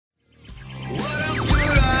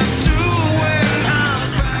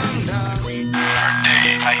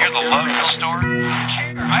the local store?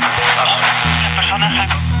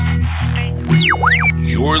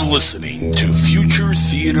 You're listening to Future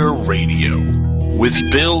Theater Radio with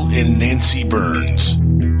Bill and Nancy Burns,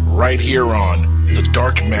 right here on the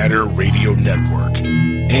Dark Matter Radio Network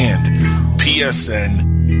and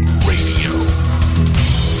PSN Radio.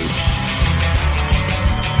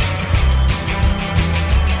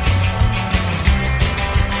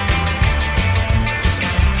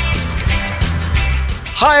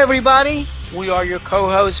 Hi, everybody. We are your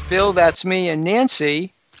co-hosts, Bill, that's me, and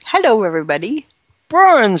Nancy. Hello, everybody.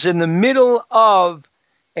 Burns in the middle of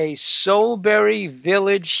a Soulberry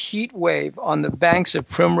Village heat wave on the banks of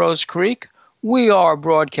Primrose Creek. We are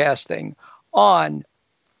broadcasting on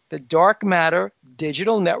the Dark Matter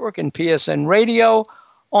Digital Network and PSN Radio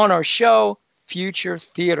on our show, Future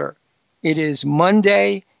Theater. It is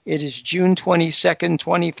Monday. It is June 22nd,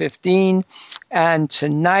 2015. And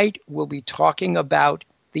tonight we'll be talking about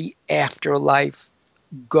the afterlife,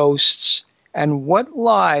 ghosts, and what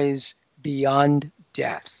lies beyond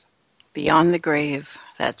death. Beyond the grave.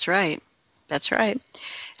 That's right. That's right.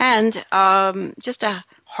 And just a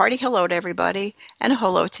hearty hello to everybody, and a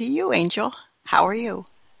hello to you, Angel. How are you?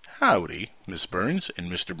 Howdy, Miss Burns and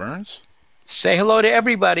Mr. Burns. Say hello to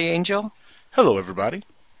everybody, Angel. Hello, everybody.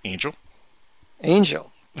 Angel. Angel.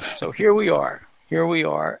 So here we are.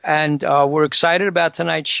 And we're excited about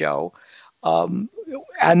tonight's show.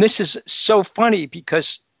 And this is so funny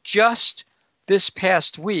because just this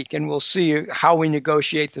past week, and we'll see how we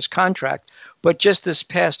negotiate this contract, but just this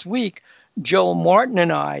past week, Joel Martin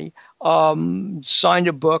and I signed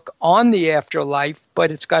a book on the afterlife,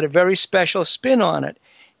 but it's got a very special spin on it.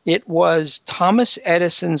 It was Thomas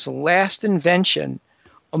Edison's last invention,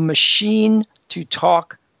 a machine to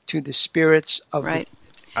talk to the spirits of right.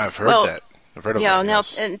 I've heard that. I've heard of that. Now,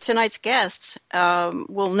 Yes. and tonight's guests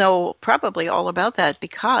will know probably all about that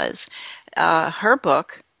because her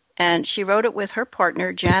book, and she wrote it with her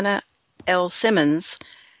partner, Jana L. Simmons.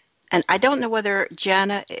 And I don't know whether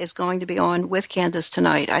Jana is going to be on with Candace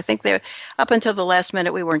tonight. I think they're up until the last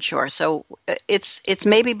minute we weren't sure. So it's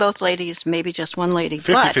maybe both ladies, maybe just one lady.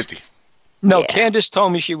 50-50. No, Yeah. Candace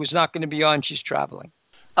told me she was not going to be on. She's traveling.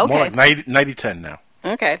 Okay. More like 90-10 now.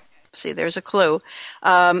 Okay. See, there's a clue.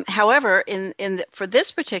 However, for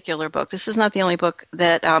this particular book, this is not the only book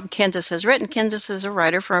that Candace has written. Candace is a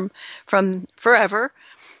writer from forever,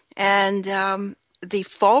 and the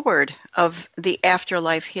foreword of the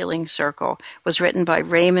Afterlife Healing Circle was written by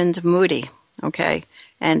Raymond Moody. Okay,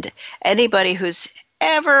 and anybody who's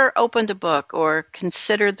ever opened a book or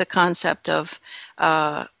considered the concept of,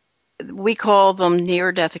 we call them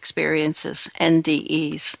near-death experiences,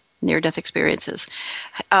 NDEs. Near-death experiences.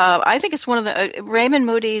 I think it's one of the Raymond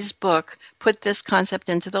Moody's book put this concept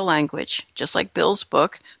into the language, just like Bill's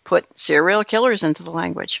book put serial killers into the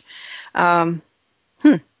language. You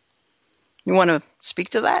want to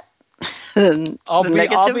speak to that? I'll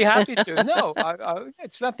be happy to. No,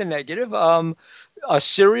 it's not the negative.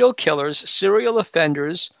 Serial killers, serial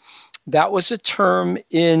offenders. That was a term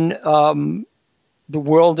in the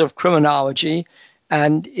world of criminology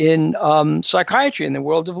and in psychiatry, in the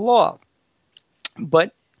world of law.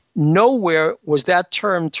 But nowhere was that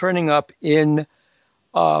term turning up in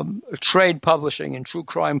trade publishing and true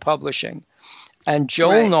crime publishing. And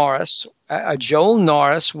Joel Norris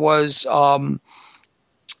was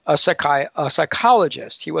a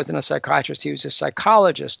psychologist. He wasn't a psychiatrist. He was a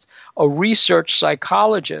psychologist, a research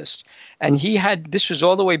psychologist. And this was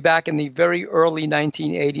all the way back in the very early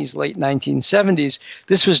 1980s, late 1970s.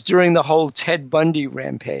 This was during the whole Ted Bundy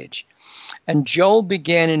rampage. And Joel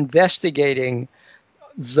began investigating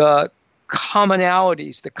the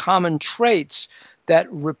commonalities, the common traits that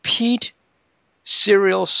repeat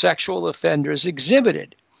serial sexual offenders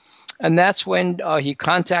exhibited. And that's when he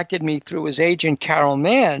contacted me through his agent, Carol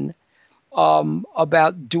Mann,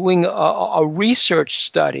 about doing a research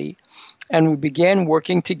study. And we began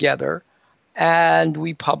working together. And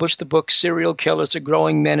we published the book Serial Killers, A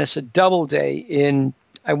Growing Menace at Doubleday in,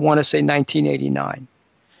 I want to say, 1989.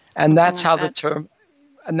 And that's how the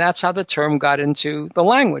term got into the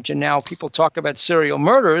language. And now people talk about serial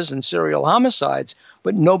murders and serial homicides,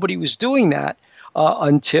 but nobody was doing that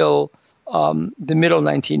until the middle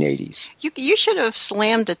 1980s. You should have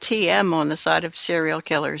slammed a TM on the side of serial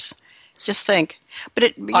killers. Just think.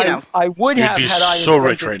 But I would have You'd be had I so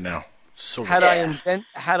invented, rich right now. So had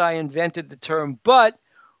I invented the term, but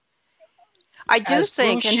I do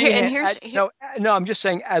think, here's no, I'm just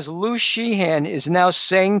saying, as Lou Sheehan is now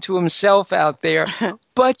saying to himself out there,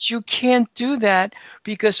 but you can't do that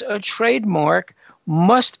because a trademark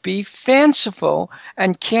must be fanciful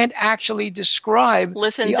and can't actually describe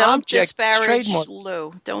the don't object disparage trademark.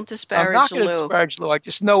 Lou. Don't I'm disparage not going to Lou. disparage Lou. I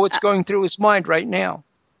just know what's going through his mind right now.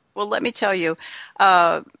 Well, let me tell you,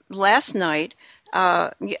 last night,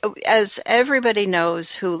 as everybody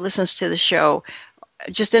knows who listens to the show,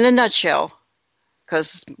 just in a nutshell,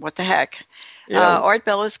 because what the heck, Art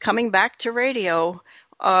Bell is coming back to radio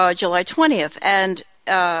July 20th, and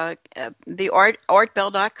the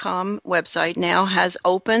artbell.com website now has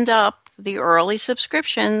opened up the early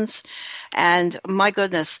subscriptions, and my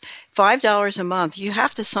goodness, $5 a month. You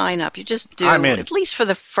have to sign up. You just do, at least for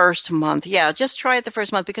the first month. Yeah, just try it the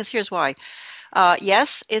first month, because here's why.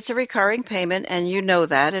 Yes, it's a recurring payment, and you know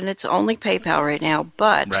that, and it's only PayPal right now,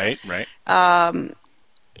 but right.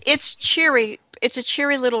 It's cheery. It's a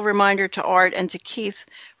cheery little reminder to Art and to Keith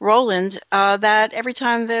Rowland that every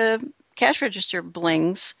time the cash register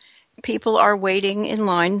blings, people are waiting in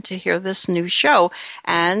line to hear this new show,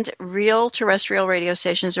 and real terrestrial radio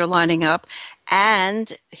stations are lining up.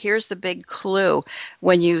 And here's the big clue.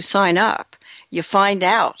 When you sign up, you find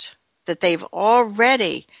out that they've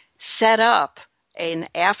already set up an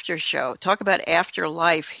after show. Talk about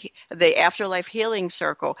afterlife, the Afterlife Healing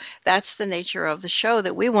Circle. That's the nature of the show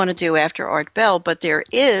that we want to do after Art Bell, but there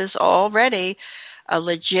is already a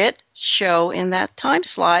legit show in that time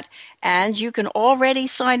slot, and you can already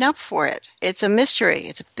sign up for it. It's a mystery.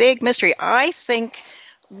 It's a big mystery. I think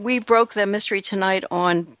we broke the mystery tonight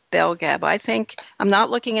on Bell Gab. I think, I'm not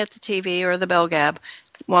looking at the TV or the Bell Gab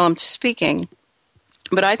while I'm speaking,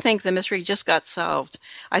 but I think the mystery just got solved.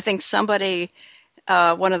 I think somebody,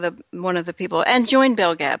 one of the people, and join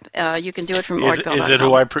Bell Gab. You can do it from artbell.com.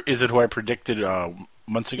 Is it who I predicted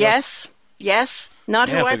months ago? Yes, not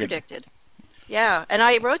who I predicted. Yeah, and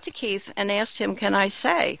I wrote to Keith and asked him, can I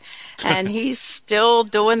say? And he's still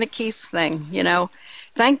doing the Keith thing, you know.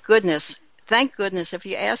 Thank goodness, if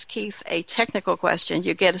you ask Keith a technical question,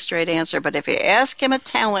 you get a straight answer. But if you ask him a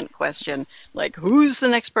talent question, like who's the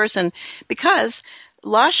next person, because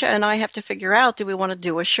Lasha and I have to figure out, do we want to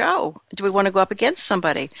do a show? Do we want to go up against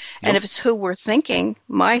somebody? Nope. And if it's who we're thinking,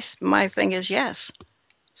 my thing is yes.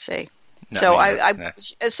 See?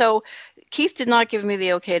 So Keith did not give me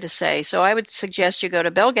the okay to say, so I would suggest you go to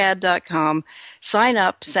bellgab.com, sign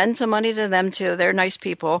up, send some money to them too. They're nice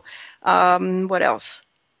people. What else?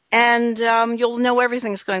 And you'll know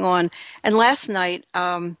everything's going on. And last night,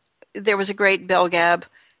 there was a great Bell Gab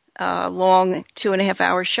long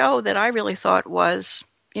 2.5-hour show that I really thought was,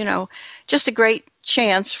 you know, just a great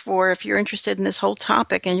chance for, if you're interested in this whole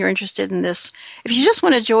topic and you're interested in this, if you just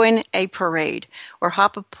want to join a parade or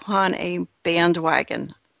hop upon a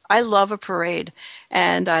bandwagon. I love a parade,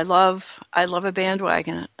 and I love a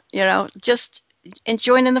bandwagon. You know, just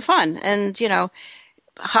join in the fun, and you know,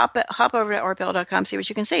 hop over to artbell.com, see what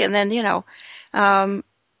you can see, and then you know,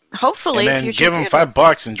 hopefully, and then give them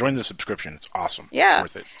 $5 and join the subscription. It's awesome. Yeah,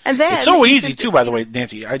 it's worth it. And then it's so easy too. By the way,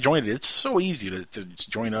 Nancy, I joined it. It's so easy to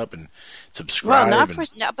join up and subscribe. Well,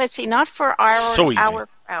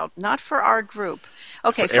 not for our group.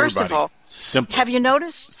 Okay, first of all, simple. Have you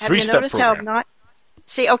noticed how not?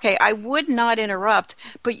 See, okay, I would not interrupt,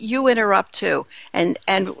 but you interrupt too. And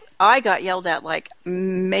I got yelled at like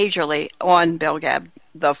majorly on Bell Gab,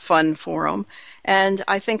 the fun forum. And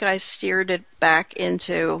I think I steered it back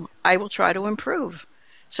into, I will try to improve.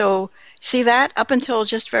 So see that up until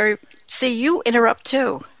you interrupt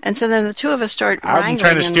too. And so then the two of us start wrangling. I'm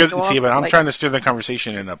trying to steer the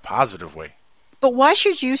conversation in a positive way. But why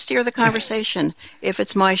should you steer the conversation if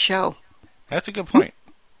it's my show? That's a good point.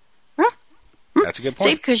 That's a good point.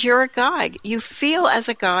 See, because you're a guy. You feel as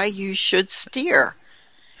a guy you should steer.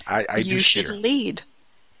 I do steer. You should lead.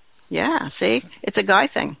 Yeah, see? It's a guy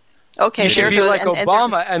thing. Okay, you should be like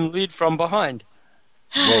Obama and lead from behind.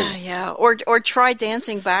 Yeah, or try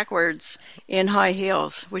dancing backwards in high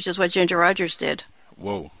heels, which is what Ginger Rogers did.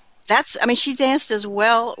 Whoa. She danced as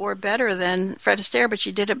well or better than Fred Astaire, but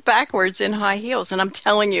she did it backwards in high heels, and I'm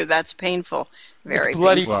telling you, that's painful. Very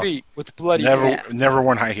bloody painful. feet. With bloody feet. Never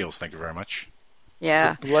worn high heels, thank you very much.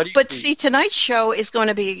 Yeah, but see, tonight's show is going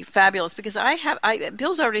to be fabulous because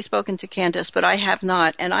Bill's already spoken to Candace, but I have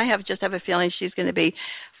not, and I have a feeling she's going to be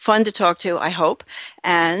fun to talk to, I hope.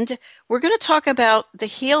 And we're going to talk about the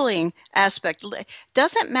healing aspect. It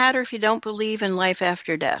doesn't matter if you don't believe in life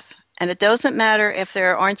after death, and it doesn't matter if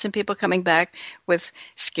there aren't some people coming back with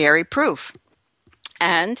scary proof,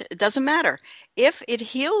 and it doesn't matter if it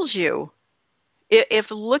heals you.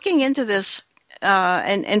 If looking into this.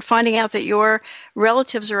 And finding out that your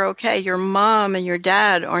relatives are okay, your mom and your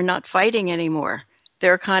dad are not fighting anymore.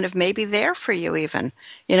 they're kind of maybe there for you even.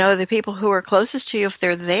 The people who are closest to you, if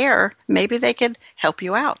they're there, maybe they could help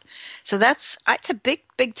you out. So it's a big,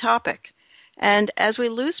 big topic. And as we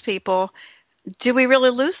lose people, do we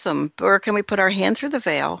really lose them? Or can we put our hand through the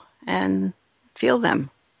veil and feel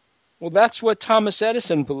them? Well, that's what Thomas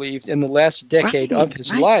Edison believed in the last decade of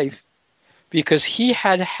his life, because he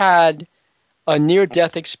had a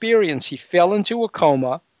near-death experience. He fell into a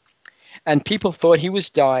coma, and people thought he was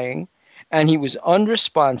dying, and he was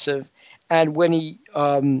unresponsive. And when he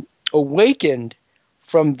awakened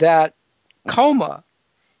from that coma,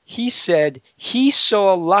 he said he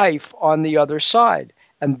saw life on the other side.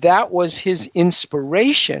 And that was his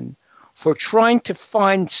inspiration for trying to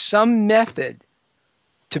find some method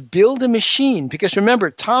to build a machine. Because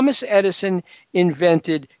remember, Thomas Edison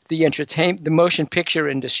invented the motion picture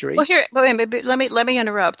industry. Well, let me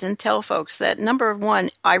interrupt and tell folks that, number one,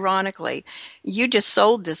 ironically, you just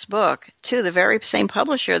sold this book to the very same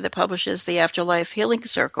publisher that publishes the Afterlife Healing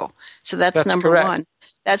Circle. So that's number correct. One.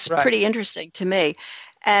 That's pretty interesting to me.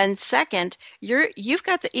 And second, you've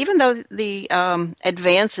got even though the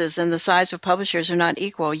advances in the size of publishers are not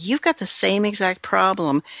equal, you've got the same exact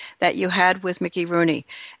problem that you had with Mickey Rooney,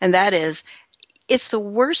 and that is, it's the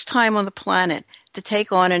worst time on the planet to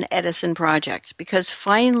take on an Edison project, because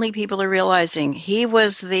finally people are realizing he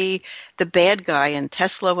was the bad guy and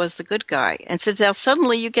Tesla was the good guy, and so now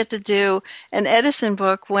suddenly you get to do an Edison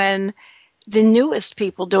book when the newest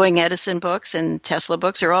people doing Edison books and Tesla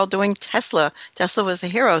books are all doing Tesla. Tesla was the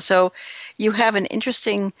hero. So you have an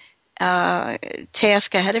interesting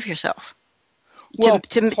task ahead of yourself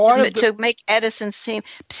to make Edison seem,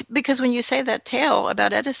 because when you say that tale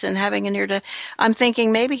about Edison having a near-death, I'm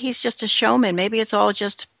thinking maybe he's just a showman. Maybe it's all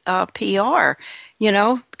just PR,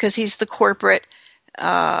 because he's the corporate,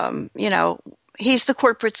 he's the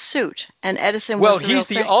corporate suit, and Edison was the real he's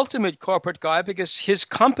the ultimate corporate guy, because his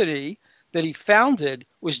company that he founded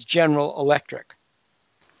was General Electric.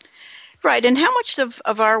 Right. And how much of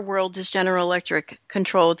our world does General Electric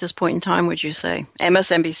control at this point in time, would you say?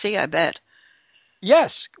 MSNBC, I bet.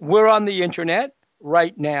 Yes. We're on the internet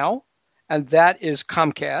right now, and that is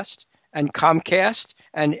Comcast. And Comcast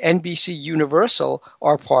and NBC Universal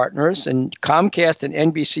are partners, and Comcast and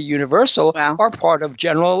NBC Universal are part of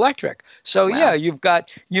General Electric. So yeah, you've got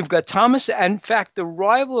Thomas. And in fact, the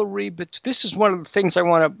rivalry. But this is one of the things I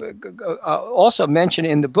want to also mention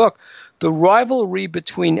in the book: the rivalry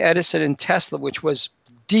between Edison and Tesla, which was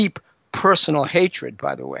deep personal hatred.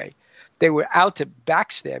 By the way, they were out to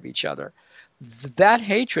backstab each other. That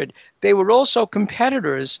hatred. They were also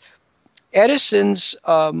competitors. Edison's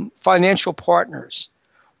financial partners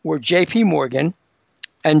were J.P. Morgan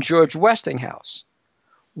and George Westinghouse.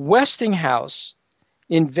 Westinghouse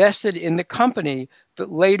invested in the company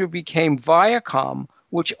that later became Viacom,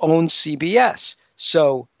 which owned CBS.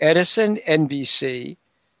 So Edison, NBC,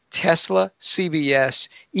 Tesla, CBS,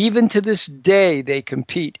 even to this day, they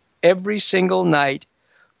compete every single night,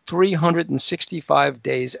 365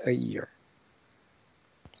 days a year.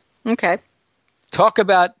 Okay. Talk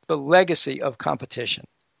about the legacy of competition.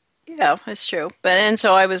 Yeah, that's true. And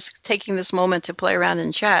so I was taking this moment to play around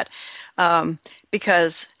and chat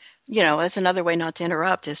because, that's another way not to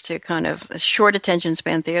interrupt, is to kind of short attention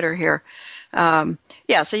span theater here. So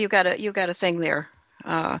you got a thing there.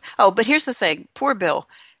 But here's the thing. Poor Bill.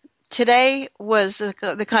 Today was the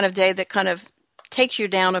kind of day that kind of takes you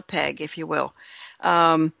down a peg, if you will.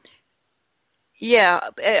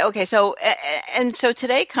 Okay. So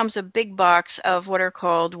today comes a big box of what are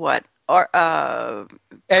called ARCs,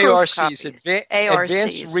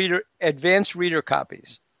 advanced reader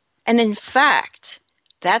copies. And in fact,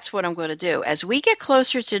 that's what I'm going to do as we get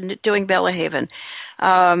closer to doing Bellahaven.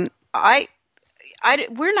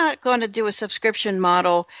 We're not going to do a subscription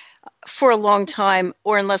model for a long time,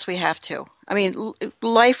 or unless we have to. I mean,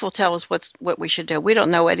 life will tell us what we should do. We don't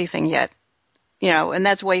know anything yet. And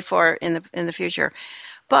that's way far in the future.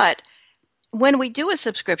 But when we do a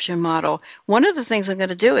subscription model, one of the things I'm going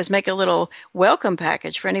to do is make a little welcome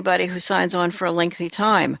package for anybody who signs on for a lengthy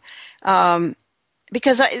time.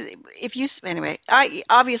 Because I've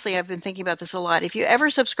been thinking about this a lot. If you ever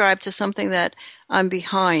subscribe to something that I'm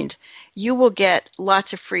behind, you will get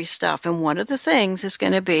lots of free stuff. And one of the things is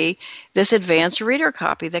going to be this advanced reader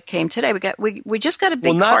copy that came today. We just got a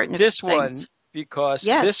big carton of things. Well, not this one, because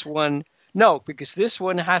this one. No, because this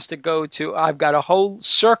one has to go to, I've got a whole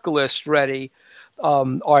circle list ready.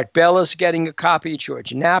 Art Bella's getting a copy.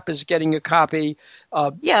 George Knapp is getting a copy.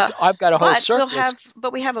 I've got a whole circle list.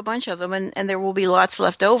 But we have a bunch of them, and there will be lots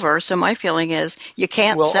left over. So my feeling is you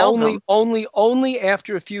can't sell them. Only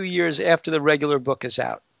after a few years after the regular book is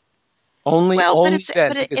out. Only then,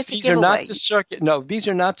 because it's these are not to circulate. No, these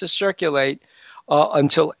are not to circulate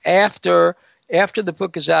until after the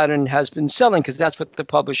book is out and has been selling, because that's what the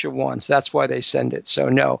publisher wants. That's why they send it. So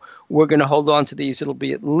no, we're going to hold on to these. It'll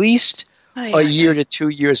be at least a year to 2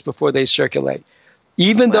 years before they circulate.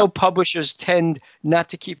 Even though publishers tend not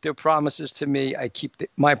to keep their promises to me, I keep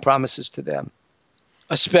my promises to them.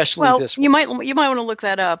 Especially this one. You might want to look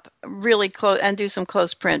that up really close and do some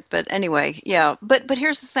close print. But anyway, yeah. But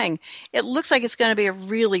here's the thing: it looks like it's going to be a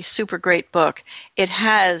really super great book. It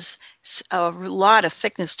has a lot of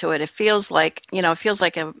thickness to it. It feels like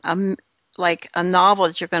a novel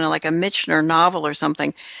that you're going to, like a Michener novel or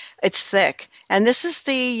something. It's thick, and this is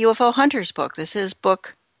the UFO Hunters book. This is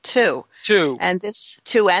book 2. And this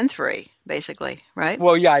 2 and 3, basically, right?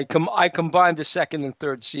 Well, yeah, I combined the second and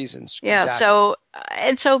third seasons. Yeah, exactly.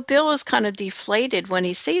 So Bill is kind of deflated when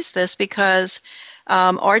he sees this because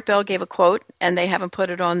Art Bell gave a quote, and they haven't put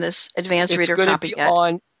it on this advanced reader copy yet.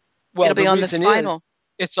 It'll be on the final.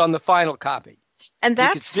 It's on the final copy. And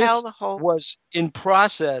that's how the whole was in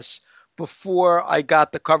process before I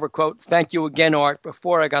got the cover quote. Thank you again, Art.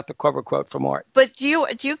 Before I got the cover quote from Art. But do you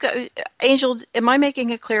Angel? Am I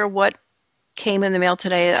making it clear what came in the mail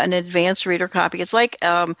today? An advanced reader copy. It's like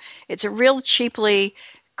it's a real cheaply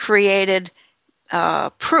created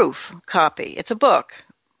proof copy. It's a book.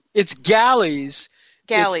 It's galleys.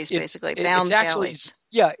 Basically bound galleys.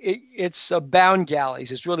 Yeah, it's bound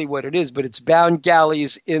galleys. Is really what it is. But it's bound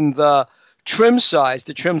galleys in the trim size.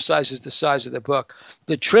 The trim size is the size of the book.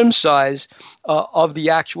 The trim size of the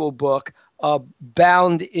actual book,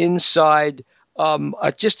 bound inside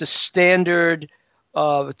just a standard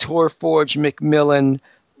Torforge Macmillan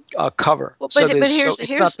cover. Well, but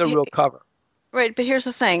it's not the real cover. Right, but here's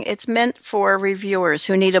the thing. It's meant for reviewers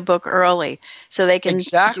who need a book early so they can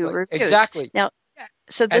do reviews. Exactly. Now,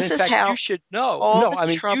 so this is how you should know.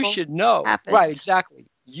 You should know. Happened. Right, exactly.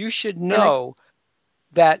 You should know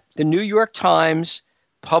that the New York Times,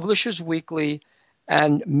 Publishers Weekly,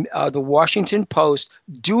 and the Washington Post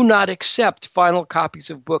do not accept final copies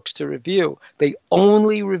of books to review. They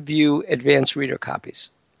only review advanced reader copies.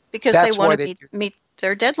 Because they want to meet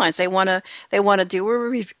their deadlines. They want to do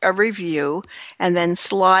a review and then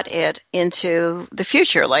slot it into the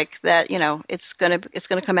future, like that. It's gonna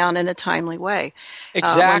come out in a timely way.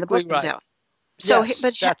 Exactly when the book comes out. So, yes,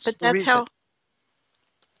 but that's how.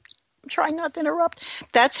 I'm trying not to interrupt.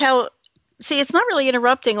 That's how. See, it's not really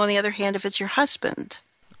interrupting. On the other hand, if it's your husband,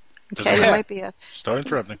 okay, there might be a. Start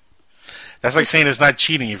interrupting. That's like saying it's not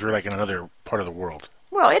cheating if you're like in another part of the world.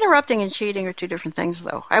 Well, interrupting and cheating are two different things,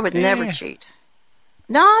 though. I would never cheat.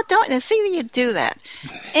 No, don't. See that you do that.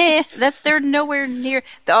 They're nowhere near.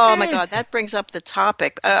 Oh my God, that brings up the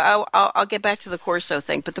topic. I'll get back to the Corso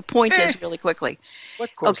thing, but the point is really quickly. What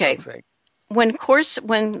Corso thing? When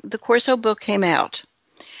the Corso book came out,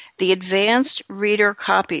 the advanced reader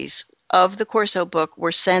copies of the Corso book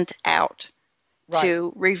were sent out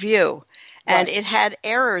to review, and it had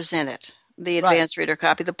errors in it. The advanced reader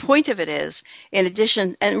copy. The point of it is, in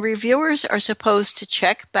addition, and reviewers are supposed to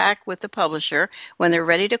check back with the publisher when they're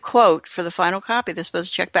ready to quote for the final copy. They're supposed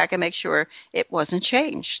to check back and make sure it wasn't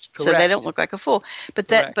changed, so they don't look like a fool. But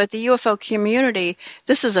the UFO community,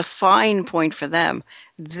 this is a fine point for them.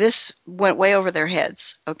 This went way over their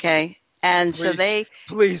heads. Okay. And so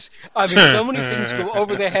please. I mean, so many things go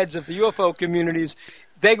over the heads of the UFO communities.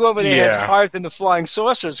 They go over their heads harder than the flying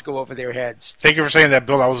saucers go over their heads. Thank you for saying that,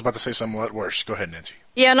 Bill. I was about to say something a lot worse. Go ahead, Nancy.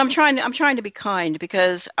 Yeah, and I'm trying to be kind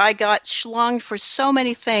because I got schlonged for so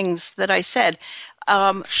many things that I said.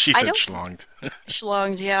 She said schlonged.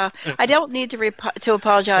 Schlonged, yeah. I don't need to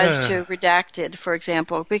apologize to Redacted, for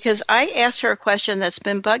example, because I asked her a question that's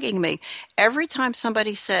been bugging me. Every time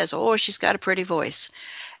somebody says, "Oh, she's got a pretty voice,"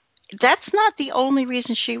 that's not the only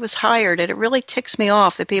reason she was hired, and it really ticks me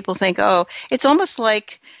off that people think, oh, it's almost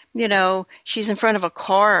like, she's in front of a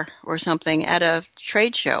car or something at a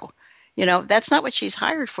trade show. That's not what she's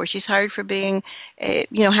hired for. She's hired for being,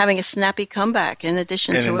 having a snappy comeback in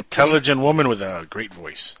addition to an intelligent woman with a great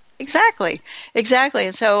voice. Exactly.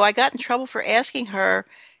 And so I got in trouble for asking her,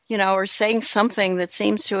 or saying something that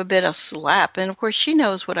seems to have been a slap. And of course, she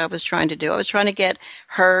knows what I was trying to do. I was trying to get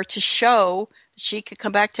her to show she could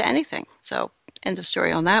come back to anything. So, end of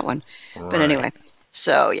story on that one. Right. But anyway,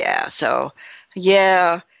 so let's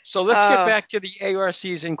get back to the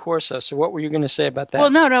ARCs in Corso. So what were you going to say about that? Well,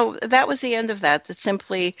 no, that was the end of that. That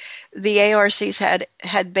simply the ARCs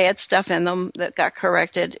had bad stuff in them that got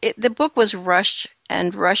corrected. The book was rushed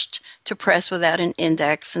to press without an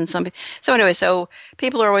index and something. So anyway, so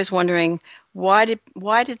people are always wondering, why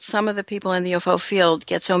did some of the people in the UFO field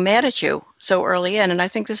get so mad at you so early in? And I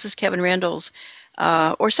think this is Kevin Randall's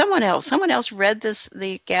or someone else read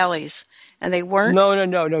the galleys, and they weren't.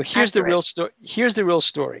 No. Here's the real story. Here's the real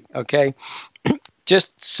story. Okay,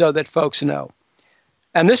 just so that folks know.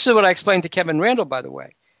 And this is what I explained to Kevin Randall, by the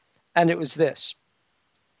way. And it was this.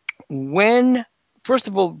 First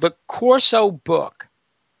of all, the Corso book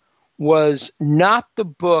was not the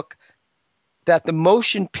book that the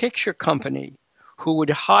motion picture company who had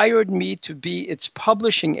hired me to be its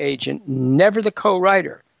publishing agent, never the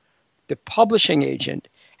co-writer, the publishing agent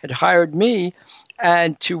had hired me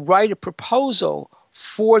and to write a proposal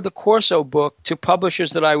for the Corso book to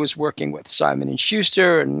publishers that I was working with, Simon &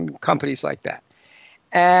 Schuster and companies like that.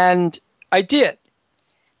 And I did.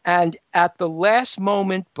 And at the last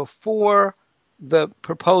moment before the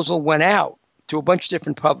proposal went out to a bunch of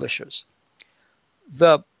different publishers,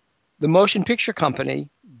 the motion picture company,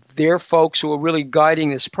 their folks who were really guiding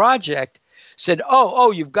this project, said,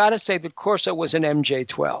 oh, you've got to say that Corso was an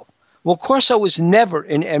MJ-12. Well, Corso was never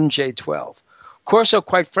an MJ-12. Corso,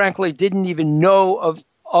 quite frankly, didn't even know of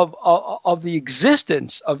the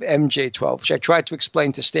existence of MJ-12, which I tried to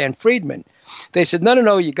explain to Stan Friedman. They said,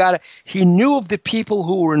 no, you got to. He knew of the people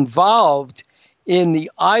who were involved in the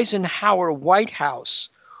Eisenhower White House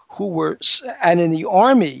and in the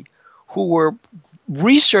Army who were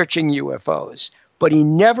researching UFOs, but he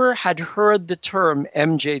never had heard the term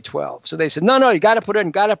MJ-12. So they said, no, you got to put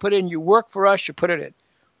it in. You work for us, you put it in.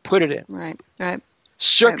 Put it in. Right.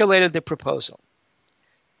 Circulated the proposal.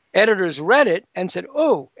 Editors read it and said,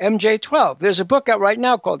 oh, MJ-12. There's a book out right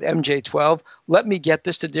now called MJ-12. Let me get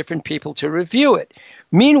this to different people to review it.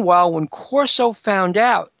 Meanwhile, when Corso found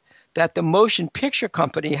out that the motion picture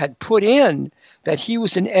company had put in that he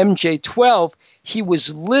was an MJ-12, he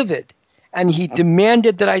was livid, and he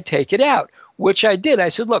demanded that I take it out, which I did. I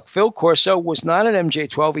said, look, Phil Corso was not an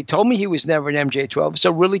MJ-12. He told me he was never an MJ-12,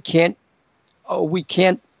 so really we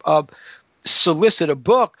can't solicit a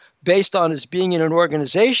book based on his being in an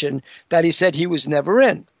organization that he said he was never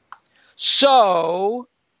in. So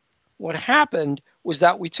what happened was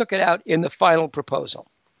that we took it out in the final proposal.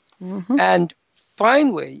 Mm-hmm. And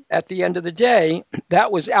finally, at the end of the day,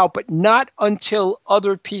 that was out, but not until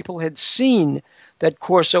other people had seen that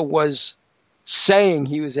Corso was saying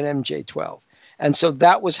he was an MJ-12. And so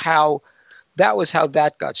that was how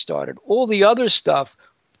that got started. All the other stuff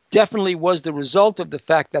definitely was the result of the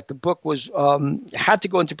fact that the book was had to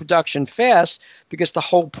go into production fast, because the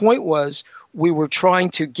whole point was we were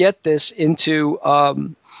trying to get this into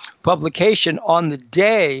publication on the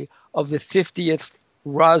day of the 50th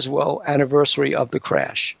Roswell anniversary of the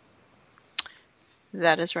crash.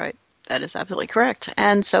 That is right. That is absolutely correct.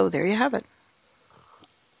 And so there you have it.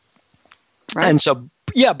 Right. And so,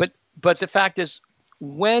 yeah, but the fact is,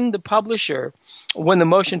 when the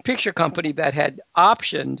motion picture company that had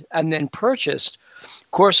optioned and then purchased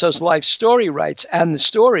Corso's life story rights and the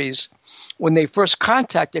stories, when they first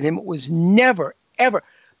contacted him, it was never, ever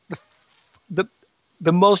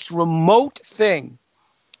the most remote thing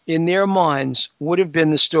in their minds would have been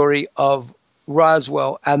the story of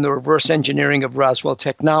Roswell and the reverse engineering of Roswell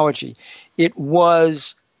technology. It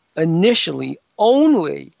was initially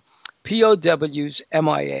only POWs,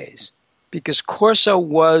 MIAs, because Corso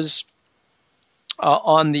was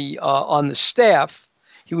on the staff.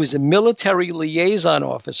 He was a military liaison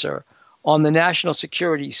officer on the National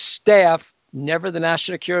Security Staff, never the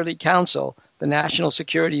National Security Council, the National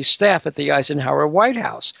Security Staff at the Eisenhower White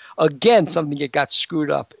House. Again, something that got screwed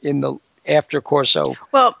up after Corso.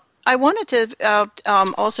 Well, I wanted to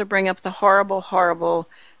also bring up the horrible.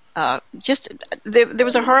 There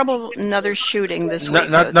was another shooting this week.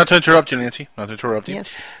 Not to interrupt you, Nancy. Not to interrupt you.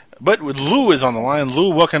 Yes. But Lou is on the line.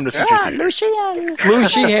 Lou, welcome to Future Theater. Lou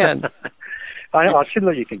Sheehan. I should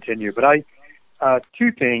let you continue, but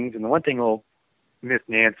two things, and the one thing will miss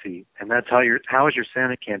Nancy, and that's how is your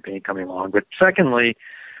Senate campaign coming along? But secondly,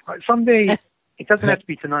 someday, it doesn't have to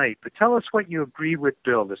be tonight, but tell us what you agree with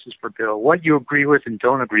Bill. This is for Bill. What you agree with and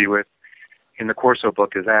don't agree with in the Corso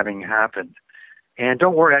book as having happened. And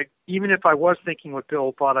don't worry, even if I was thinking what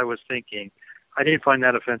Bill thought I was thinking, I didn't find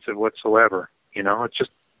that offensive whatsoever. It's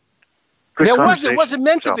just good conversation. It wasn't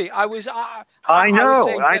meant to be. I know. I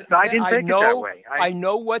didn't take it that way. I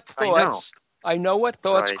know what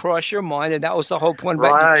thoughts cross your mind, and that was the whole point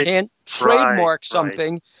about you can't trademark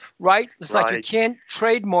something, right? It's like you can't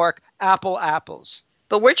trademark apples.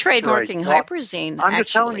 But we're trademarking Hyperzine. I'm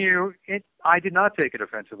just telling you, I did not take it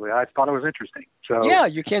offensively. I thought it was interesting. So yeah,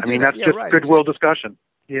 you can't. That's just goodwill discussion.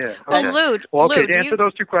 Yeah. Well, Lou, to answer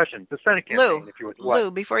those two questions, the Senate campaign, if you would.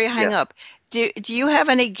 Lou, before you hang up, do you have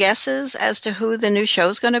any guesses as to who the new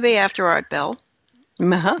show's going to be after Art Bell?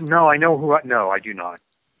 No, I know who. No, I do not.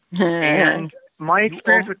 And My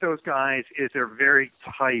experience with those guys is they're very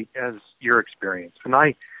tight as your experience.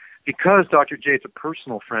 And because Dr. J is a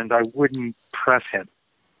personal friend, I wouldn't press him.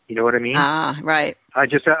 You know what I mean? Ah, right.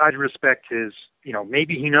 I'd respect his,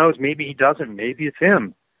 maybe he knows, maybe he doesn't, maybe it's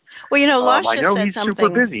him. Well, Losh I just know said he's something.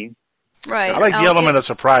 super busy. Right. I like the element of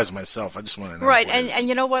surprise myself. I just want to know. Right, and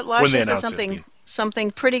you know what? Losh said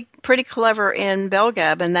something pretty clever in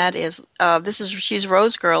Belgab, and that is, she's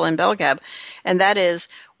Rose Girl in Belgab, and that is,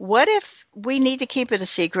 what if we need to keep it a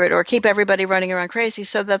secret or keep everybody running around crazy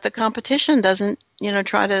so that the competition doesn't,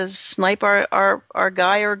 try to snipe our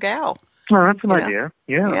guy or gal? Oh, that's an idea.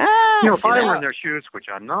 Yeah. Yeah. If I were in their shoes, which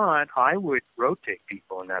I'm not, I would rotate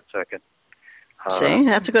people in that second. See,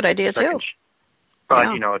 that's a good idea too.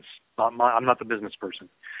 But it's not I'm not the business person.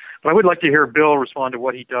 But I would like to hear Bill respond to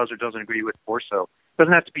what he does or doesn't agree with Corso.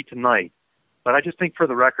 Doesn't have to be tonight. But I just think, for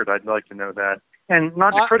the record, I'd like to know that, and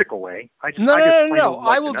not in a critical way. No.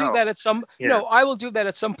 I will do that at some. Yeah. No, I will do that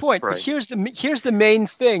at some point. Right. But here's the main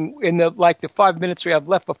thing in the 5 minutes we have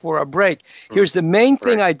left before our break. Here's the main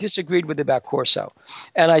thing I disagreed with about Corso,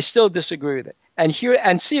 and I still disagree with it.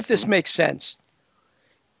 And see if this makes sense.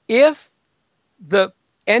 If the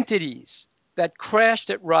entities that crashed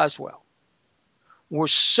at Roswell were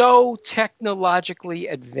so technologically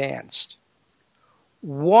advanced,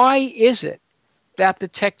 why is it that the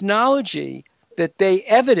technology that they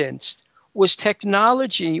evidenced was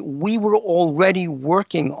technology we were already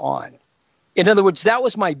working on? In other words, that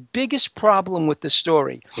was my biggest problem with the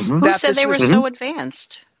story. Mm-hmm. Who said they were so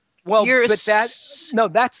advanced? Well,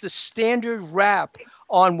 that's the standard rap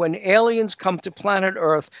on when aliens come to planet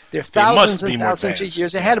Earth. They're thousands and thousands of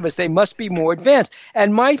years ahead of us. They must be more advanced.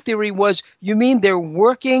 And my theory was, you mean they're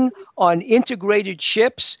working on integrated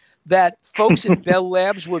chips that folks at Bell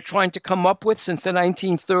Labs were trying to come up with since the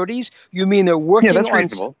 1930s? You mean they're working that's on...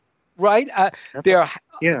 reasonable. Right?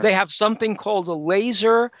 They have something called a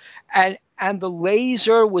laser, and the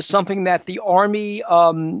laser was something that the Army,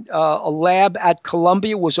 a lab at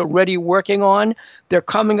Columbia, was already working on. They're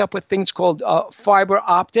coming up with things called fiber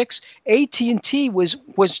optics. AT&T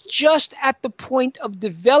was just at the point of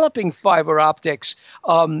developing fiber optics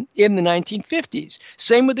in the 1950s.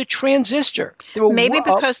 Same with the transistor. Maybe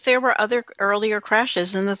because there were other earlier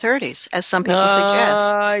crashes in the 30s, as some people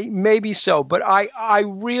suggest. Maybe so, but I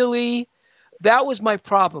really... That was my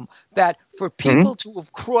problem, that for people to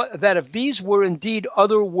have that if these were indeed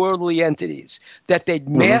otherworldly entities, that they'd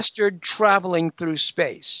mastered traveling through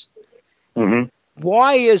space. Mm-hmm.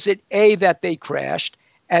 Why is it, A, that they crashed,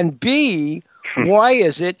 and B, why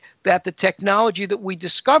is it that the technology that we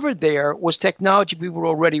discovered there was technology we were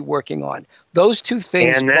already working on? Those two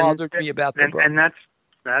things bothered me about the book. And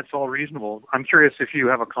that's all reasonable. I'm curious if you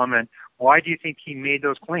have a comment. Why do you think he made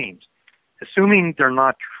those claims? Assuming they're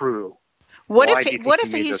not true. What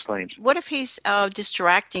if he's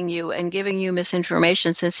distracting you and giving you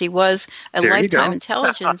misinformation, since he was a lifetime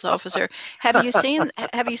intelligence officer? Have you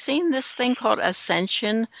seen this thing called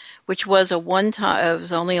Ascension, which was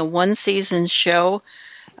only a one-season show?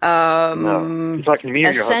 No. He's talking to me or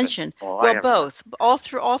Ascension. Well, both. All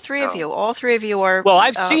three of you. All three of you are. Well,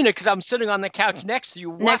 I've seen it because I'm sitting on the couch next to you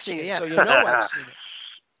watching it, so you know I've seen it.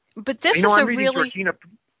 But this is a really.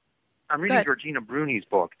 I'm reading Georgina Bruni's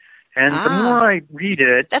book. And the more I read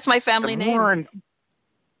it... That's my family name.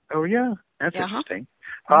 Oh, yeah. That's interesting.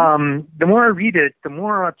 The more I read it, the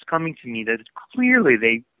more it's coming to me that it's clearly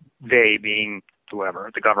they being whoever,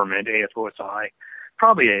 the government, AFOSI,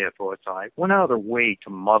 probably AFOSI, went out of their way to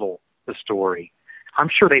muddle the story. I'm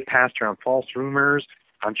sure they passed around false rumors.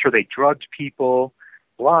 I'm sure they drugged people.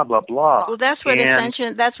 Blah blah blah. Well, that's what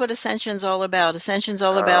Ascension's all about. Ascension's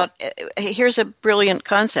all about. Here's a brilliant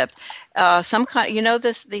concept.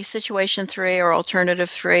 The Situation 3 or Alternative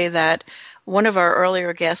 3 that one of our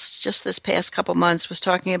earlier guests just this past couple months was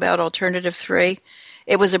talking about. Alternative 3.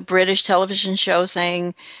 It was a British television show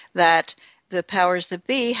saying that the powers that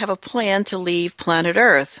be have a plan to leave planet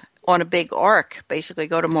Earth on a big arc, basically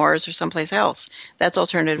go to Mars or someplace else. That's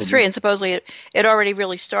Alternative 3. And supposedly it already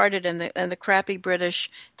really started, and the crappy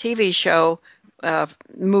British TV show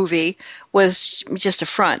movie was just a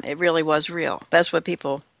front. It really was real. That's what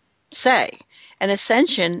people say. And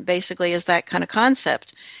Ascension basically is that kind of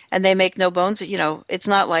concept. And they make no bones, it's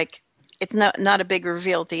not like, it's not a big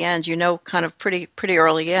reveal at the end, kind of pretty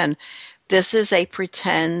early in. This is a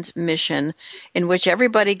pretend mission in which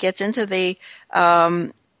everybody gets into the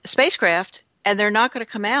spacecraft, and they're not going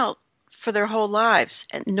to come out for their whole lives,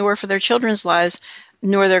 nor for their children's lives,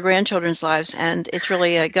 nor their grandchildren's lives. And it's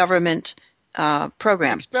really a government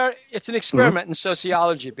program. It's an experiment in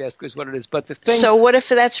sociology, basically, is what it is. But the thing. So what if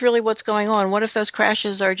that's really what's going on? What if those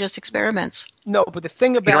crashes are just experiments? No, but the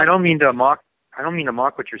thing about I don't mean to mock I don't mean to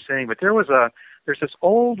mock what you're saying, but there's this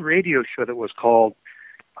old radio show that was called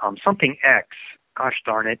something X. Gosh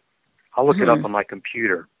darn it. I'll look it up on my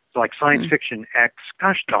computer. It's like Science Fiction X.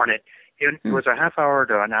 Gosh darn it. It was a half hour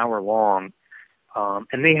to an hour long,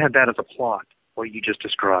 and they had that as a plot, what you just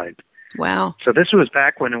described. Wow. So this was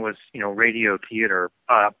back when it was, radio theater,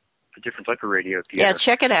 a different type of radio theater. Yeah,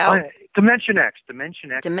 check it out. Dimension X.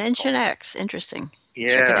 Dimension X. Interesting.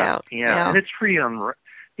 Yeah. Check it out. Yeah. And it's free on.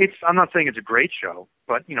 I'm not saying it's a great show,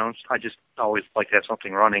 but I just always like to have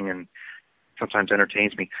something running, and sometimes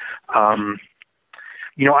entertains me.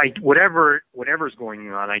 Whatever's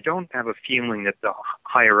going on, I don't have a feeling that the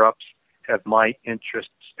higher ups have my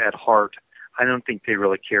interests at heart. I don't think they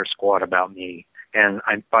really care squat about me, and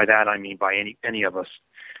by that I mean by any of us.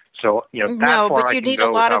 So no, but you need a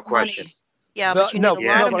lot of money. Yeah, but you need a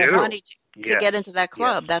lot of money to get into that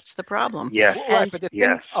club. Yes. That's the problem. Yeah, right. But the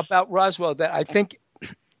thing about Roswell that I think,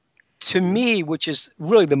 to me, which is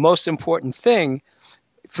really the most important thing,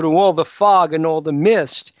 through all the fog and all the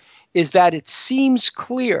mist, is that it seems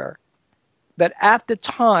clear that at the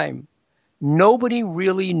time, nobody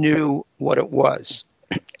really knew what it was.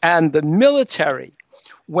 And the military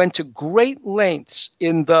went to great lengths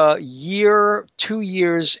in the 2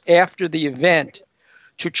 years after the event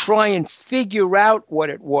to try and figure out what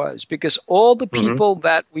it was, because all the people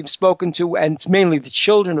that we've spoken to, and it's mainly the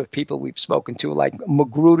children of people we've spoken to, like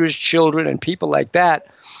Magruder's children and people like that,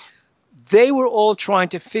 they were all trying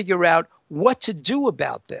to figure out what to do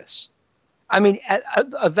about this. I mean,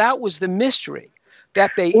 that was the mystery,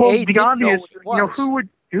 that they didn't know what it was.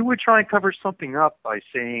 Who would try and cover something up by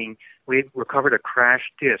saying we recovered a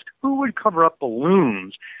crashed disc? Who would cover up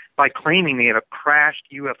balloons by claiming they had a crashed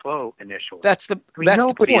UFO initially? That's the point.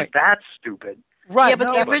 Nobody is that stupid. Right. Yeah,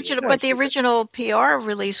 but the original PR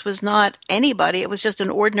release was not anybody. It was just an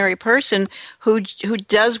ordinary person who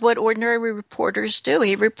does what ordinary reporters do.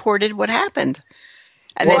 He reported what happened,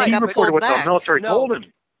 and then he reported what the military told him.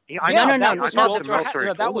 No, that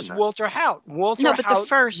was Walter Haut. Walter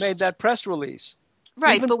Haut made that press release.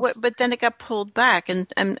 Right, but then it got pulled back and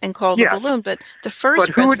called a balloon. But the first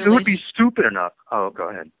who would be stupid enough? Oh, go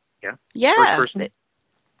ahead. Yeah. Yeah. First person?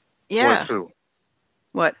 Yeah. Who?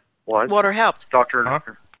 What? Walter Haut. Dr. Huh?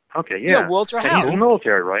 Okay, yeah. Yeah, Walter Haut. And he's in the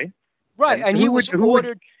military, right? Right, and he was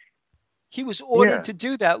ordered. He was ordered to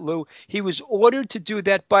do that, Lou. He was ordered to do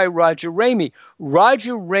that by Roger Ramey.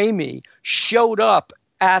 Roger Ramey showed up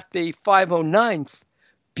at the 509th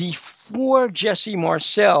before Jesse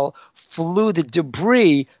Marcel flew the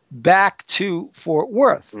debris back to Fort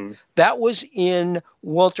Worth. That was in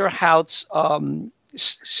Walter Haut's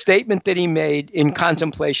statement that he made in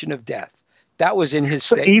contemplation of death. That was in his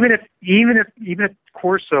statement. Even if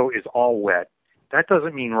Corso is all wet, that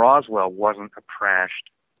doesn't mean Roswell wasn't a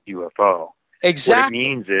crashed UFO. Exactly. What it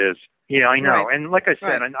means is, I know. Right. And like I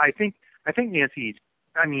said, and I think Nancy,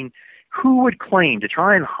 who would claim to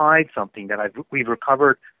try and hide something that we've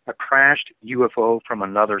recovered a crashed UFO from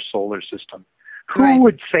another solar system? Who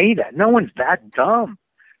would say that? No one's that dumb.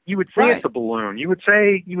 You would say it's a balloon. You would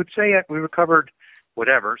say we recovered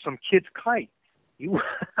whatever, some kid's kite.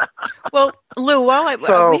 Well, Lou, we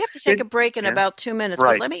have to take a break in about 2 minutes,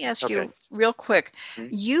 but let me ask you real quick.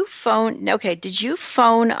 Did you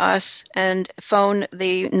phone us and phone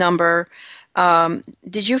the number?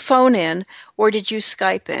 Did you phone in or did you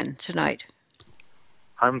Skype in tonight?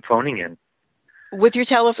 I'm phoning in. With your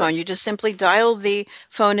telephone? You just simply dial the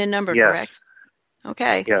phone-in number, correct?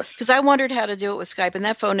 Okay. Yes. Because I wondered how to do it with Skype, and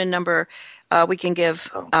that phone-in number we can give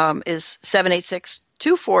is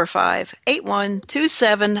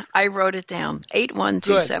 786-245-8127. I wrote it down.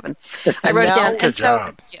 8127. I wrote it down. Good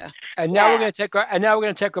job. And now we're going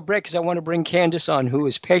to take a break because I want to bring Candace on, who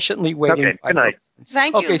is patiently waiting. Okay. Good night.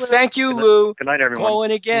 Thank you. Okay. Thank you, Lou. Good night, everyone. Call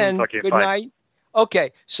in again. Good night.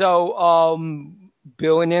 Okay. So,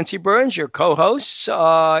 Bill and Nancy Burns, your co-hosts,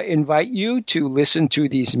 invite you to listen to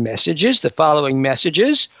these messages, the following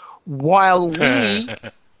messages, while we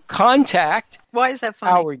contact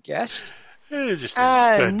our guest.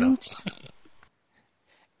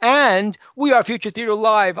 And we are Future Theater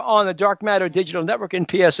Live on the Dark Matter Digital Network and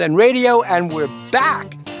PSN Radio, and we're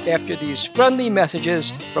back after these friendly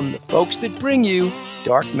messages from the folks that bring you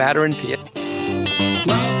Dark Matter and PSN.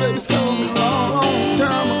 My baby told me long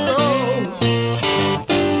time ago,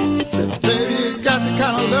 said, baby, you got the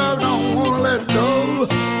kind of love, don't want to let it go.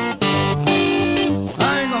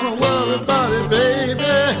 I ain't gonna worry about it, baby.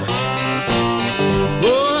 Boy,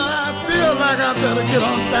 I feel like I better get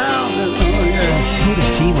on down. Put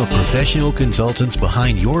a team of professional consultants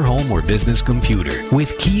behind your home or business computer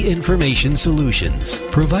with Key Information Solutions,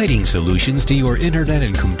 providing solutions to your internet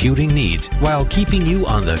and computing needs while keeping you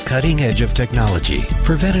on the cutting edge of technology.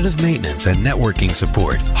 Preventative maintenance and networking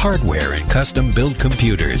support, hardware and custom-built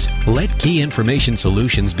computers. Let Key Information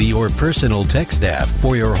Solutions be your personal tech staff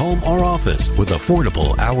for your home or office with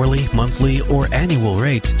affordable hourly, monthly, or annual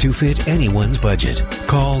rates to fit anyone's budget.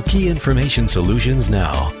 Call Key Information Solutions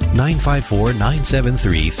now.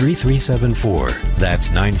 954-973-3374. That's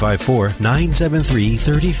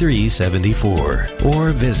 954-973-3374.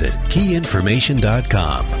 Or visit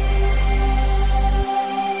keyinformation.com.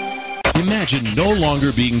 Imagine no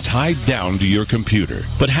longer being tied down to your computer,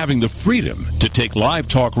 but having the freedom to take live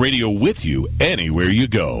talk radio with you anywhere you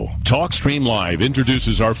go. TalkStream Live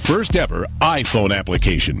introduces our first ever iPhone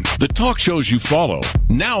application. The talk shows you follow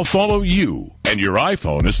now follow you. And your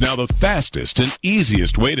iPhone is now the fastest and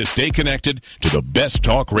easiest way to stay connected to the best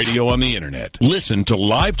talk radio on the internet. Listen to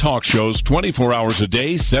live talk shows 24 hours a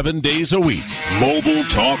day, 7 days a week. Mobile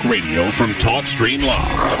talk radio from TalkStream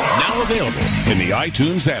Live. Now available in the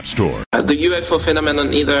iTunes App Store. The UFO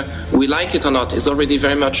phenomenon, either we like it or not, is already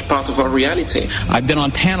very much part of our reality. I've been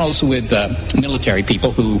on panels with military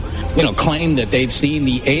people who, claim that they've seen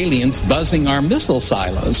the aliens buzzing our missile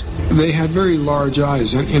silos. They had very large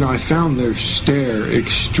eyes, and, I found their stare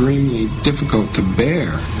extremely difficult to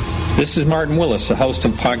bear. This is Martin Willis, the host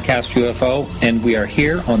of Podcast UFO, and we are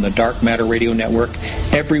here on the Dark Matter Radio Network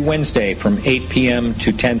every Wednesday from 8 p.m.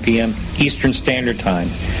 to 10 p.m. Eastern Standard Time.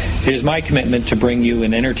 It is my commitment to bring you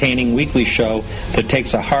an entertaining weekly show that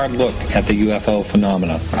takes a hard look at the UFO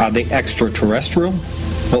phenomena. Are they extraterrestrial?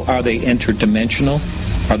 Well, are they interdimensional?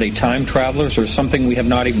 Are they time travelers or something we have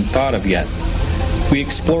not even thought of yet? We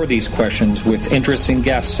explore these questions with interesting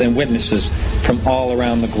guests and witnesses from all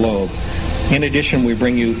around the globe. In addition, we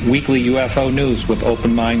bring you weekly UFO news with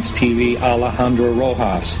Open Minds TV Alejandro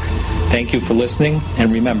Rojas. Thank you for listening,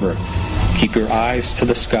 and remember, keep your eyes to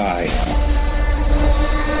the sky.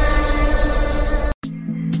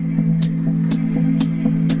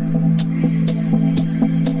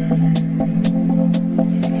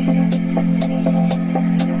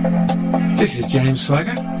 This is James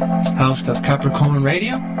Swagger, host of Capricorn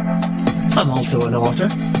Radio. I'm also an author,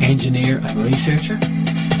 engineer and researcher.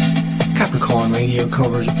 Capricorn Radio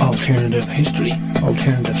covers alternative history,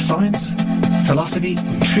 alternative science, philosophy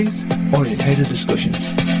and truth-orientated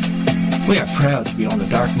discussions. We are proud to be on the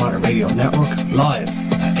Dark Matter Radio Network live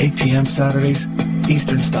at 8 p.m. Saturdays,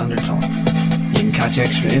 Eastern Standard Time. You can catch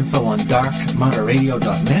extra info on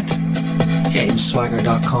darkmatterradio.net,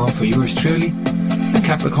 jamesswagger.com for yours truly, and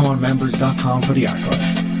CapricornMembers.com for the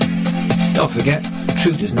archives. Don't forget,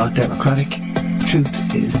 truth is not democratic.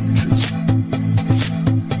 Truth is truth.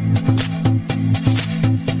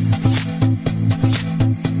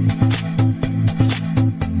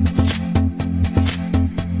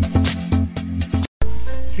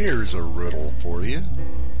 Here's a riddle for you.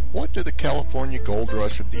 What do the California gold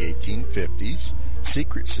rush of the 1850s,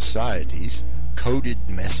 secret societies, coded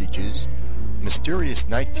messages, mysterious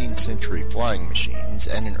 19th century flying machines,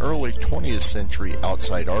 and an early 20th century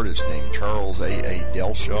outside artist named Charles A.A.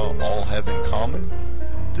 Delshaw all have in common?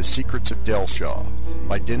 The Secrets of Delshaw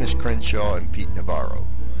by Dennis Crenshaw and Pete Navarro.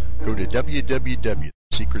 Go to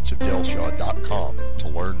www.secretsofdelshaw.com to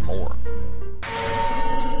learn more.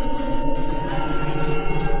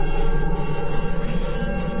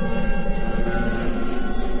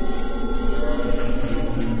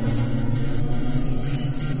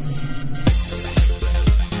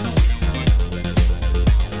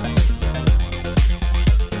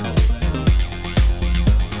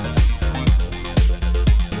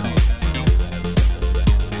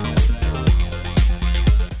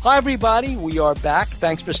 Hi, everybody. We are back.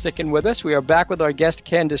 Thanks for sticking with us. We are back with our guest,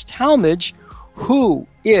 Candace Talmadge, who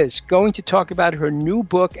is going to talk about her new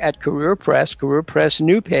book at Career Press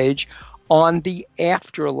new page, on the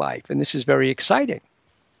afterlife. And this is very exciting.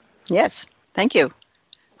 Yes. Thank you.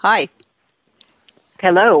 Hi.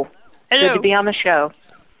 Hello. Hello. Good to be on the show.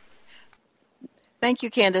 Thank you,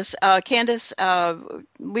 Candace. Candace,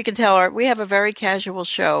 we can tell we have a very casual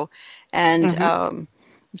show, and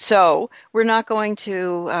so we're not going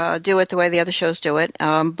to do it the way the other shows do it.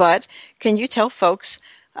 But can you tell folks,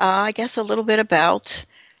 I guess, a little bit about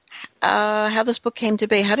how this book came to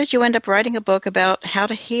be? How did you end up writing a book about how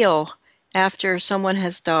to heal after someone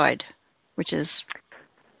has died, which is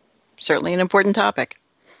certainly an important topic?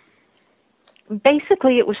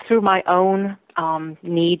 Basically, it was through my own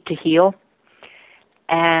need to heal.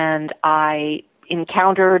 And I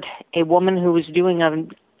encountered a woman who was doing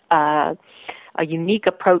a unique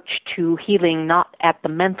approach to healing, not at the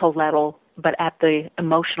mental level, but at the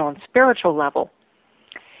emotional and spiritual level.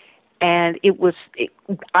 And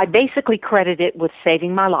I basically credit it with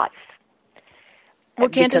saving my life. Well,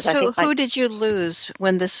 Candace, who did you lose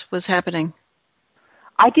when this was happening?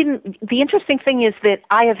 The interesting thing is that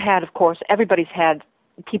I have had, of course, everybody's had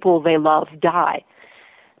people they love die.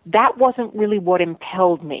 That wasn't really what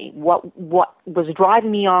impelled me. What was driving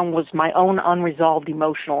me on was my own unresolved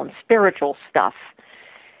emotional and spiritual stuff.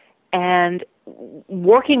 And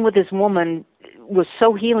working with this woman was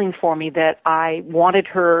so healing for me that I wanted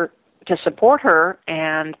to support her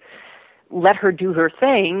and let her do her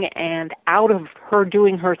thing. And out of her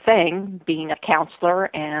doing her thing, being a counselor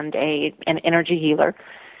and an energy healer,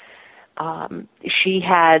 she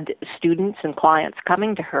had students and clients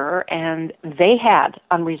coming to her, and they had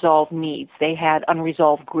unresolved needs. They had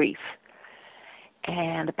unresolved grief.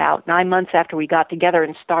 And about 9 months after we got together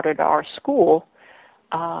and started our school,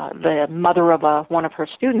 the mother of one of her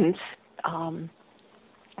students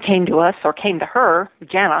came to her,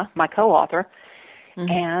 Jana, my co-author,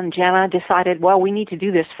 and Jana decided, well, we need to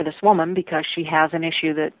do this for this woman because she has an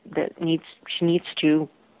issue that she needs to.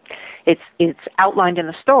 It's outlined in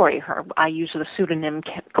the story. I use the pseudonym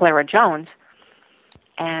Clara Jones,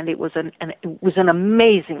 and it was an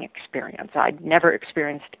amazing experience. I'd never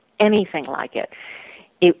experienced anything like it.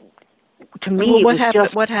 To me, what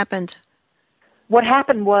happened? What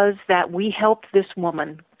happened was that we helped this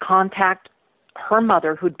woman contact her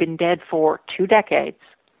mother, who'd been dead for 2 decades.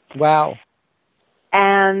 Wow.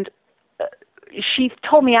 And she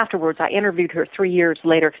told me afterwards, I interviewed her 3 years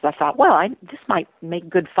later because I thought, well, this might make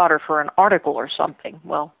good fodder for an article or something.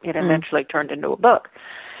 Well, it eventually turned into a book.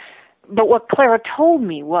 But what Clara told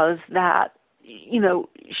me was that,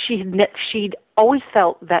 she'd always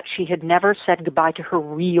felt that she had never said goodbye to her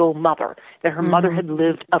real mother, that her mother had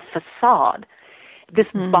lived a facade. This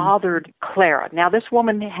bothered Clara. Now, this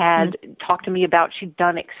woman had talked to me about she'd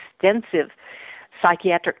done extensive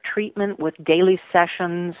psychiatric treatment with daily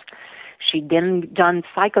sessions. She'd then done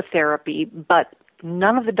psychotherapy, but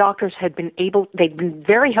none of the doctors had been they'd been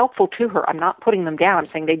very helpful to her. I'm not putting them down.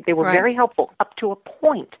 I'm saying they were very helpful up to a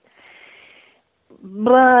point.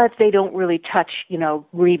 But they don't really touch,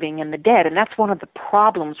 grieving and the dead. And that's one of the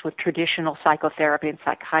problems with traditional psychotherapy and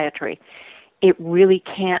psychiatry. It really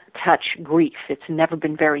can't touch grief. It's never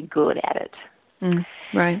been very good at it.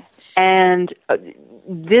 Right. And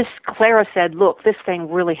Clara said, look, this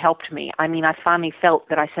thing really helped me. I mean, I finally felt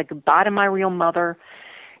that I said goodbye to my real mother.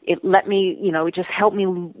 It let me, it just helped me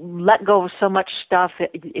let go of so much stuff.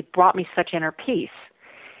 It brought me such inner peace.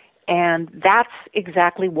 And that's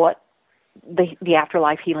exactly what the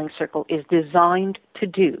Afterlife Healing Circle is designed to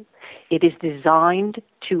do. It is designed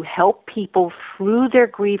to help people through their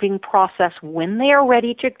grieving process when they are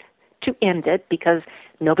ready to end it, because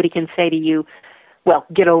nobody can say to you, well,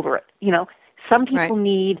 get over it. Some people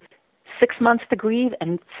need 6 months to grieve,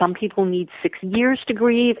 and some people need 6 years to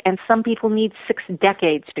grieve, and some people need 6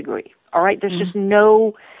 decades to grieve. All right? There's just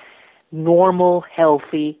no normal,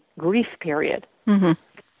 healthy grief period.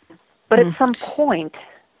 But at some point,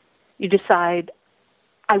 you decide,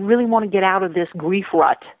 I really want to get out of this grief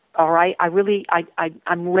rut. All right?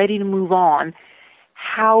 I'm ready to move on.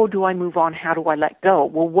 How do I move on? How do I let go?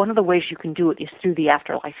 Well, one of the ways you can do it is through the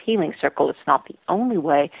Afterlife Healing Circle. It's not the only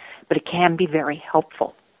way, but it can be very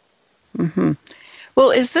helpful. Well,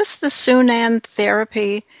 is this the Sunan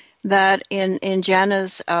therapy that in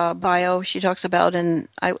Jana's bio she talks about? And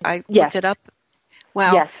I looked it up.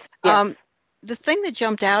 Wow. Yes. The thing that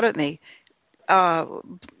jumped out at me,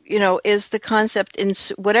 is the concept in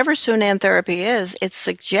whatever Sunan therapy is, it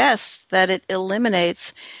suggests that it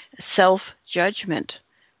eliminates self-judgment,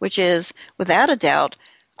 which is, without a doubt,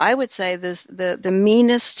 I would say the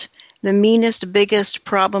meanest, biggest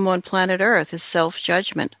problem on planet Earth is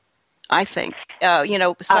self-judgment. I think,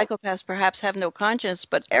 psychopaths perhaps have no conscience,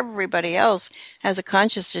 but everybody else has a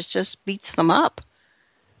conscience that just beats them up,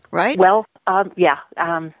 right? Well,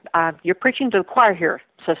 you're preaching to the choir here,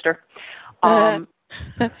 sister. And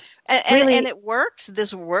it works.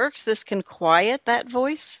 This works. This can quiet that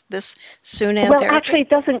voice. This Sunan therapy. Well, actually,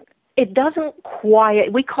 it doesn't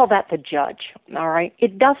quiet. We call that the judge. All right.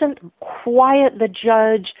 It doesn't quiet the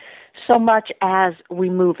judge so much as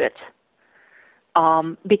remove it.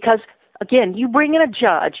 Because again, you bring in a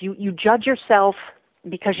judge. You judge yourself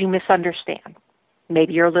because you misunderstand.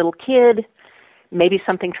 Maybe you're a little kid. Maybe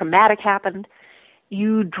something traumatic happened.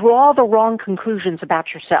 You draw the wrong conclusions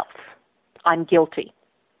about yourself. I'm guilty.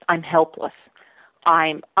 I'm helpless.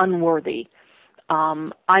 I'm unworthy.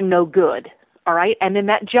 I'm no good. All right? And then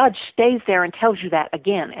that judge stays there and tells you that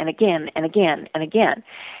again and again and again and again.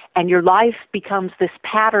 And your life becomes this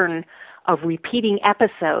pattern of repeating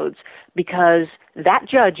episodes because that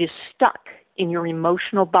judge is stuck in your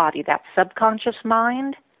emotional body, that subconscious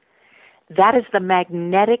mind. That is the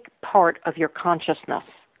magnetic part of your consciousness.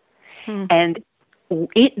 And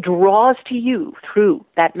it draws to you through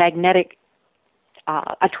that magnetic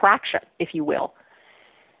attraction, if you will,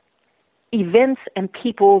 events and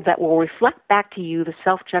people that will reflect back to you the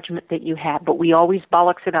self-judgment that you have, but we always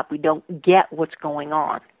bollocks it up. We don't get what's going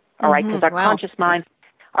on, all right? Because our conscious mind,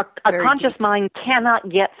 our conscious mind cannot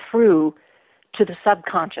get through to the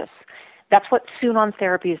subconscious. That's what Sunon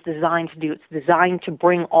therapy is designed to do. It's designed to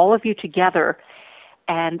bring all of you together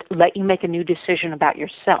and let you make a new decision about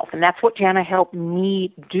yourself. And that's what Jana helped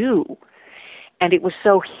me do. And it was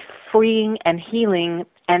so freeing and healing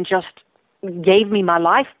and just gave me my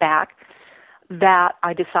life back that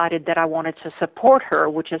I decided that I wanted to support her,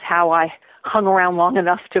 which is how I hung around long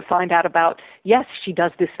enough to find out about, yes, she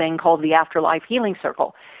does this thing called the Afterlife Healing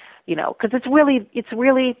Circle, you know, because it's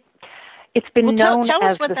been known as... Tell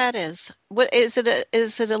us what that is. What is it?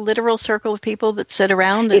 Is it a literal circle of people that sit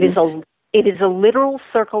around? It is a literal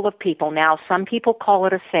circle of people. Now, some people call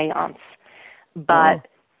it a seance, but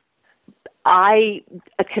I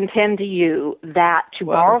contend to you that, to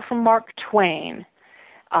borrow from Mark Twain,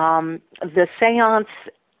 the seance,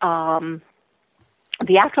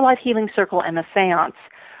 the Afterlife Healing Circle and the seance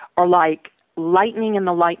are like lightning and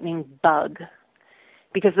the lightning bug,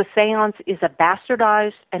 because the seance is a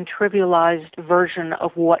bastardized and trivialized version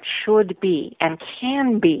of what should be and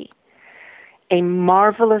can be a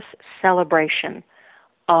marvelous celebration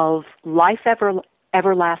of life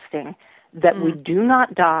everlasting, that we do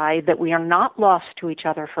not die, that we are not lost to each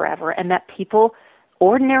other forever, and that people,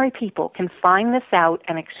 ordinary people, can find this out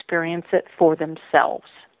and experience it for themselves.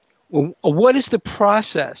 Well, what is the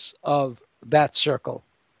process of that circle?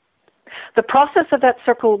 The process of that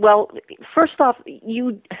circle, well, first off,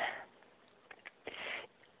 you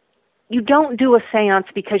don't do a seance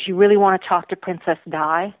because you really want to talk to Princess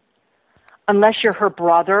Di, unless you're her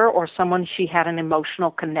brother or someone she had an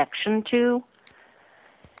emotional connection to.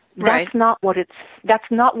 Right. That's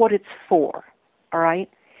not what it's for, all right?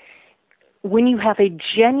 When you have a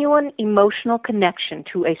genuine emotional connection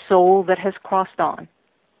to a soul that has crossed on,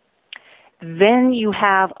 then you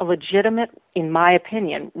have a legitimate, in my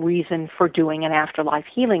opinion, reason for doing an afterlife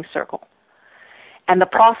healing circle. And the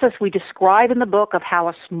process we describe in the book of how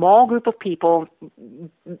a small group of people,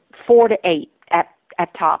 4 to 8 at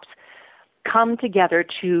tops, come together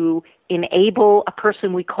to enable a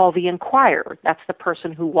person we call the inquirer. That's the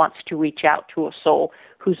person who wants to reach out to a soul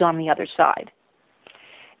who's on the other side.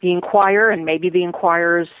 The inquirer, and maybe the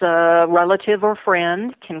inquirer's relative or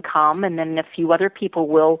friend, can come, and then a few other people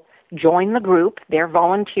will join the group. They're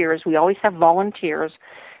volunteers. We always have volunteers.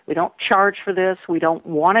 We don't charge for this. We don't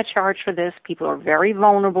want to charge for this. People are very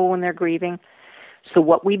vulnerable when they're grieving. So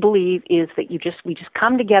what we believe is that we just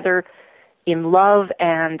come together in love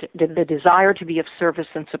and the desire to be of service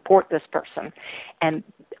and support this person. And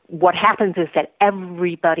what happens is that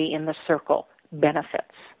everybody in the circle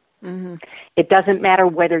benefits. Mm-hmm. It doesn't matter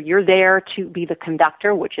whether you're there to be the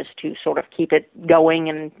conductor, which is to sort of keep it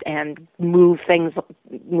going and move things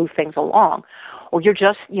along, or you're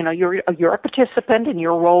just, you're a participant and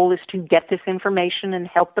your role is to get this information and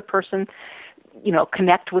help the person,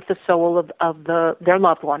 connect with the soul of their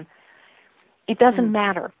loved one. It doesn't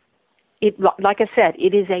matter. Like I said,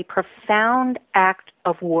 it is a profound act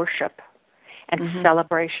of worship and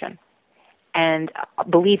celebration. And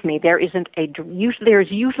believe me, there is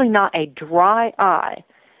usually not a dry eye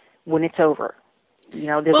when it's over.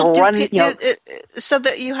 So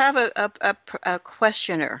that you have a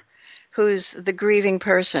questioner who's the grieving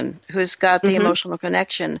person, who's got the emotional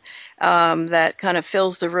connection that kind of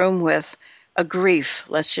fills the room with a grief,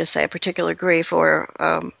 let's just say a particular grief or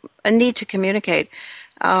a need to communicate.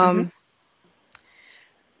 Do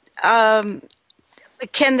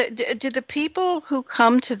the people who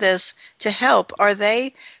come to this to help, are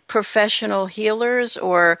they professional healers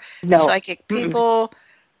or psychic people?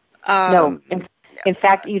 No. In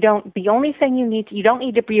fact, you don't. The only thing you don't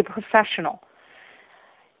need to be a professional.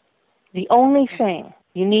 The only thing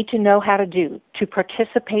you need to know how to do to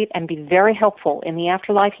participate and be very helpful in the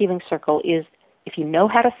Afterlife Healing Circle is, if you know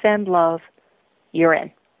how to send love, you're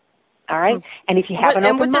in. All right? And if you have an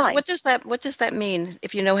open mind. What does that mean,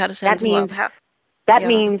 if you know how to send love? That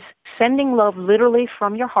means sending love literally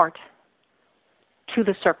from your heart to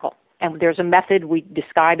the circle. And there's a method we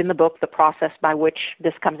describe in the book, the process by which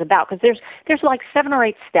this comes about. Because there's like 7 or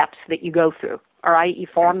 8 steps that you go through. All right, you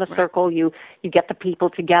form the circle. You get the people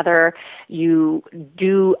together. You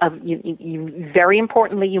do. You very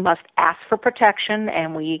importantly, you must ask for protection,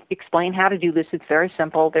 and we explain how to do this. It's very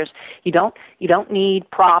simple. You don't need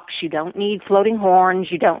props. You don't need floating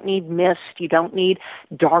horns. You don't need mist. You don't need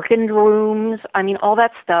darkened rooms. I mean, all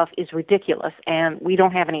that stuff is ridiculous, and we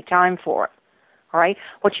don't have any time for it. All right,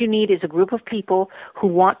 what you need is a group of people who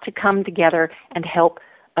want to come together and help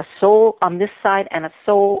a soul on this side and a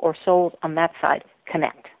soul or souls on that side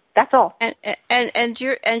connect. That's all. And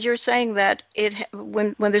you're saying that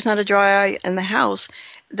when there's not a dry eye in the house,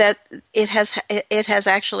 that it has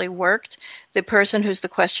actually worked. The person who's the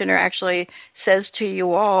questioner actually says to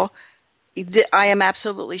you all, I am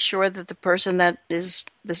absolutely sure that the person that is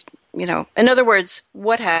this, in other words,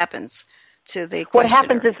 what happens to the questioner? What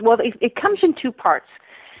happens is, it comes in two parts.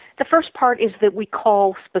 The first part is that we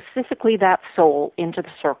call specifically that soul into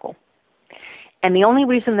the circle. And the only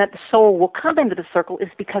reason that the soul will come into the circle is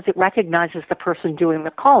because it recognizes the person doing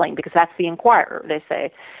the calling, because that's the inquirer. They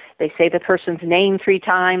say the person's name 3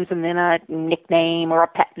 times and then a nickname or a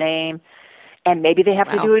pet name, and maybe they have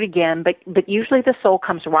to do it again. But usually the soul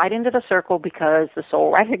comes right into the circle because the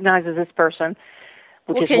soul recognizes this person,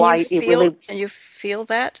 which is why it really... Can you feel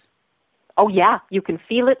that? Oh, yeah, you can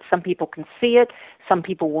feel it. Some people can see it. Some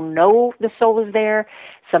people will know the soul is there.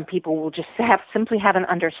 Some people will just simply have an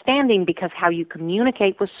understanding, because how you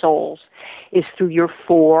communicate with souls is through your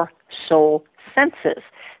 4 soul senses.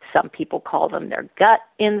 Some people call them their gut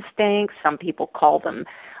instincts. Some people call them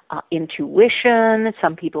intuition.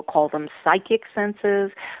 Some people call them psychic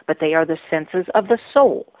senses, but they are the senses of the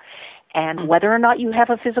soul. And whether or not you have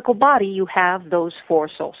a physical body, you have those 4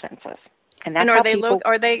 soul senses. And are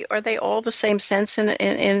they all the same sense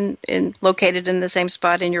in located in the same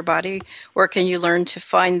spot in your body, or can you learn to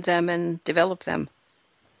find them and develop them?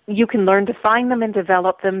 You can learn to find them and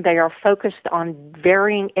develop them. They are focused on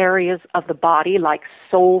varying areas of the body, like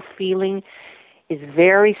soul feeling is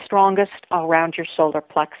very strongest around your solar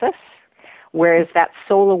plexus, whereas that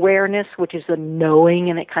soul awareness, which is the knowing,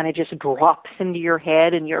 and it kind of just drops into your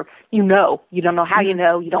head, and you don't know how you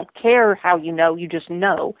know, you don't care how you know, you just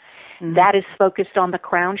know. Mm-hmm. That is focused on the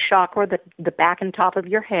crown chakra, the back and top of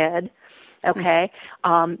your head, okay?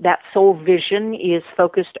 That soul vision is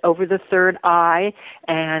focused over the 3rd eye,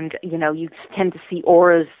 and, you tend to see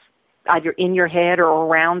auras either in your head or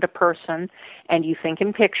around a person, and you think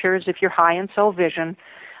in pictures if you're high in soul vision.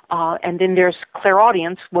 And then there's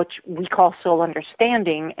clairaudience, which we call soul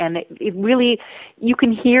understanding, and it really, you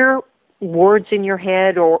can hear words in your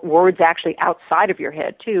head or words actually outside of your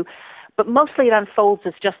head, too. But mostly it unfolds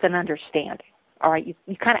as just an understanding, all right?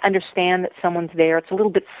 You kind of understand that someone's there. It's a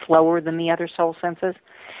little bit slower than the other soul senses.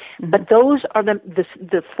 Mm-hmm. But those are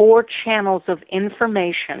the 4 channels of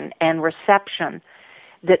information and reception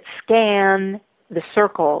that scan the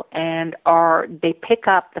circle and they pick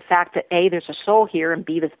up the fact that A, there's a soul here, and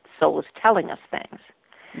B, the soul is telling us things.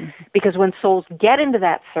 Mm-hmm. Because when souls get into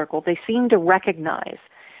that circle, they seem to recognize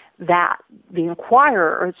that the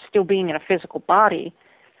inquirer, still being in a physical body,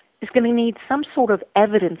 is going to need some sort of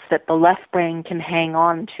evidence that the left brain can hang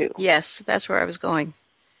on to. Yes, that's where I was going.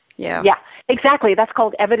 Yeah. Yeah, exactly. That's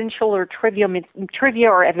called evidential or trivia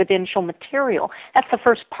or evidential material. That's the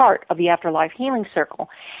first part of the Afterlife Healing Circle.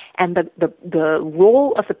 And the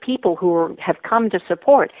role of the people who have come to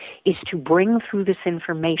support is to bring through this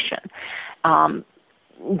information.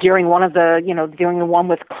 During during the one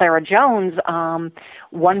with Clara Jones,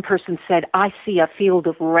 one person said, "I see a field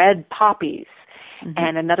of red poppies." Mm-hmm.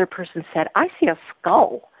 And another person said, "I see a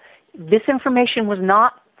skull." This information was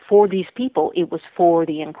not for these people. It was for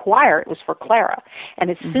the inquirer. It was for Clara.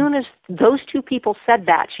 And as soon as those 2 people said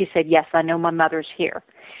that, she said, "Yes, I know my mother's here."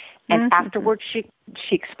 And afterwards, she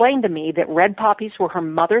explained to me that red poppies were her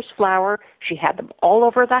mother's flower. She had them all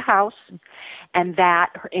over the house. And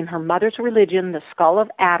that in her mother's religion, the skull of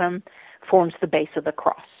Adam forms the base of the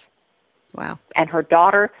cross. Wow. And her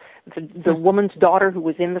daughter, the woman's daughter who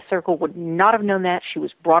was in the circle, would not have known that. She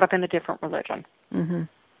was brought up in a different religion. Mm-hmm.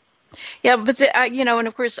 Yeah, but, and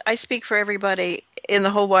of course, I speak for everybody in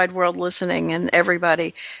the whole wide world listening, and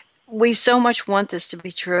everybody. We so much want this to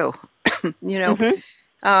be true,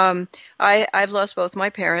 Mm-hmm. I've lost both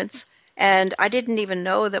my parents, and I didn't even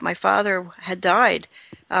know that my father had died.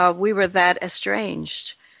 We were that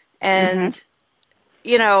estranged. And,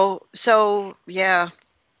 so, yeah.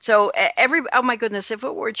 So oh my goodness, if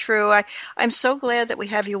it were true, I'm so glad that we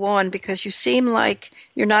have you on, because you seem like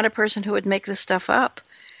you're not a person who would make this stuff up.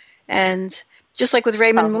 And just like with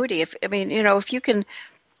Raymond Moody, didn't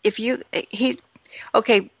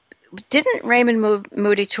Raymond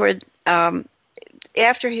Moody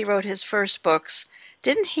after he wrote his first books,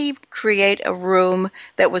 didn't he create a room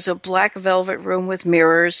that was a black velvet room with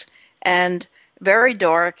mirrors and very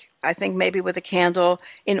dark, I think maybe with a candle,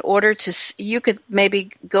 in order to, you could maybe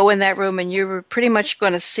go in that room and you were pretty much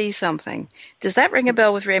going to see something. Does that ring a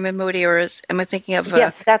bell with Raymond Moody, or am I thinking of...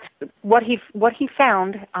 Yes, that's what he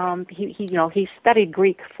found. He studied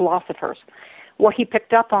Greek philosophers. What he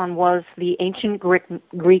picked up on was the ancient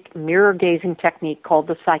Greek mirror-gazing technique called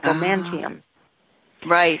the psychomantium.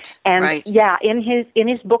 Right. And right. In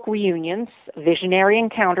his book Reunions, Visionary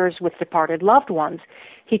Encounters with Departed Loved Ones,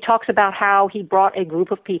 he talks about how he brought a group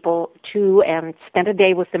of people to and spent a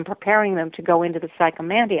day with them, preparing them to go into the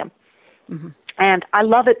psychomantium. Mm-hmm. And I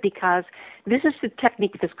love it because this is the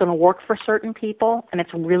technique that's going to work for certain people, and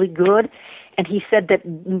it's really good. And he said that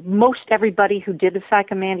most everybody who did the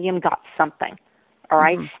psychomantium got something. All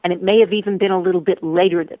right? Mm-hmm. And it may have even been a little bit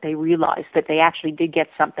later that they realized that they actually did get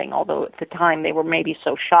something, although at the time they were maybe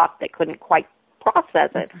so shocked they couldn't quite process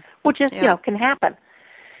it, which is, can happen.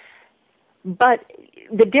 But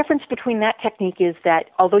the difference between that technique is that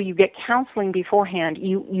although you get counseling beforehand,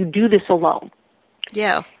 you do this alone.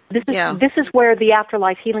 Yeah. This is where the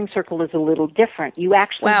Afterlife Healing Circle is a little different. You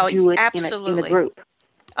actually do it in a group.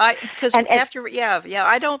 Because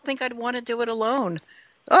I don't think I'd want to do it alone.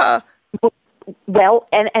 Well,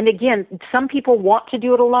 and again, some people want to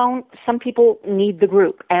do it alone. Some people need the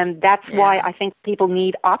group, and that's why I think people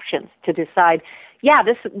need options to decide. Yeah,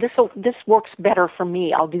 this works better for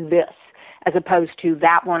me. I'll do this as opposed to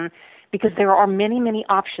that one, because there are many, many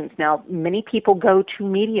options. Now, many people go to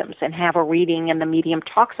mediums and have a reading, and the medium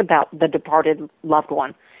talks about the departed loved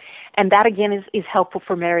one, and that again is helpful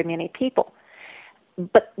for very many people.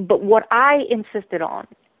 But what I insisted on,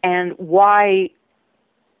 and why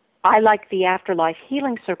I like the Afterlife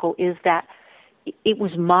Healing Circle, is that it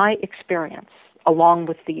was my experience, along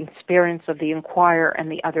with the experience of the inquirer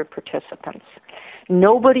and the other participants.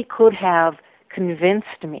 Nobody could have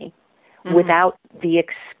convinced me without the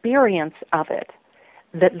experience of it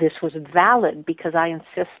that this was valid, because I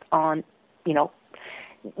insist on,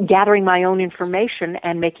 gathering my own information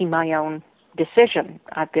and making my own decision.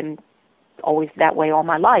 I've been always that way all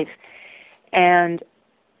my life. And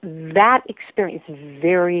that experience is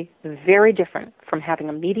very, very different from having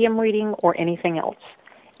a medium reading or anything else.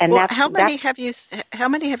 And how many have you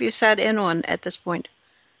sat in on at this point?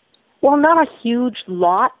 Well, not a huge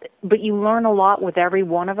lot, but you learn a lot with every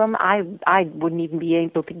one of them. I wouldn't even be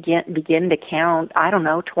able to begin to count,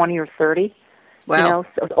 20 or 30, wow.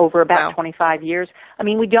 Over about 25 years. I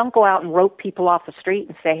mean, we don't go out and rope people off the street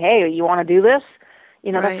and say, hey, you want to do this?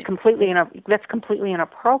 Right. That's completely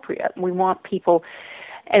inappropriate. We want people,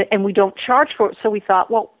 and we don't charge for it, so we thought,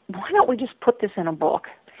 well, why don't we just put this in a book?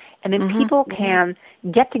 And then people can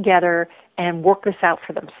get together and work this out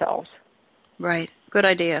for themselves. Right. Good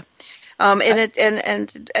idea. And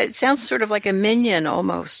it sounds sort of like a minyan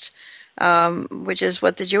almost, which is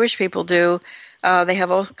what the Jewish people do. They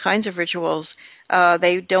have all kinds of rituals.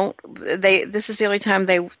 This is the only time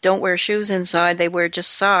they don't wear shoes inside. They wear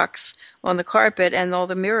just socks on the carpet, and all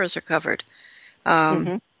the mirrors are covered.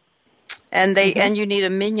 And you need a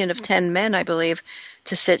minyan of 10 men, I believe,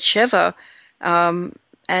 to sit Shiva,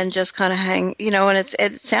 and just kind of hang, and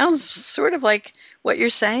it sounds sort of like what you're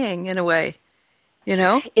saying in a way. In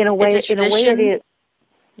a way it is.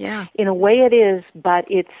 Yeah. In a way it is, but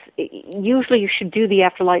usually you should do the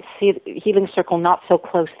Afterlife Healing Circle not so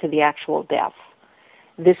close to the actual death.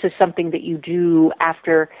 This is something that you do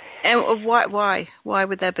after. And why? Why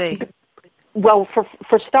would that be? Well,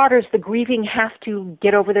 for starters, the grieving has to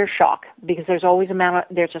get over their shock, because there's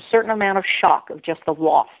a certain amount of shock of just the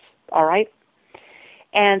loss. All right.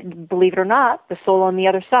 And believe it or not, the soul on the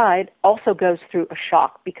other side also goes through a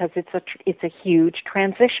shock, because it's a huge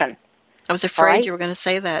transition. I was afraid you were going to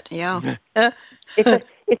say that. Yeah,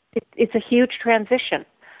 it's a huge transition.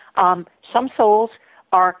 Some souls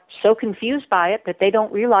are so confused by it that they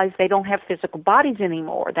don't realize they don't have physical bodies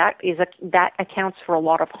anymore. That accounts for a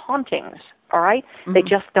lot of hauntings. All right, they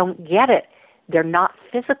just don't get it. They're not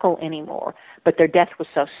physical anymore, but their death was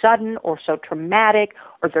so sudden or so traumatic,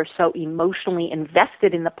 or they're so emotionally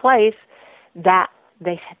invested in the place that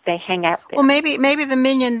they hang out there. Well, maybe the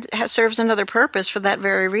minyan serves another purpose for that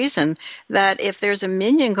very reason, that if there's a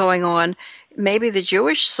minyan going on, maybe the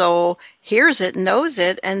Jewish soul hears it, knows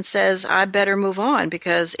it, and says, I better move on,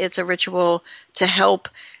 because it's a ritual to help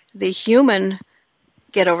the human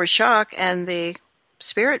get over shock, and the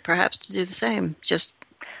spirit perhaps to do the same, just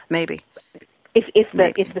maybe. If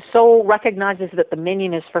the soul recognizes that the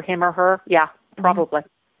minyan is for him or her, yeah, probably.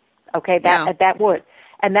 Okay, that would.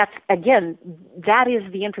 And that's, again, that is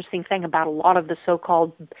the interesting thing about a lot of the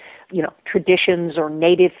so-called, traditions or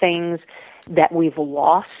native things. that we've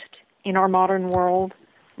lost in our modern world.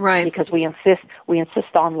 Right. Because we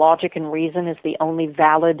insist on logic and reason as the only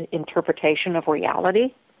valid interpretation of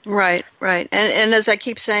reality. Right, right. And as I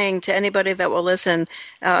keep saying to anybody that will listen,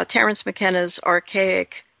 Terence McKenna's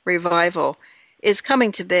archaic revival is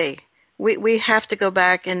coming to be. We have to go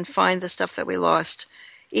back and find the stuff that we lost.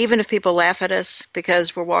 Even if people laugh at us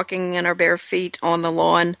because we're walking in our bare feet on the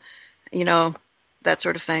lawn, that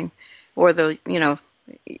sort of thing. Or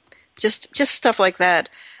just stuff like that.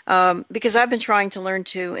 Because I've been trying to learn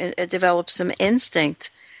to develop some instinct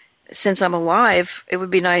since I'm alive. It would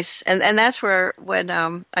be nice, and that's where when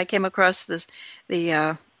I came across the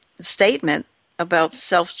statement about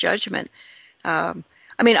self-judgment.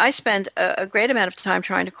 I spend a great amount of time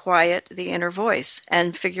trying to quiet the inner voice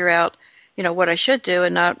and figure out, what I should do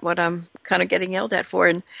and not what I'm kind of getting yelled at for.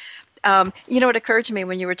 And it occurred to me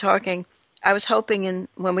when you were talking. I was hoping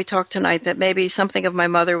when we talked tonight that maybe something of my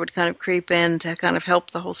mother would kind of creep in to kind of help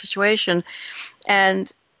the whole situation.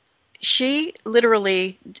 And she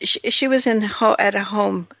literally, she was at a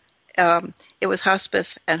home. It was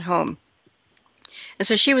hospice at home. And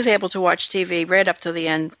so she was able to watch TV right up to the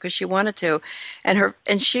end because she wanted to. And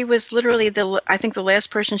she was literally I think the last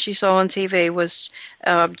person she saw on TV was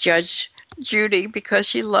Judge Judy, because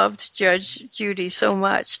she loved Judge Judy so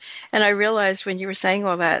much. And I realized when you were saying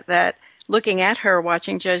all that looking at her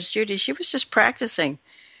watching Judge Judy, she was just practicing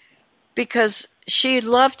because she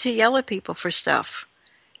loved to yell at people for stuff.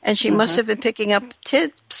 And she must have been picking up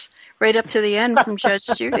tips right up to the end from Judge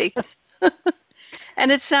Judy.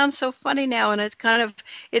 And it sounds so funny now, and it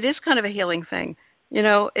is kind of a healing thing.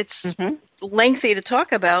 It's lengthy to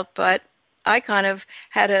talk about, but I kind of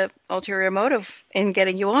had an ulterior motive in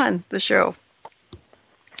getting you on the show.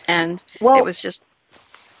 And it was just...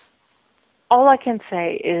 All I can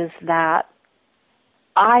say is that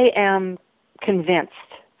I am convinced,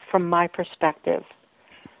 from my perspective,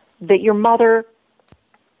 that your mother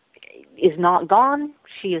is not gone.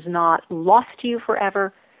 She is not lost to you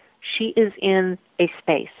forever. She is in a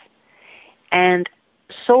space. And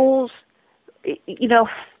souls,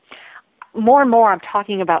 more and more I'm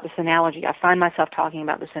talking about this analogy. I find myself talking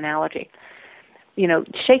about this analogy.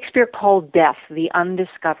 Shakespeare called death the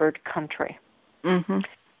undiscovered country. Mm-hmm.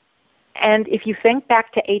 And if you think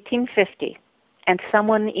back to 1850 and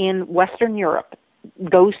someone in Western Europe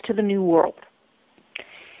goes to the New World,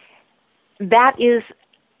 that is,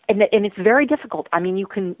 and it's very difficult. I mean, you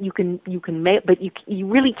can make, but you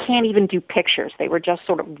really can't even do pictures. They were just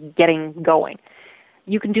sort of getting going.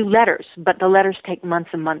 You can do letters, but the letters take months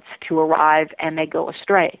and months to arrive, and they go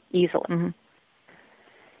astray easily. Mm-hmm.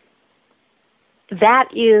 That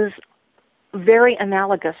is very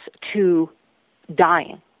analogous to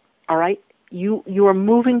dying. All right, you are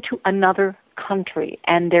moving to another country,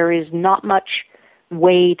 and there is not much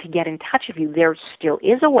way to get in touch with you. There still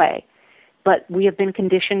is a way, but we have been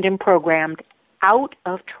conditioned and programmed out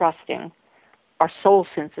of trusting our soul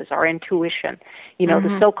senses, our intuition.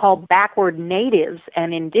 The so-called backward natives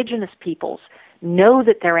and indigenous peoples know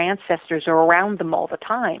that their ancestors are around them all the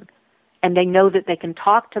time, and they know that they can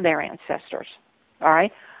talk to their ancestors. All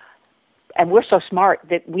right, and we're so smart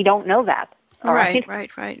that we don't know that. All right.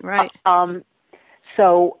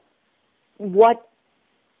 So what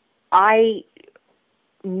I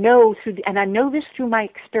know and I know this through my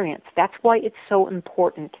experience, that's why it's so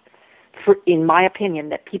important, in my opinion,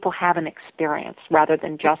 that people have an experience rather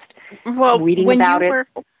than just reading about it.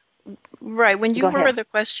 Right. When you were the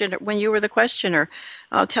questioner,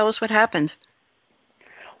 tell us what happened.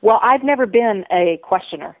 Well, I've never been a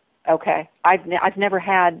questioner. Okay, I've never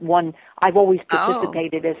had one. I've always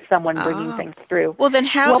participated as someone bringing things through. Well, then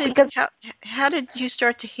how did you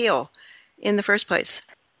start to heal in the first place?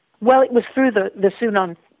 Well, it was through the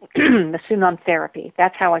Sunon the Sunon therapy.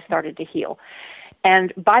 That's how I started to heal.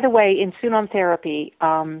 And by the way, in Sunon therapy,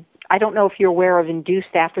 I don't know if you're aware of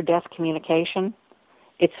induced after-death communication.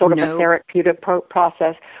 It's sort of a therapeutic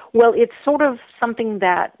process. Well, it's sort of something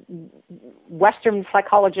that Western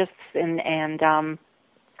psychologists and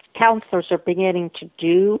counselors are beginning to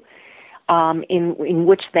do, in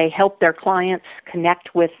which they help their clients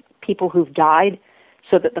connect with people who've died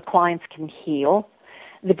so that the clients can heal.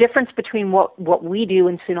 The difference between what we do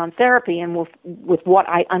in Sunon therapy and with what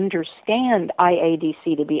I understand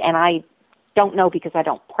IADC to be, and I don't know because I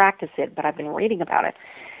don't practice it, but I've been reading about it.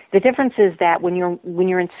 The difference is that when you're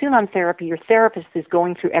in Sunon therapy, your therapist is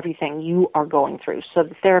going through everything you are going through, so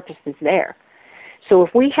the therapist is there. So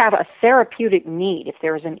if we have a therapeutic need, if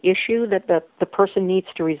there is an issue that the person needs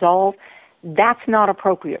to resolve, that's not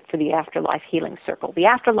appropriate for the Afterlife Healing Circle. The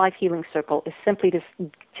Afterlife Healing Circle is simply to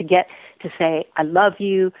get to say, I love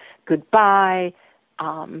you, goodbye,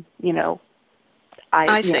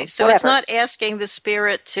 I see. So whatever. it's not asking the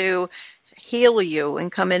spirit to heal you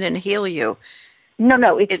and come in and heal you.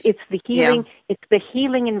 No, it's the healing. Yeah. It's the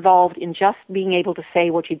healing involved in just being able to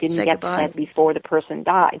say what you didn't Say get goodbye. said before the person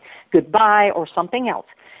died, goodbye or something else.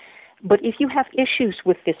 But if you have issues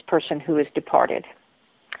with this person who is departed,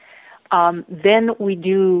 then we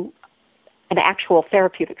do an actual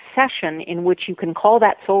therapeutic session in which you can call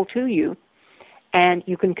that soul to you, and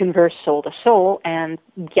you can converse soul to soul and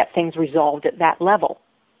get things resolved at that level.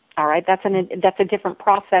 All right, that's a different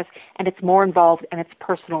process, and it's more involved, and it's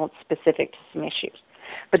personal, it's specific to some issues.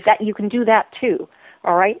 But that you can do that too.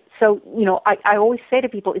 All right. So I always say to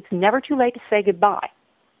people, it's never too late to say goodbye.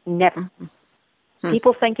 Never. Mm-hmm.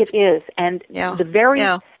 People think it is, and the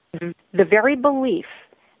very belief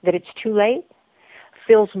that it's too late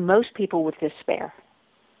fills most people with despair.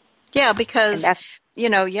 Yeah, because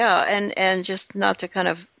and just not to kind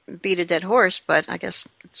of beat a dead horse, but I guess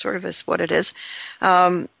it sort of is what it is.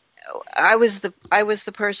 I was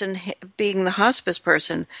the person being the hospice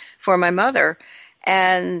person for my mother,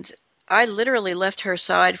 and I literally left her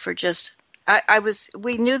side for just.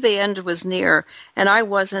 We knew the end was near, and I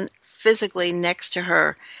wasn't physically next to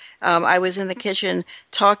her. I was in the kitchen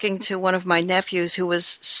talking to one of my nephews who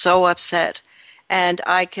was so upset, and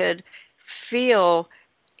I could feel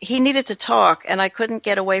he needed to talk, and I couldn't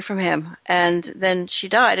get away from him. And then she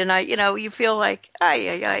died, and you feel like,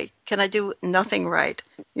 can I do nothing right?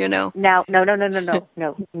 Now,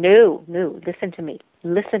 no. Listen to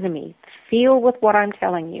me. Feel with what I'm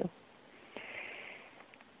telling you.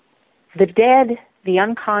 The dead, the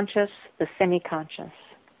unconscious, the semi-conscious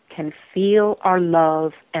can feel our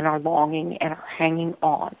love and our longing and our hanging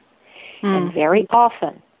on. And very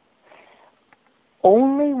often,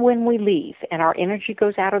 only when we leave and our energy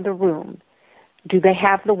goes out of the room do they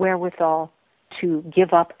have the wherewithal to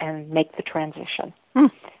give up and make the transition.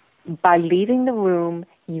 By leaving the room,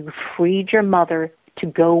 you freed your mother to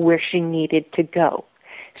go where she needed to go.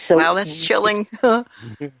 So wow, that's chilling.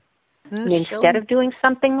 Instead of doing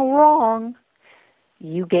something wrong,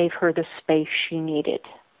 you gave her the space she needed.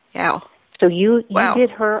 Yeah. So you did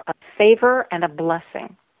her a favor and a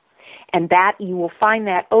blessing. And that you will find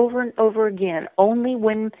that over and over again. Only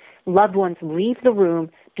when loved ones leave the room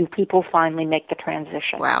do people finally make the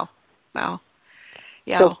transition. Wow.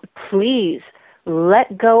 Yeah. So please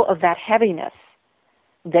let go of that heaviness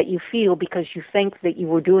that you feel because you think that you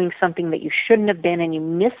were doing something that you shouldn't have been, and you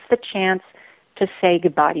missed the chance to say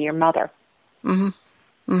goodbye to your mother. Mm-hmm.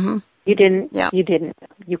 Mm-hmm. You didn't. Yeah. You didn't.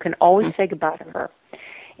 You can always say goodbye to her.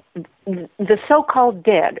 The so-called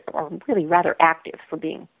dead are really rather active for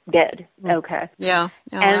being dead. Okay. Yeah.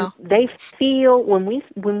 And they feel when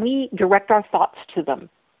we direct our thoughts to them,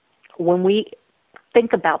 when we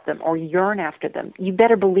think about them or yearn after them, you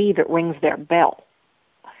better believe it rings their bell.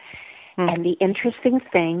 And the interesting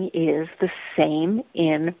thing is the same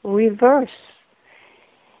in reverse.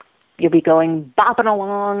 You'll be going bopping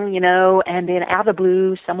along, and then out of the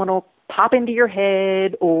blue, someone will pop into your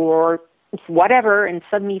head or whatever, and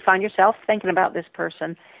suddenly you find yourself thinking about this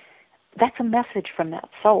person. That's a message from that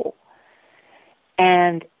soul.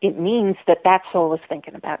 And it means that soul is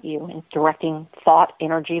thinking about you and directing thought,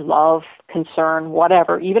 energy, love, concern,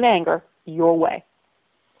 whatever, even anger, your way.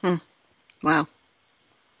 Wow.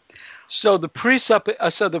 So the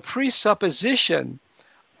presupposition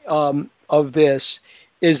of this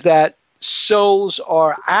is that souls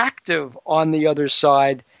are active on the other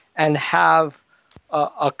side and have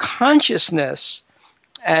a consciousness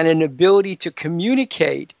and an ability to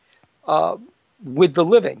communicate with the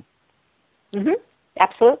living. Mm-hmm.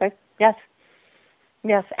 Absolutely. Yes.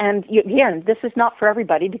 And again, this is not for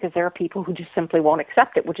everybody because there are people who just simply won't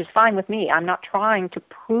accept it, which is fine with me. I'm not trying to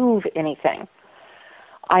prove anything.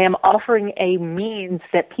 I am offering a means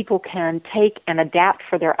that people can take and adapt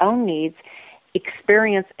for their own needs,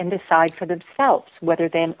 experience, and decide for themselves whether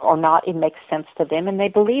then or not it makes sense to them and they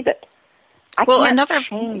believe it. Another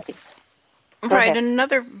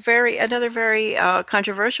very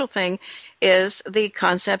controversial thing is the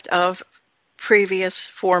concept of previous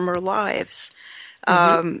former lives.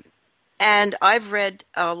 And I've read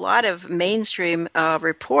a lot of mainstream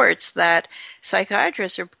reports that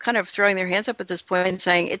psychiatrists are kind of throwing their hands up at this point and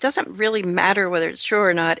saying it doesn't really matter whether it's true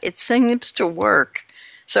or not. It seems to work.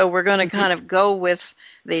 So we're going to kind of go with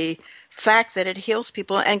the fact that it heals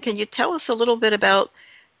people. And can you tell us a little bit about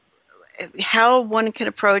how one can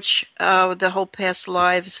approach the whole past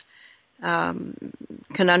lives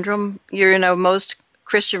conundrum? Most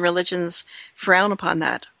Christian religions frown upon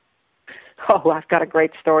that. Oh, I've got a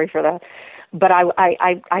great story for that. But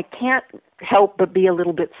I can't help but be a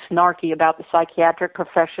little bit snarky about the psychiatric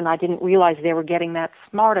profession. I didn't realize they were getting that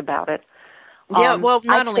smart about it. Yeah, well,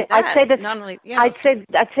 not only that. I'd say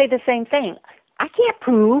the same thing. I can't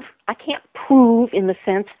prove in the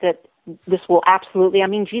sense that this will absolutely. I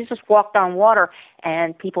mean, Jesus walked on water,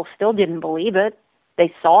 and people still didn't believe it.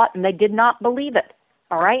 They saw it, and they did not believe it.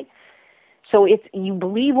 All right. So you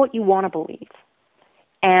believe what you want to believe.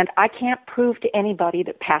 And I can't prove to anybody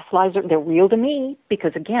that past lives they're real to me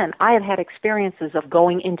because, again, I have had experiences of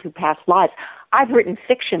going into past lives. I've written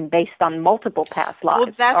fiction based on multiple past lives.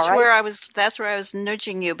 Well, that's where I was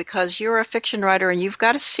nudging you because you're a fiction writer and you've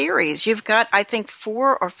got a series. You've got, I think,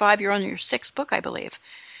 4 or 5. You're on your 6th book, I believe.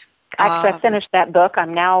 Actually, I finished that book.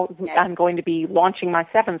 I'm going to be launching my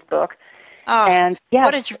 7th book. Oh, and yes,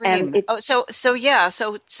 what a dream!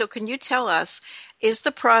 So can you tell us, is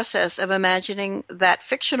the process of imagining that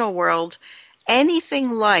fictional world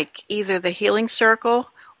anything like either the Healing Circle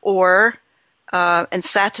or and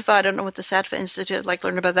Sattva? I don't know what the Sattva Institute, I'd like to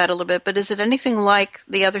learn about that a little bit, but is it anything like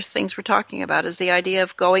the other things we're talking about? Is the idea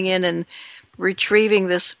of going in and retrieving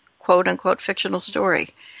this quote-unquote fictional story,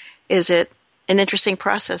 is it an interesting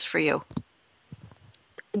process for you?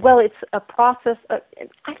 Well, it's a process.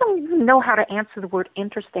 I don't even know how to answer the word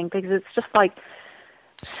interesting because it's just like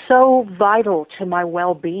so vital to my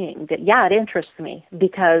well-being that, yeah, it interests me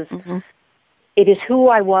because it is who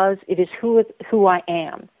I was. It is who I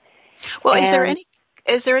am. Well,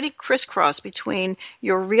 is there any crisscross between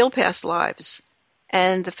your real past lives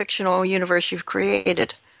and the fictional universe you've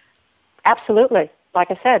created? Absolutely.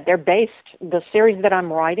 Like I said, the series that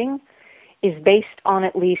I'm writing is based on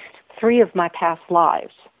at least 3 of my past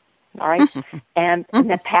lives. All right. And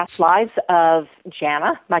the past lives of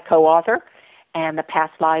Jana, my co-author, and the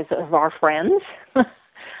past lives of our friends.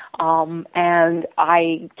 And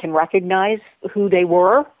I can recognize who they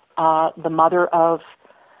were. The mother of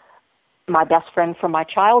my best friend from my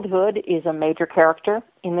childhood is a major character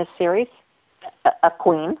in this series, a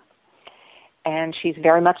queen. And she's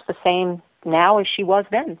very much the same now as she was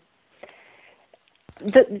then.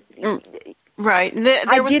 Right.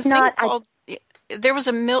 There was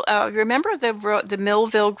a remember the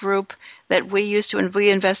Millville group that we used to, and we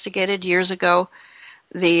investigated years ago,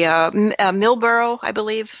 the Millborough, I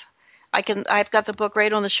believe. I've got the book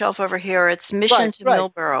right on the shelf over here. It's Mission to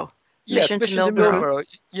Millborough. Yes, Mission to Millborough.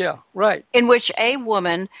 Yeah, right. In which a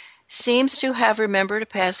woman seems to have remembered a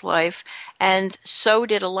past life, and so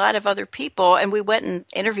did a lot of other people. And we went and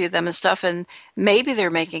interviewed them and stuff, and maybe they're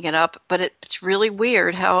making it up, but it's really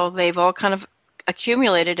weird how they've all kind of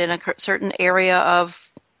accumulated in a certain area of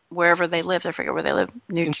wherever they lived. I forget where they live.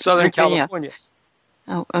 In Southern California.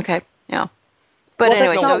 Oh, okay. Yeah. But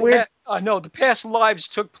anyway, the past lives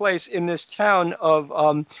took place in this town of,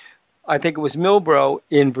 I think it was Millborough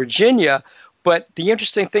in Virginia. But the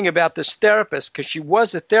interesting thing about this therapist, because she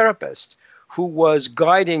was a therapist who was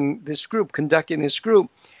guiding this group, conducting this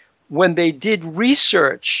group, when they did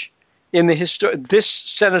research in the history, this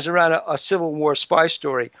centers around a Civil War spy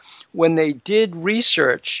story. When they did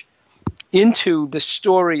research into the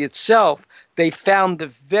story itself, they found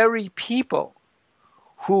the very people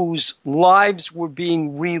whose lives were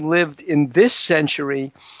being relived in this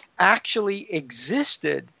century actually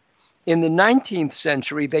existed in the 19th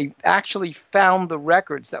century. They actually found the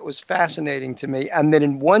records. That was fascinating to me. And then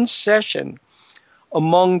in one session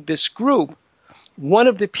among this group, one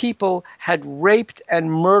of the people had raped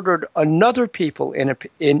and murdered another people in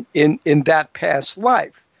that past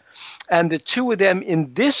life. And the 2 of them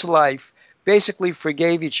in this life basically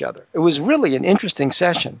forgave each other. It was really an interesting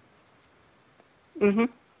session. Mm-hmm.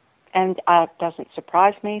 And it doesn't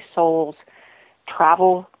surprise me. Souls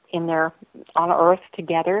travel on Earth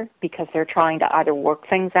together because they're trying to either work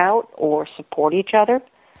things out or support each other.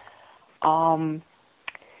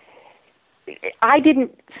 I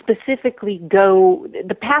didn't specifically go,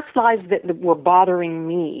 the past lives that were bothering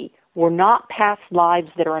me were not past lives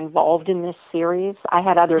that are involved in this series. I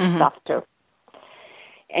had other stuff too.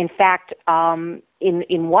 In fact,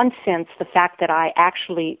 in one sense, the fact that I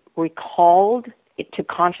actually recalled it to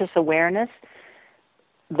conscious awareness,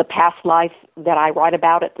 the past life that I write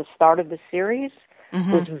about at the start of the series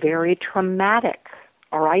was very traumatic,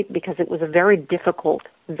 all right, because it was a very difficult,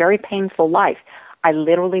 very painful life. I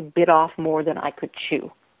literally bit off more than I could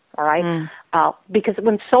chew, all right? Because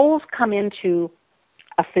when souls come into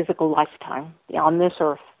a physical lifetime on this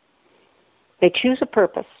earth, they choose a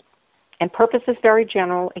purpose. And purpose is very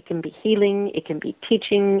general. It can be healing. It can be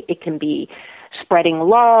teaching. It can be spreading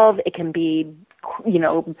love. It can be,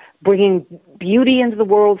 bringing beauty into the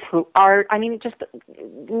world through art. I mean, just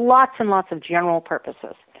lots and lots of general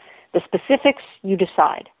purposes. The specifics, you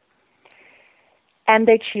decide. And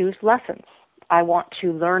they choose lessons. I want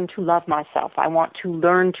to learn to love myself. I want to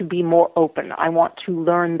learn to be more open. I want to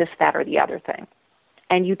learn this, that, or the other thing.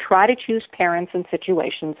 And you try to choose parents and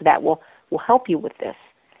situations that will help you with this.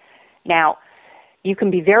 Now, you can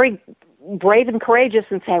be very brave and courageous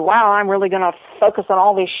and say, wow, I'm really going to focus on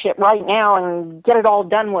all this shit right now and get it all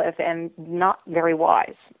done with, and not very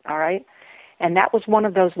wise, all right? And that was one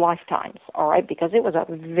of those lifetimes, all right, because it was a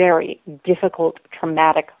very difficult,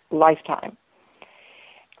 traumatic lifetime.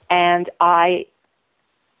 And my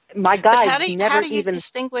guides how do you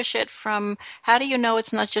distinguish it from, how do you know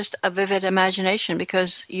it's not just a vivid imagination,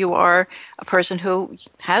 because you are a person who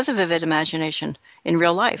has a vivid imagination in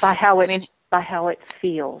real life? By how it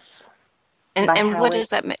feels. And what is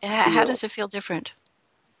that? How does it feel different?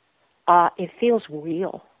 It feels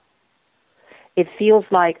real. It feels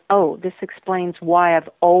like, oh, this explains why I've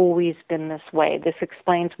always been this way. This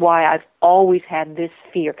explains why I've always had this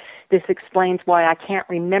fear. This explains why I can't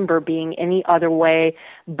remember being any other way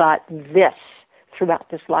but this throughout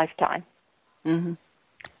this lifetime. Mm-hmm.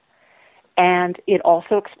 And it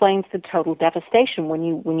also explains the total devastation. When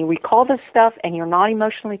you recall this stuff and you're not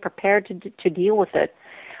emotionally prepared to deal with it,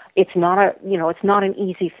 it's not an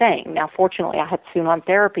easy thing. Now, fortunately, I had Sunon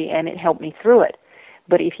therapy and it helped me through it.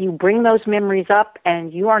 But if you bring those memories up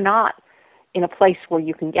and you are not in a place where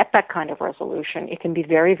you can get that kind of resolution, it can be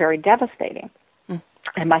very, very devastating. Mm.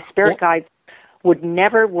 And my spirit guides would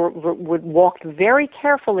walk very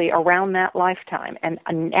carefully around that lifetime. And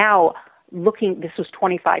now this was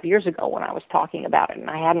 25 years ago when I was talking about it, and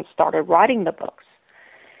I hadn't started writing the books.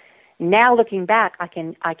 Now looking back, I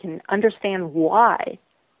can understand why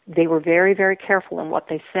they were very, very careful in what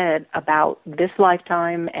they said about this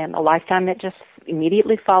lifetime and the lifetime that just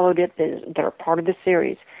immediately followed it, that are part of the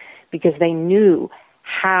series, because they knew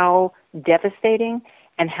how devastating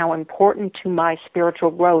and how important to my spiritual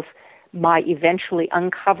growth my eventually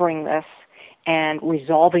uncovering this and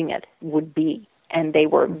resolving it would be. And they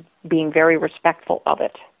were being very respectful of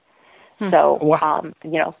it. So,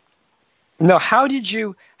 Now, how did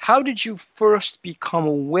you first become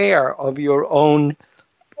aware of your own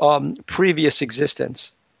previous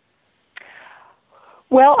existence?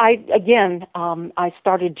 Well, I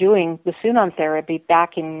started doing the Sunon therapy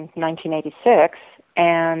back in 1986,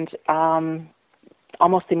 and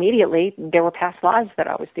almost immediately there were past lives that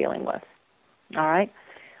I was dealing with. All right,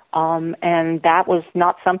 and that was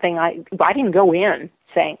not something I didn't go in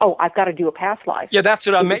saying, "Oh, I've got to do a past life." Yeah, that's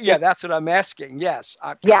what I'm asking. Yes.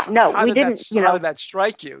 We didn't. How did that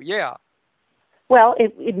strike you? Yeah. Well,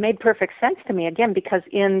 it made perfect sense to me, again, because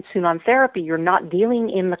in Sunon therapy, you're not dealing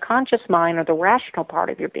in the conscious mind or the rational part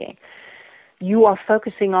of your being. You are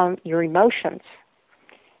focusing on your emotions.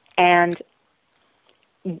 And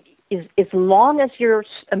as long as your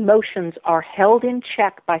emotions are held in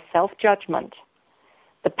check by self-judgment,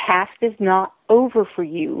 the past is not over for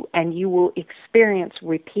you, and you will experience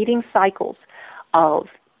repeating cycles of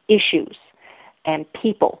issues and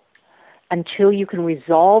people until you can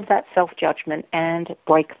resolve that self-judgment and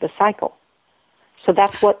break the cycle. So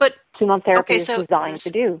that's what Sunon therapy is designed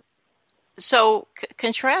to do. So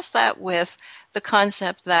contrast that with the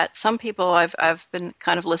concept that some people I've been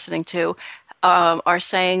kind of listening to are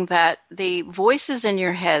saying that the voices in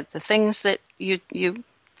your head, the things that you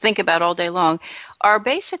think about all day long, are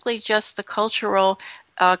basically just the cultural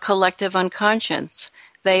collective unconscious.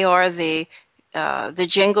 They are the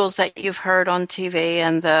jingles that you've heard on TV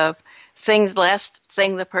and the last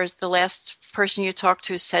person you talked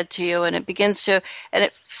to said to you, and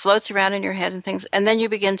it floats around in your head and things, and then you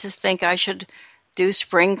begin to think, I should do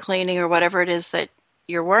spring cleaning or whatever it is that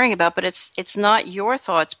you're worrying about, but it's not your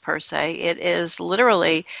thoughts per se. It is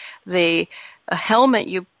literally a helmet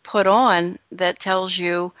you put on that tells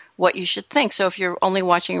you what you should think. So if you're only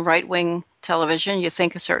watching right-wing television, you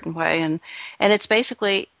think a certain way, and it's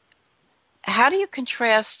basically, how do you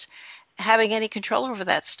contrast having any control over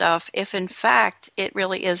that stuff if in fact it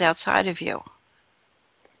really is outside of you?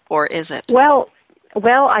 Or is it? Well,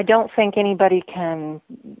 I don't think anybody can,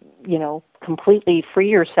 completely free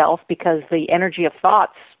yourself, because the energy of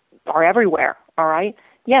thoughts are everywhere, all right?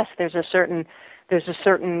 Yes, there's a certain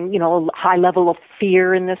high level of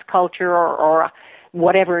fear in this culture or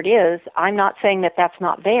whatever it is. I'm not saying that that's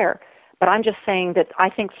not there, but I'm just saying that I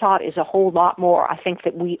think thought is a whole lot more. I think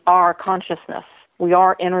that we are consciousness. We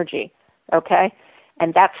are energy. Okay,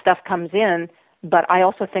 and that stuff comes in, but I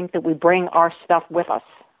also think that we bring our stuff with us.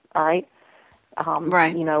 All right,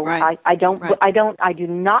 right. Right. I do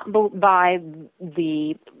not buy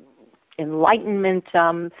the Enlightenment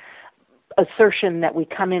assertion that we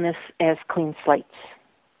come in as clean slates.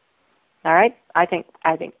 All right, I think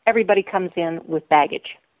everybody comes in with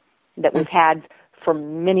baggage that we've had for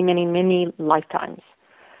many, many, many lifetimes.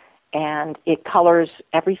 And it colors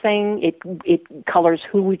everything. It colors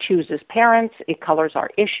who we choose as parents. It colors our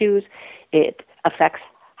issues. It affects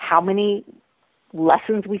how many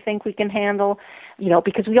lessons we think we can handle,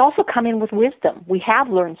 because we also come in with wisdom. We have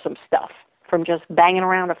learned some stuff from just banging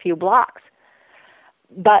around a few blocks.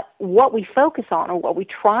 But what we focus on, or what we're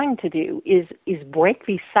trying to do, is break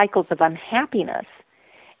these cycles of unhappiness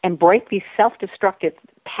and break these self-destructive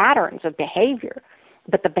patterns of behavior.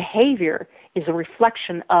 But the behavior is a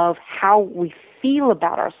reflection of how we feel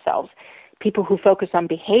about ourselves. People who focus on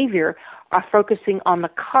behavior are focusing on the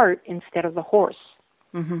cart instead of the horse.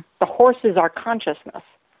 Mm-hmm. The horse is our consciousness.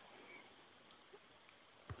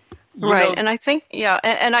 Right, and I think, we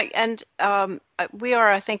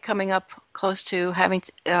are, I think, coming up close to having.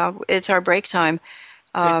 It's our break time.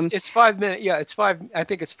 It's 5 minutes. Yeah, it's 5. I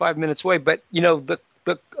think it's 5 minutes away. But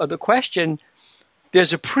the question,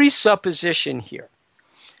 there's a presupposition here,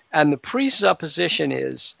 and the presupposition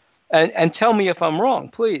is, and tell me if I'm wrong,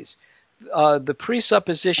 please. The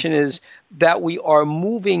presupposition is that we are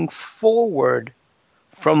moving forward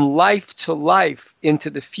from life to life into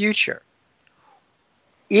the future.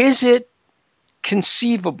 Is it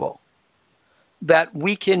conceivable that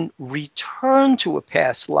we can return to a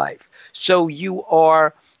past life? So you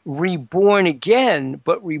are reborn again,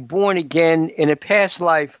 but reborn again in a past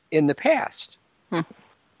life in the past.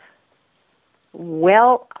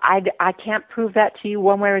 Well, I can't prove that to you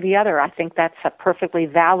one way or the other. I think that's a perfectly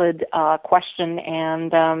valid question,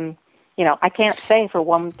 and I can't say for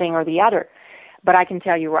one thing or the other. But I can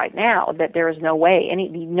tell you right now that there is no way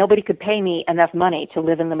nobody could pay me enough money to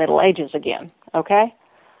live in the Middle Ages again. Okay,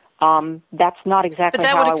 that's not exactly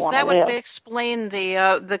how I want to live. That would explain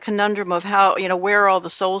the conundrum of how where are all the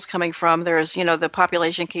souls coming from? There's the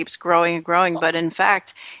population keeps growing and growing, but in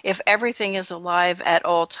fact, if everything is alive at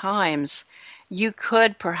all times, you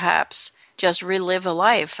could perhaps just relive a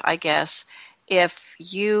life, I guess, if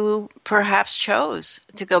you perhaps chose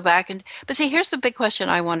to go back but see, here's the big question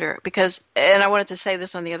I wonder, and I wanted to say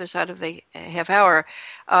this on the other side of the half hour.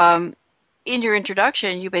 In your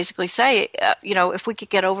introduction, you basically say, if we could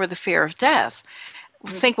get over the fear of death,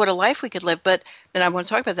 think what a life we could live. And I want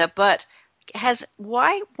to talk about that. But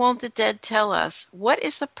why won't the dead tell us what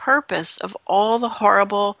is the purpose of all the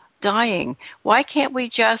horrible dying? Why can't we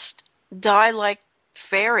just die like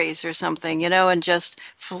fairies or something, and just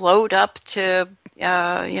float up to,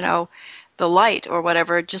 the light or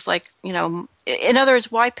whatever, just like, in other words,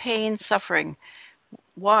 why pain, suffering?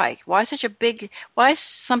 Why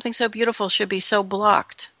something so beautiful should be so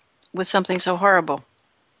blocked with something so horrible?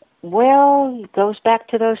 Well, it goes back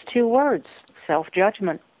to those two words,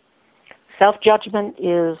 self-judgment. Self-judgment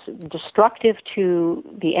is destructive to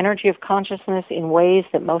the energy of consciousness in ways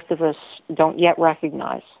that most of us don't yet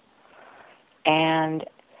recognize. And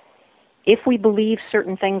if we believe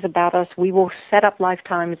certain things about us, we will set up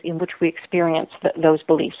lifetimes in which we experience those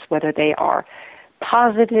beliefs, whether they are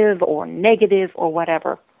positive or negative or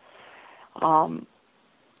whatever.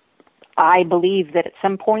 I believe that at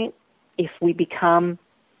some point, if we become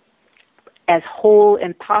as whole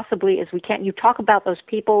and possibly as we can, you talk about those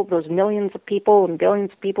people, those millions of people and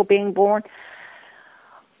billions of people being born,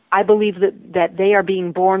 I believe that they are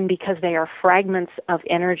being born because they are fragments of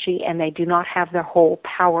energy and they do not have their whole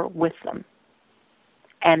power with them.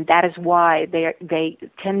 And that is why they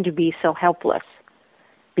tend to be so helpless,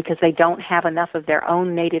 because they don't have enough of their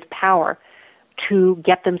own native power to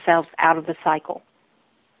get themselves out of the cycle.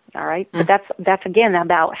 All right? Mm-hmm. But that's again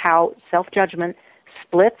about how self-judgment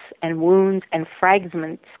splits and wounds and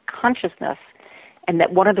fragments consciousness, and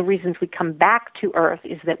that one of the reasons we come back to Earth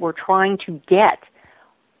is that we're trying to get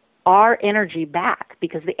our energy back,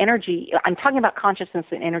 because the energy, I'm talking about consciousness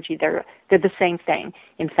and energy, they're the same thing.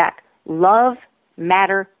 In fact, love,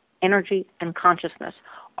 matter, energy, and consciousness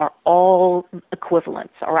are all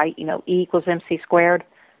equivalents, all right? E equals MC squared.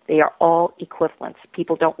 They are all equivalents.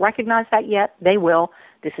 People don't recognize that yet. They will.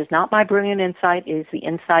 This is not my brilliant insight. It is the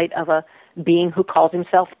insight of a being who calls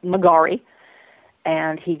himself Magari,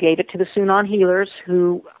 and he gave it to the Sunan healers,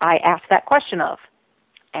 who I asked that question of.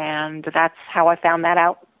 And that's how I found that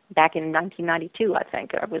out back in 1992, I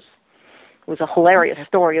think. It was a hilarious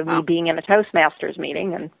story of me being in a Toastmasters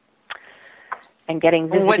meeting and getting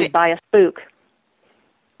visited by a spook.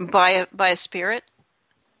 By a spirit?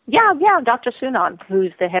 Yeah, Dr. Sunan,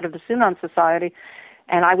 who's the head of the Sunan Society.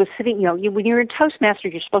 And I was sitting, when you're in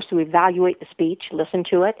Toastmasters, you're supposed to evaluate the speech, listen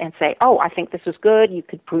to it, and say, I think this is good, you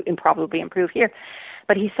could probably improve here.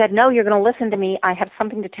 But he said, no, you're going to listen to me. I have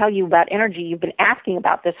something to tell you about energy. You've been asking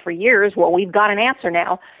about this for years. Well, we've got an answer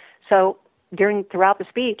now. So throughout the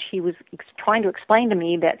speech, he was trying to explain to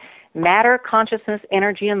me that matter, consciousness,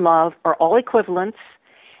 energy, and love are all equivalents,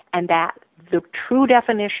 and that the true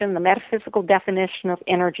definition, the metaphysical definition of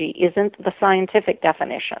energy isn't the scientific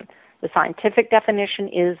definition. The scientific definition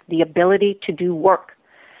is the ability to do work.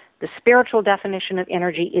 The spiritual definition of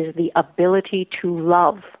energy is the ability to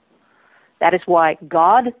love. That is why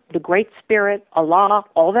God, the Great Spirit, Allah,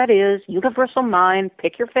 all that is, universal mind,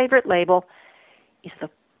 pick your favorite label, is the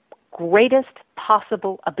greatest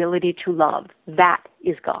possible ability to love. That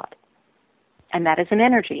is God. And that is an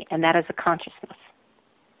energy, and that is a consciousness.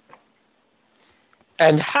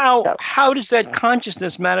 And how does that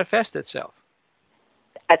consciousness manifest itself?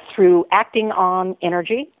 That's through acting on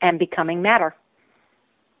energy and becoming matter.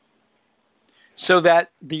 So that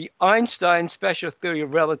the Einstein special theory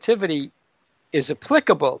of relativity is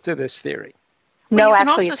applicable to this theory. Well, no, you can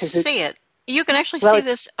also see it. You can actually see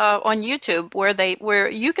this on YouTube, where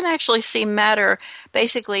you can actually see matter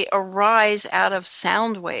basically arise out of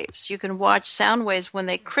sound waves. You can watch sound waves when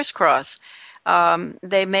they crisscross. You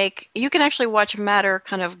can actually watch matter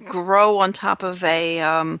kind of grow on top of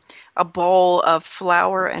a bowl of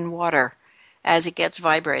flour and water as it gets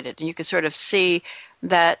vibrated, and you can sort of see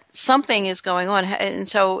that something is going on. And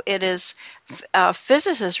so it is,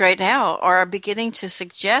 physicists right now are beginning to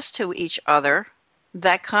suggest to each other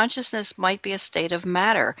that consciousness might be a state of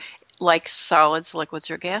matter, like solids, liquids,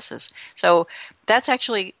 or gases. So that's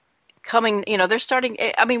actually coming, they're starting,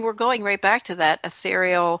 we're going right back to that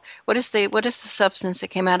ethereal, what is the substance that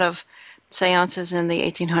came out of seances in the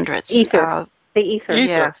 1800s? Ether. The ether.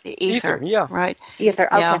 Yeah, the ether. Yeah. Right. Ether,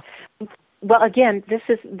 okay. Yeah. Well, again, this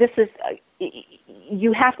is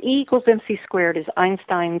you have E equals MC squared is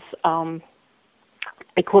Einstein's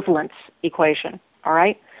equivalence equation, all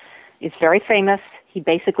right? It's very famous. He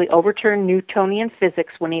basically overturned Newtonian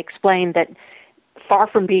physics when he explained that far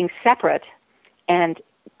from being separate and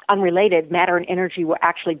unrelated, matter and energy were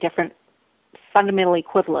actually different fundamental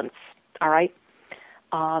equivalents, all right?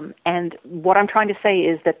 And what I'm trying to say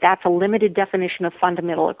is that that's a limited definition of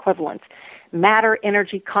fundamental equivalence. Matter,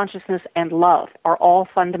 energy, consciousness, and love are all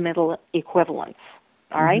fundamental equivalents,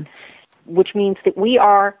 all right? Which means that we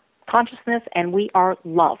are consciousness and we are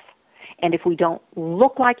love. And if we don't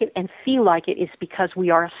look like it and feel like it, it's because we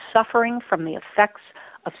are suffering from the effects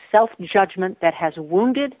of self-judgment that has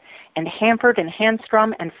wounded and hampered and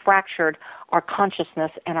hamstrung and fractured our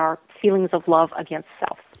consciousness and our feelings of love against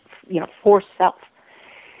self, for self.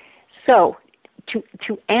 So,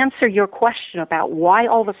 to answer your question about why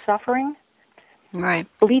all the suffering, right?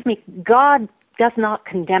 Believe me, God does not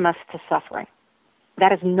condemn us to suffering.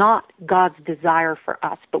 That is not God's desire for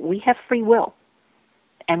us, but we have free will,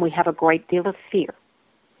 and we have a great deal of fear.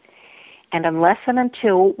 And unless and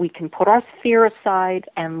until we can put our fear aside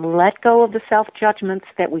and let go of the self-judgments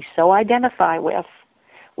that we so identify with,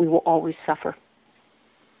 we will always suffer.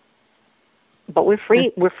 But we're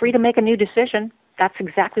free. We're free to make a new decision. That's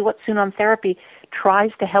exactly what Sunon Therapy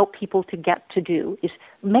tries to help people to get to do, is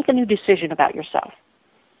make a new decision about yourself.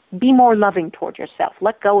 Be more loving toward yourself.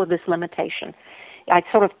 Let go of this limitation. I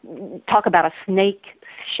sort of talk about a snake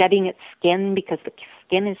shedding its skin because the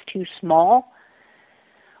skin is too small.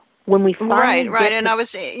 When we find right, and I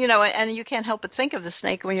was, and you can't help but think of the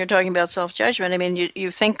snake when you're talking about self-judgment. I mean,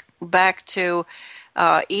 you think back to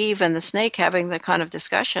Eve and the snake having the kind of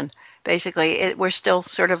discussion. Basically, we're still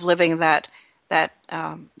sort of living that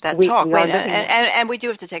talk. And we do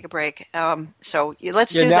have to take a break. So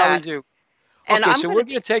let's do that. Yeah, now we do. Okay, so we're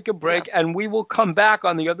going to take a break, and we will come back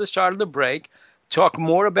on the other side of the break, talk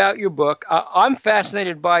more about your book. I'm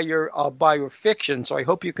fascinated by your fiction, so I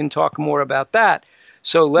hope you can talk more about that.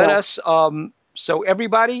 So let us. So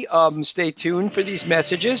everybody, stay tuned for these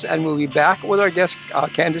messages, and we'll be back with our guest,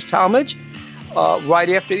 Candace Talmadge. Right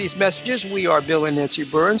after these messages, we are Bill and Nancy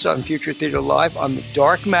Burns on Future Theater Live on the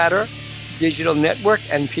Dark Matter Digital Network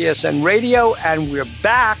and PSN Radio, and we're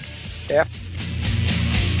back after.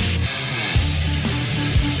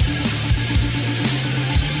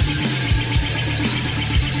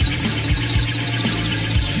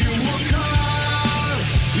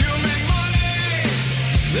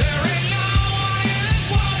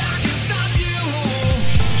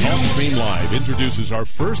 TalkStream Live introduces our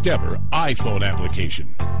first ever iPhone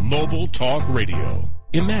application, Mobile Talk Radio.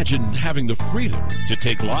 Imagine having the freedom to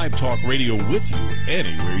take live talk radio with you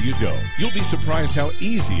anywhere you go. You'll be surprised how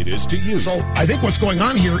easy it is to use. So I think what's going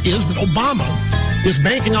on here is that Obama is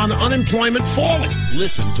banking on unemployment falling.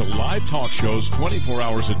 Listen to live talk shows 24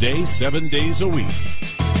 hours a day, 7 days a week.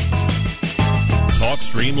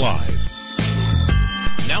 TalkStream Live.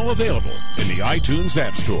 Now available in the iTunes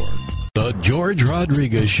App Store. The George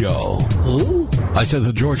Rodriguez Show. Who? I said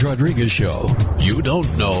the George Rodriguez Show. You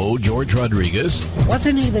don't know George Rodriguez?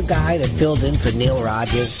 Wasn't he the guy that filled in for Neil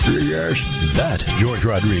Rogers? Yes. That George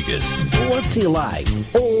Rodriguez. What's he like?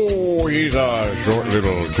 Oh, he's a short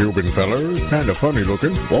little Cuban feller. Kind of funny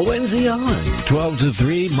looking. Well, when's he on? 12 to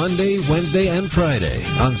 3, Monday, Wednesday, and Friday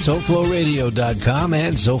on SoFloRadio.com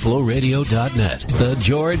and SoFloRadio.net. The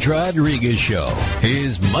George Rodriguez Show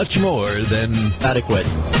is much more than adequate.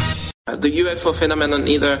 The UFO phenomenon,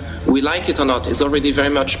 either we like it or not, is already very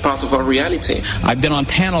much part of our reality. I've been on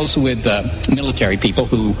panels with military people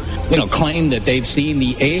who, claim that they've seen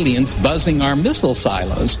the aliens buzzing our missile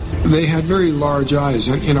silos. They had very large eyes,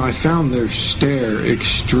 and, I found their stare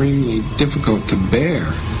extremely difficult to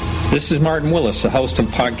bear. This is Martin Willis, the host of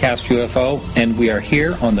Podcast UFO, and we are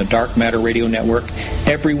here on the Dark Matter Radio Network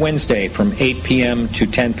every Wednesday from 8 p.m. to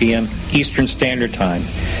 10 p.m. Eastern Standard Time.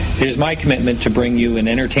 It is my commitment to bring you an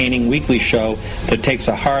entertaining weekly show that takes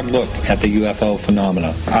a hard look at the UFO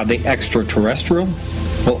phenomena. Are they extraterrestrial?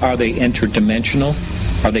 Well, are they interdimensional?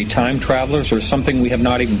 Are they time travelers or something we have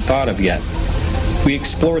not even thought of yet? We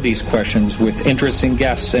explore these questions with interesting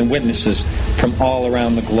guests and witnesses from all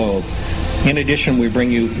around the globe. In addition, we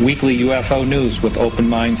bring you weekly UFO news with Open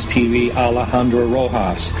Minds TV Alejandro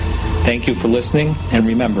Rojas. Thank you for listening, and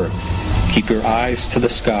remember, keep your eyes to the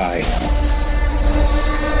sky.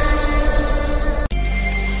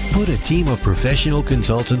 Put a team of professional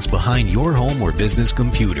consultants behind your home or business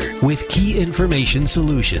computer with Key Information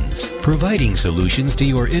Solutions, providing solutions to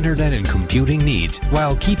your internet and computing needs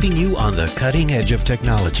while keeping you on the cutting edge of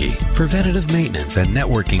technology. Preventative maintenance and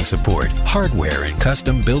networking support, hardware and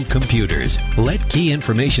custom-built computers. Let Key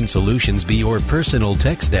Information Solutions be your personal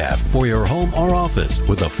tech staff for your home or office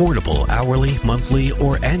with affordable hourly, monthly,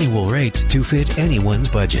 or annual rates to fit anyone's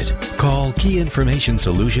budget. Call Key Information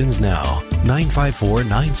Solutions now.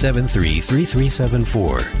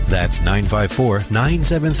 954-973-3374. That's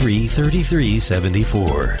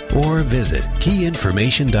 954-973-3374. Or visit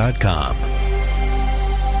keyinformation.com.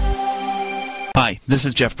 Hi, this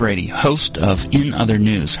is Jeff Brady, host of In Other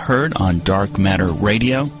News, heard on Dark Matter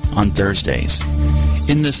Radio on Thursdays.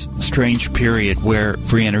 In this strange period where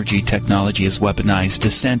free energy technology is weaponized,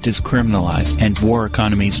 dissent is criminalized, and war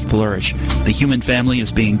economies flourish, the human family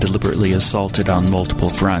is being deliberately assaulted on multiple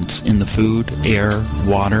fronts, in the food, air,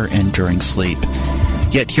 water, and during sleep.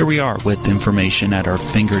 Yet here we are with information at our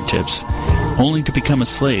fingertips, only to become a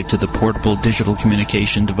slave to the portable digital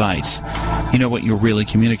communication device. You know what you're really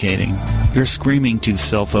communicating? You're screaming to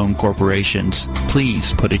cell phone corporations,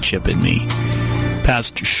 please put a chip in me.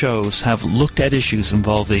 Past shows have looked at issues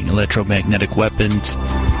involving electromagnetic weapons,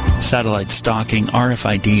 satellite stalking,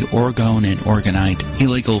 RFID, orgone and orgonite,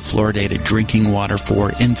 illegal fluoridated drinking water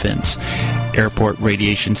for infants, airport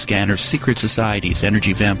radiation scanners, secret societies,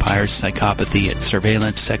 energy vampires, psychopathy,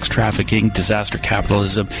 surveillance, sex trafficking, disaster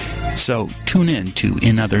capitalism. So tune in to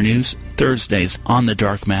In Other News, Thursdays on the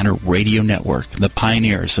Dark Matter Radio Network, the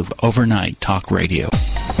pioneers of overnight talk radio.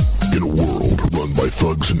 In a world run by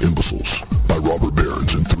thugs and imbeciles, by robber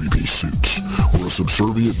barons in three-piece suits, where a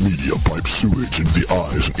subservient media pipes sewage into the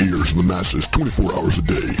eyes and ears of the masses 24 hours a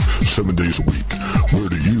day, 7 days a week, where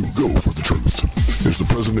do you go for the truth? Is the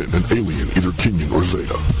president an alien, either Kenyan or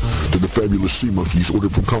Zeta? Did the fabulous sea monkeys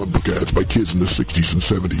ordered from comic book ads by kids in the 60s and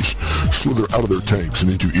 70s slither out of their tanks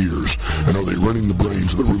and into ears? And are they running the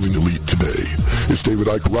brains of the ruling elite today? Is David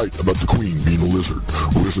Icke right about the Queen being a lizard?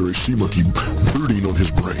 Or is there a sea monkey brooding on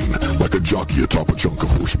his brain like a jockey atop a chunk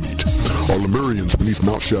of horse meat? Are Lemurians beneath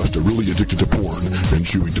Mount Shasta really addicted to porn and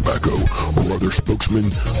chewing tobacco? Or are their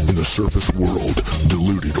spokesmen in the surface world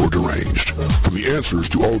deluded or deranged? For the answers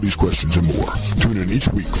to all these questions and more, tune in each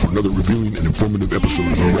week for another revealing and informative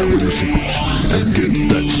episode of Unravel Your Secrets and get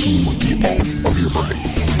that sea monkey off of your brain.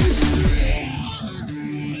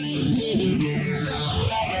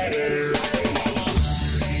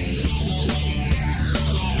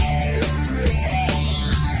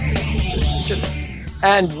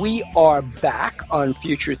 And we are back on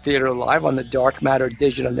Future Theater Live on the Dark Matter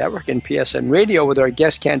Digital Network and PSN Radio with our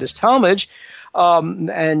guest Candace Talmadge.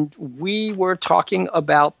 And we were talking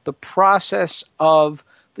about the process of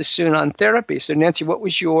the Sunon therapy. So Nancy, what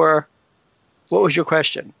was your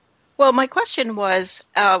question? Well, my question was,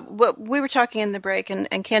 we were talking in the break,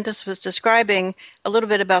 and Candace was describing a little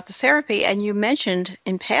bit about the therapy, and you mentioned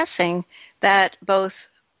in passing that both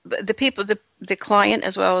the people, the client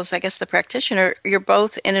as well as, I guess, the practitioner, you're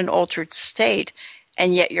both in an altered state,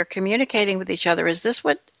 and yet you're communicating with each other. Is this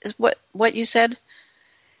what you said?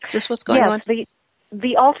 Is this what's going on? Yes,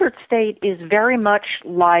 the altered state is very much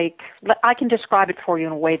like, I can describe it for you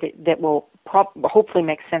in a way that will hopefully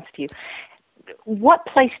make sense to you. what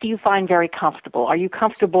place do you find very comfortable? Are you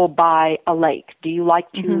comfortable by a lake? Do you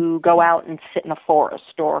like to go out and sit in a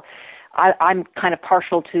forest? Or I'm kind of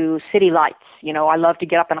partial to city lights. You know, I love to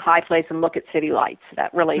get up in a high place and look at city lights.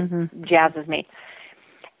 That really jazzes me.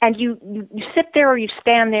 And you sit there or you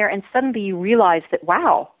stand there and suddenly you realize that,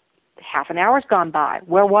 wow, half an hour's gone by.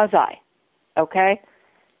 Where was I? Okay?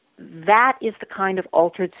 That is the kind of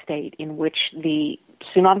altered state in which the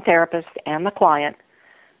Sunon therapist and the client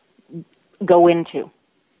go into.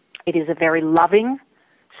 It is a very loving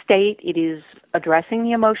state. It is addressing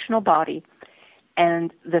the emotional body.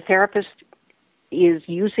 And the therapist is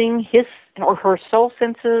using his or her soul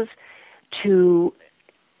senses to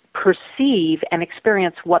perceive and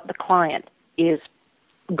experience what the client is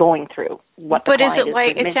going through. But is it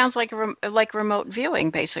like, it sounds like remote viewing,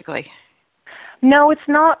 basically. No, it's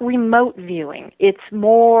not remote viewing. It's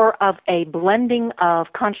more of a blending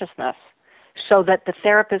of consciousness so that the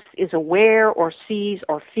therapist is aware or sees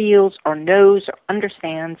or feels or knows or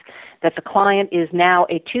understands that the client is now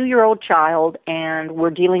a 2-year-old child and we're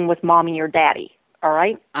dealing with mommy or daddy. All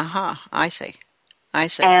right? I see.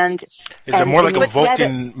 And is it more like a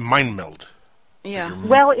Vulcan mind meld? Yeah.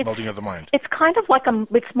 Well, it's melding of the mind. It's kind of like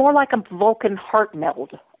it's more like a Vulcan heart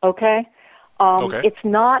meld. Okay. Okay. It's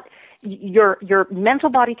not. Your mental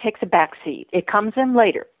body takes a back seat. It comes in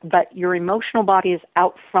later, but your emotional body is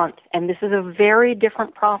out front, and this is a very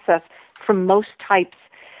different process from most types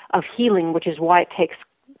of healing, which is why it takes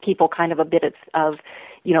people kind of a bit of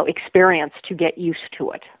experience to get used to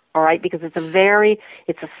it. All right, because it's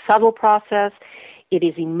a subtle process. It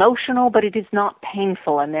is emotional, but it is not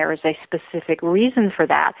painful, and there is a specific reason for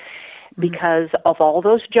that, because of all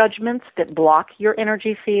those judgments that block your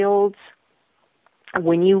energy fields.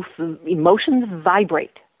 When emotions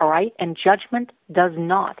vibrate, all right, and judgment does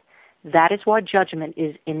not. That is why judgment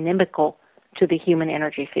is inimical to the human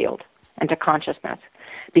energy field and to consciousness.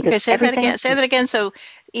 Because say that again. So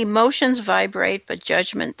emotions vibrate, but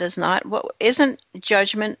judgment does not. Isn't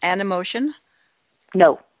judgment an emotion?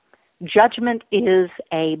 No. Judgment is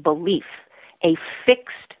a belief, a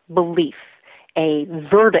fixed belief, a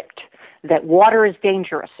verdict that water is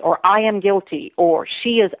dangerous, or I am guilty, or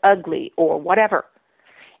she is ugly, or whatever.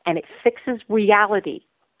 And it fixes reality.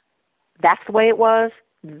 That's the way it was.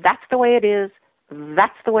 That's the way it is.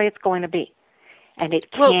 That's the way it's going to be. And it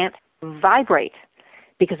can't vibrate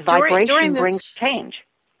because vibration brings change.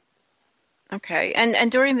 Okay.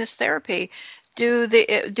 And during this therapy, do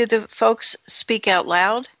the folks speak out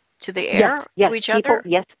loud to the air, to each other?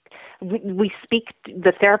 Yes. We speak,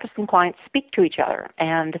 the therapist and client speak to each other.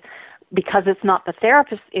 And because it's not the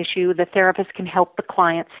therapist's issue, the therapist can help the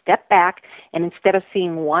client step back, and instead of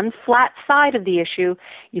seeing one flat side of the issue,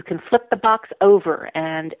 you can flip the box over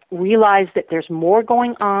and realize that there's more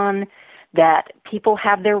going on, that people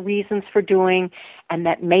have their reasons for doing, and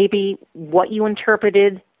that maybe what you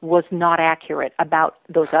interpreted was not accurate about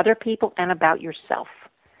those other people and about yourself.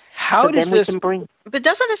 But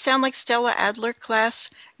doesn't it sound like Stella Adler class,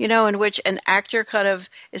 in which an actor kind of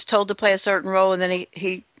is told to play a certain role, and then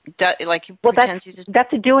he pretends he's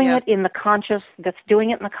that's doing it in the conscious. That's doing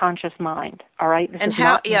it in the conscious mind. All right. This and is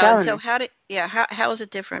how? Not Yeah. done. So how is it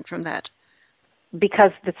different from that?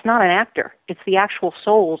 Because it's not an actor. It's the actual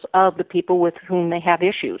souls of the people with whom they have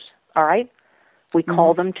issues. All right. We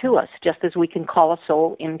call them to us, just as we can call a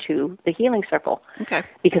soul into the healing circle. Okay.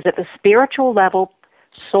 Because at the spiritual level,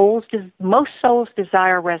 most souls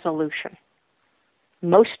desire resolution.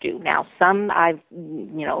 Most do. Now, some,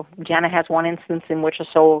 Jana has one instance in which a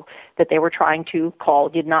soul that they were trying to call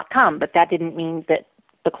did not come, but that didn't mean that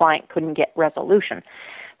the client couldn't get resolution.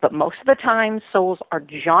 But most of the time, souls are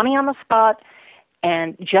Johnny on the spot,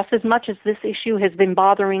 and just as much as this issue has been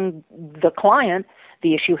bothering the client,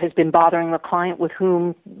 the issue has been bothering the client with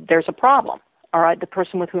whom there's a problem, all right, the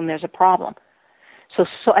person with whom there's a problem. So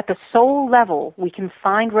at the soul level, we can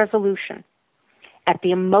find resolution. At the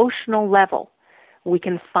emotional level, we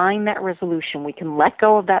can find that resolution. We can let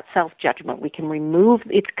go of that self-judgment. We can remove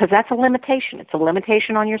it, because that's a limitation. It's a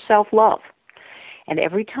limitation on your self-love. And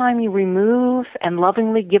every time you remove and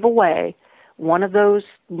lovingly give away one of those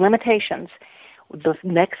limitations, the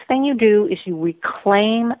next thing you do is you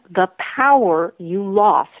reclaim the power you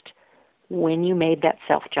lost when you made that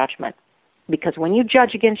self-judgment. Because when you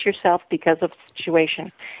judge against yourself because of a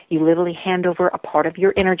situation, you literally hand over a part of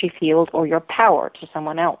your energy field or your power to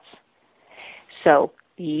someone else. So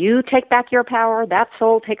you take back your power, that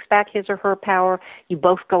soul takes back his or her power, you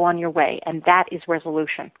both go on your way, and that is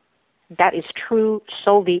resolution. That is true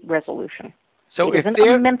soul deep resolution. So it isn't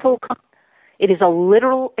a mental, it is a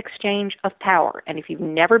literal exchange of power. And if you've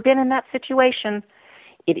never been in that situation,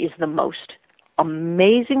 it is the most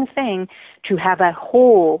amazing thing to have a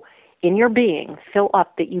hole in your being fill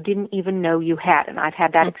up that you didn't even know you had. And I've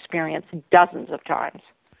had that experience dozens of times.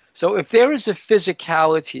 So if there is a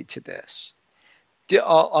physicality to this,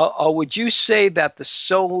 would you say that the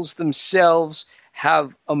souls themselves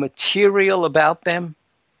have a material about them?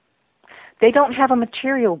 They don't have a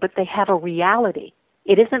material, but they have a reality.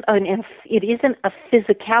 It isn't a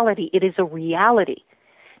physicality. It is a reality.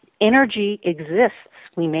 Energy exists.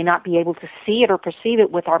 We may not be able to see it or perceive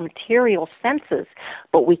it with our material senses,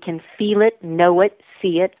 but we can feel it, know it,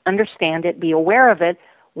 see it, understand it, be aware of it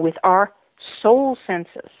with our soul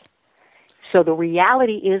senses. So the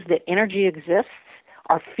reality is that energy exists.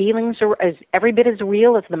 Our feelings are every bit as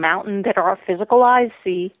real as the mountain that our physical eyes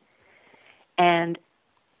see. And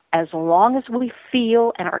as long as we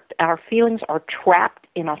feel and our feelings are trapped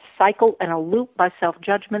in a cycle and a loop by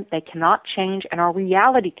self-judgment, they cannot change, and our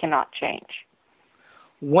reality cannot change.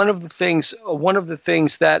 One of the things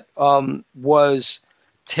that was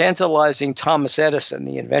tantalizing Thomas Edison,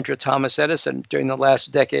 the inventor Thomas Edison, during the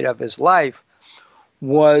last decade of his life,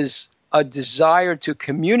 was a desire to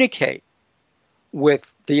communicate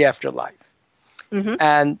with the afterlife. Mm-hmm.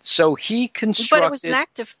 And so he constructed... But it was an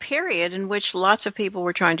active period in which lots of people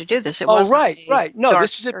were trying to do this. Right. No,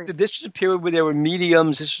 this was a period where there were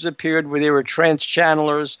mediums. This was a period where there were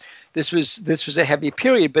trans-channelers. This was a heavy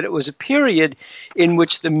period, but it was a period in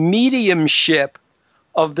which the mediumship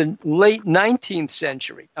of the late 19th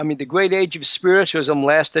century, I mean, the great age of spiritualism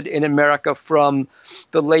lasted in America from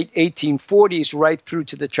the late 1840s right through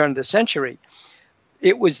to the turn of the century.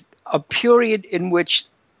 It was a period in which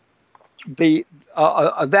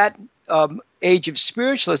that age of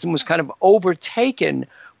spiritualism was kind of overtaken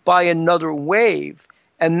by another wave,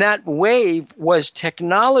 and that wave was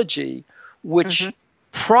technology, which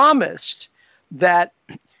promised that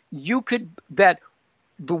that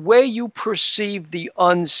the way you perceive the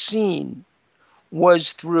unseen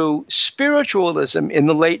was through spiritualism in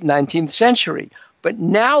the late 19th century. But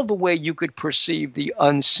now the way you could perceive the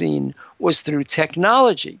unseen was through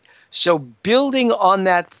technology. So building on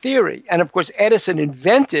that theory, and of course Edison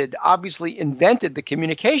obviously invented the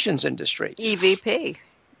communications industry. EVP,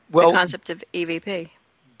 the concept of EVP.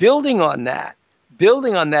 Building on that,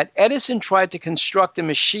 Edison tried to construct a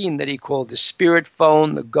machine that he called the spirit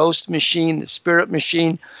phone, the ghost machine, the spirit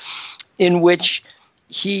machine, in which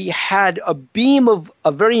he had a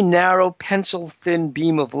very narrow, pencil-thin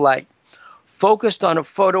beam of light focused on a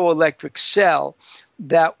photoelectric cell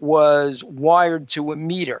that was wired to a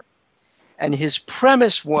meter. And his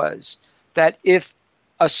premise was that if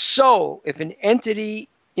an entity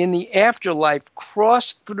in the afterlife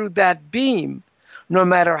crossed through that beam, no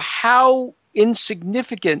matter how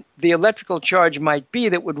insignificant the electrical charge might be,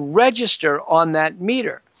 that would register on that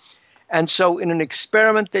meter. And so in an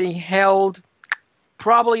experiment that he held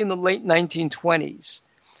probably in the late 1920s,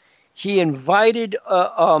 he invited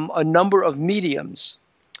a number of mediums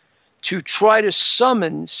to try to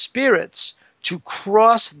summon spirits to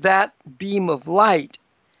cross that beam of light.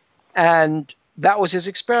 And that was his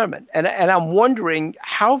experiment. And I'm wondering,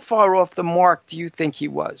 how far off the mark do you think he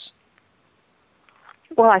was?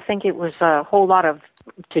 Well, I think it was a whole lot of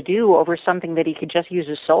to do over something that he could just use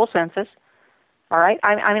his soul senses. All right?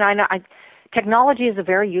 I know technology is a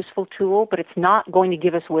very useful tool, but it's not going to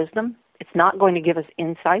give us wisdom. It's not going to give us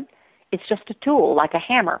insight. It's just a tool, like a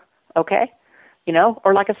hammer, okay?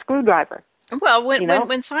 Or like a screwdriver. Well,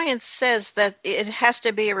 when science says that it has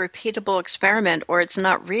to be a repeatable experiment or it's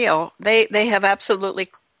not real, they have absolutely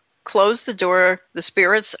closed the door. The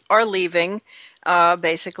spirits are leaving,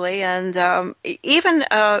 basically. And even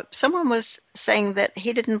someone was saying that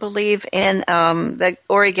he didn't believe in that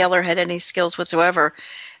Uri Geller had any skills whatsoever.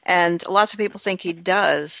 And lots of people think he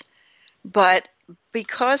does. But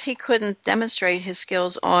because he couldn't demonstrate his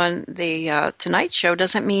skills on the Tonight Show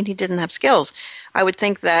doesn't mean he didn't have skills. I would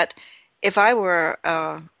think that if I were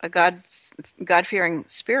a God-fearing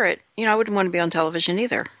spirit, I wouldn't want to be on television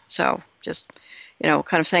either. So just, kind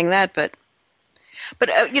of saying that. But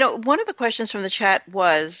one of the questions from the chat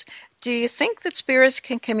was, do you think that spirits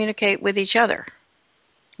can communicate with each other?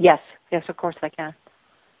 Yes, of course they can.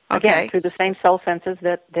 Okay. Again, through the same soul senses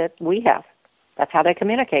that we have. That's how they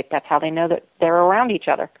communicate. That's how they know that they're around each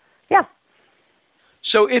other. Yeah.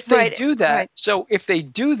 So if they do that,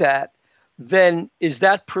 then is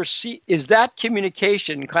that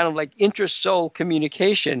communication, kind of like inter-soul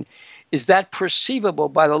communication, is that perceivable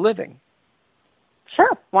by the living?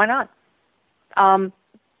 Sure, why not? I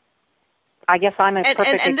guess I'm a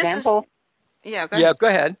perfect example. Go ahead. Go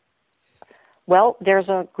ahead. Well, there's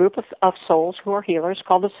a group of souls who are healers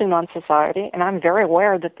called the Sunan Society, and I'm very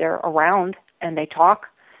aware that they're around and they talk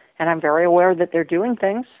and I'm very aware that they're doing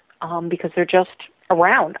things because they're just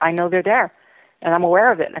around. I know they're there, and I'm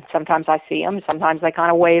aware of it. And sometimes I see them. Sometimes they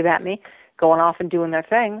kind of wave at me, going off and doing their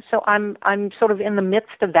thing. So I'm sort of in the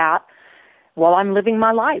midst of that while I'm living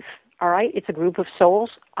my life. All right, it's a group of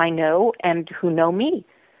souls I know and who know me.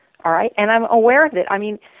 All right, and I'm aware of it. I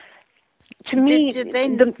mean, to me,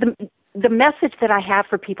 the message that I have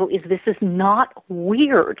for people is this is not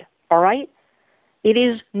weird. All right, it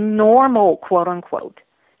is normal, quote unquote,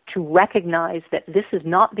 to recognize that this is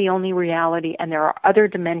not the only reality, and there are other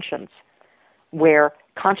dimensions where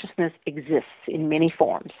consciousness exists in many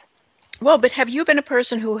forms. Well, but have you been a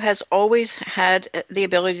person who has always had the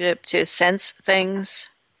ability to sense things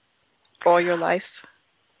all your life?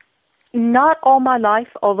 Not all my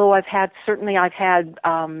life, although I've had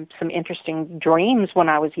some interesting dreams when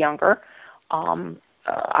I was younger.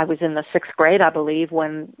 I was in the 6th grade, I believe,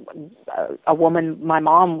 when a woman,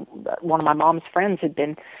 one of my mom's friends had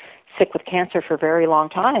been sick with cancer for a very long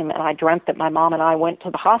time, and I dreamt that my mom and I went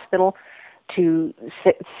to the hospital to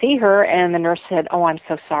see her, and the nurse said, "Oh, I'm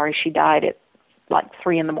so sorry, she died at like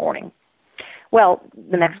 3 a.m. Well,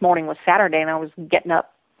 the next morning was Saturday, and I was getting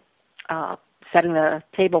up, setting the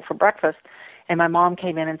table for breakfast, and my mom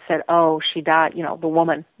came in and said, "Oh, she died, the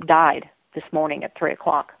woman died this morning at 3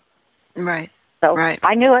 o'clock. Right. So right.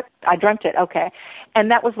 I knew it. I dreamt it. Okay. And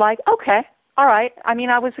that was like, okay, all right. I mean,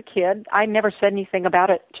 I was a kid. I never said anything about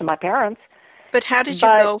it to my parents. But how did you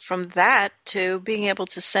go from that to being able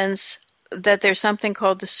to sense that there's something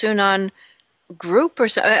called the Sunan group, or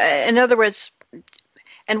so? In other words,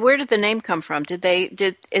 and where did the name come from?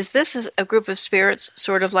 Is this a group of spirits,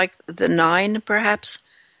 sort of like the 9, perhaps?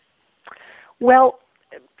 Well,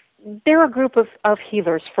 they're a group of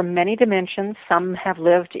healers from many dimensions. Some have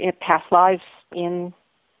lived in past lives in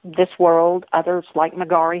this world. Others, like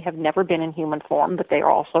Magari, have never been in human form, but they are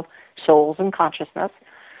also souls in consciousness.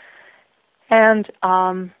 And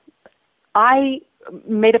I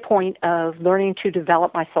made a point of learning to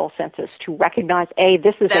develop my soul senses, to recognize, A,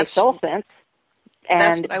 this is a soul sense, and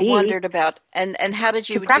that's what B, I wondered about. And how did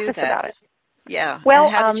you to practice do that? About it. Yeah. Well,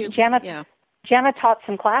 and how did you, Jana taught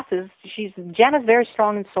some classes. Jana's very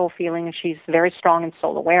strong in soul feeling, and she's very strong in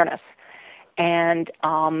soul awareness. And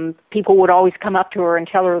people would always come up to her and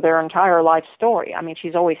tell her their entire life story. I mean,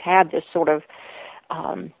 she's always had this sort of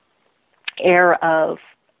air of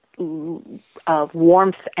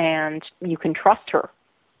warmth, and you can trust her.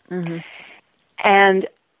 Mm-hmm. And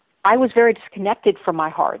I was very disconnected from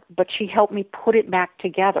my heart, but she helped me put it back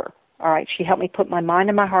together. All right, she helped me put my mind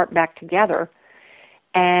and my heart back together,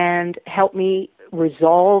 and helped me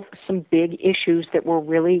resolve some big issues that were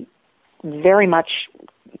really very much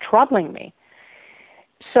troubling me.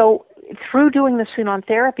 So through doing the Sunan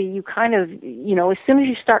therapy, you kind of, as soon as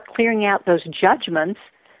you start clearing out those judgments,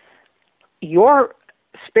 your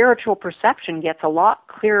spiritual perception gets a lot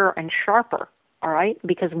clearer and sharper, all right?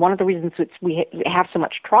 Because one of the reasons we have so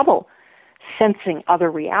much trouble sensing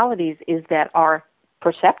other realities is that our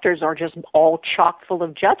perceptors are just all chock full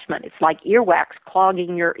of judgment. It's like earwax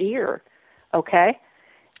clogging your ear, okay?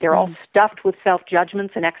 They're all stuffed with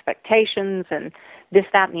self-judgments and expectations and this,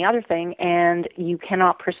 that, and the other thing, and you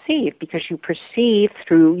cannot perceive because you perceive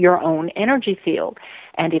through your own energy field.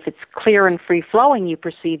 And if it's clear and free-flowing, you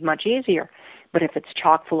perceive much easier. But if it's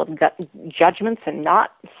chock full of judgments and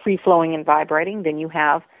not free-flowing and vibrating, then you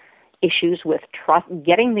have issues with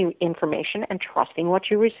getting the information and trusting what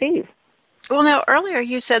you receive. Well, now, earlier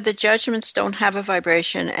you said that judgments don't have a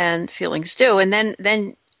vibration and feelings do. And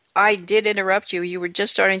then I did interrupt you. You were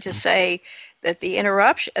just starting to say that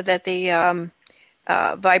the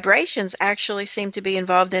vibrations actually seem to be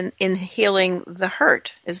involved in healing the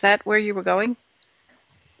hurt. Is that where you were going?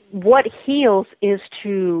 What heals is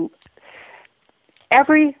to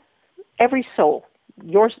every soul,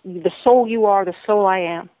 the soul you are, the soul I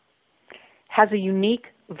am, has a unique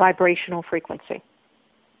vibrational frequency.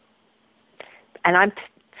 And I'm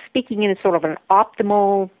speaking in sort of an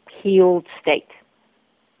optimal, healed state.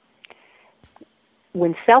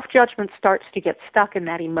 When self-judgment starts to get stuck in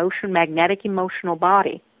that magnetic emotional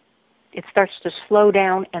body, it starts to slow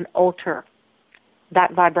down and alter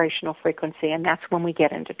that vibrational frequency, and that's when we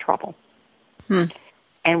get into trouble.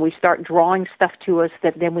 And we start drawing stuff to us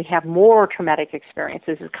that then we have more traumatic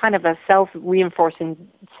experiences. It's kind of a self-reinforcing,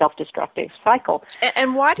 self-destructive cycle.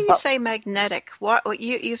 And why do you say magnetic?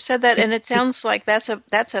 You've said that, and it sounds like that's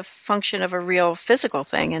a function of a real physical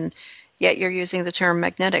thing, and yet you're using the term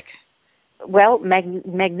magnetic. Well,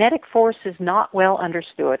 magnetic force is not well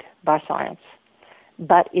understood by science,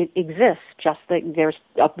 but it exists. Just that there's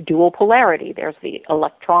a dual polarity. There's the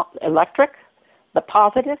electric, the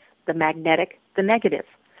positive, the magnetic, the negative.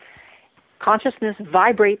 Consciousness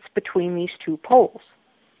vibrates between these two poles.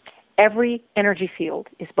 Every energy field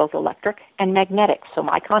is both electric and magnetic. So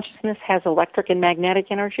my consciousness has electric and magnetic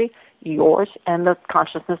energy, yours, and the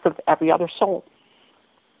consciousness of every other soul.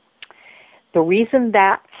 The reason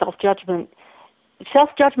that self-judgment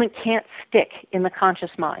can't stick in the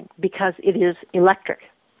conscious mind because it is electric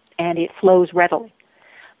and it flows readily.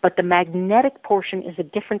 But the magnetic portion is a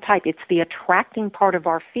different type. It's the attracting part of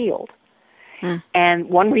our field. And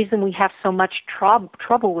one reason we have so much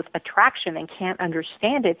trouble with attraction and can't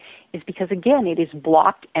understand it is because, again, it is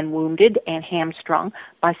blocked and wounded and hamstrung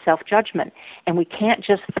by self-judgment. And we can't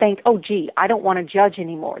just think, oh, gee, I don't want to judge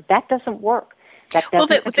anymore. That doesn't work. Well,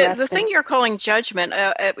 the thing you're calling judgment,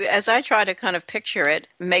 as I try to kind of picture it,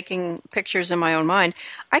 making pictures in my own mind,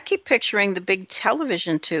 I keep picturing the big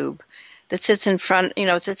television tube that sits in front,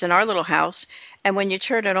 it sits in our little house. And when you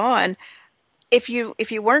turn it on, if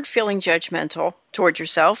you weren't feeling judgmental toward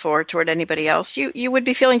yourself or toward anybody else, you would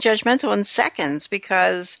be feeling judgmental in seconds,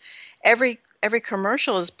 because every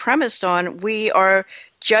commercial is premised on we are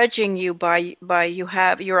judging you by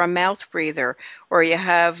you're a mouth breather, or you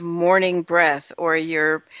have morning breath, or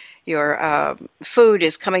your food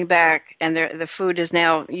is coming back and the food is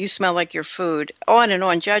now, you smell like your food, on and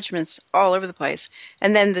on, judgments all over the place.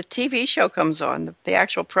 And then the TV show comes on, the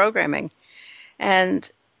actual programming. And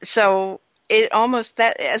so it almost,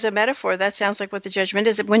 that as a metaphor, that sounds like what the judgment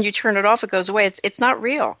is. When you turn it off, it goes away. It's not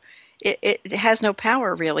real. It has no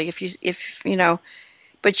power, really.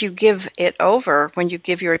 But you give it over, when you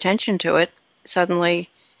give your attention to it, suddenly,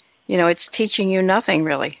 it's teaching you nothing,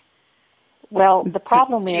 really. Well, the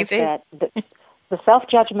problem is that the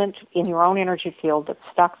self-judgment in your own energy field that's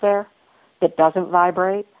stuck there, that doesn't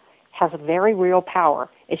vibrate, has a very real power.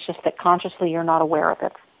 It's just that consciously you're not aware of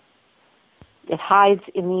it. It hides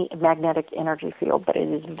in the magnetic energy field, but it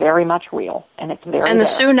is very much real, and it's very. And the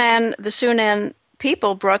Sunan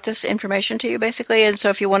people brought this information to you, basically. And so,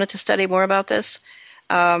 if you wanted to study more about this,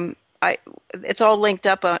 it's all linked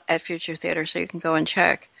up at Future Theater, so you can go and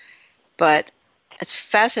check. But it's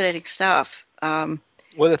fascinating stuff. Well,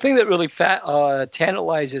 the thing that really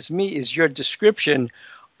tantalizes me is your description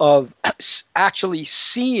of actually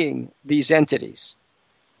seeing these entities.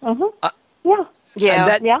 Mm-hmm. Yeah.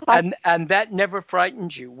 And that never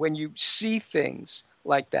frightens you when you see things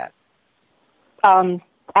like that.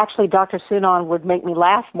 Actually, Dr. Sunan would make me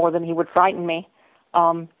laugh more than he would frighten me.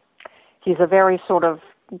 He's a very sort of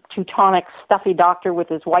Teutonic, stuffy doctor with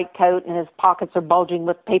his white coat, and his pockets are bulging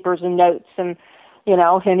with papers and notes, and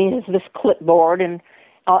and he has this clipboard, and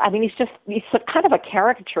he's kind of a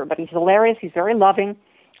caricature, but he's hilarious. He's very loving,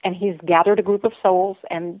 and he's gathered a group of souls,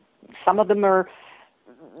 and some of them are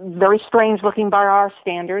very strange looking by our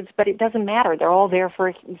standards, but it doesn't matter. They're all there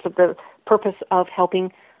for the purpose of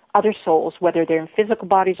helping other souls, whether they're in physical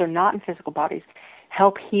bodies or not in physical bodies,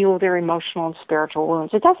 help heal their emotional and spiritual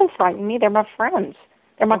wounds. It doesn't frighten me. They're my friends.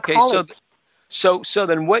 They're my colleagues. So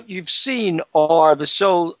then what you've seen are the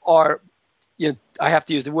soul are, I have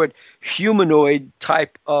to use the word, humanoid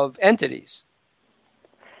type of entities.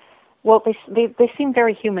 Well, they seem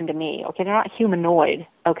very human to me. Okay, they're not humanoid.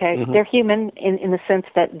 Okay, mm-hmm. They're human in the sense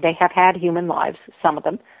that they have had human lives. Some of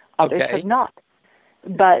them, others have not.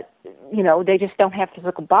 But they just don't have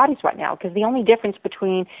physical bodies right now. Because the only difference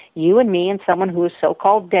between you and me and someone who is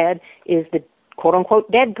so-called dead is the quote-unquote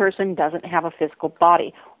dead person doesn't have a physical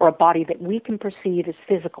body, or a body that we can perceive as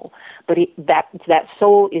physical. But that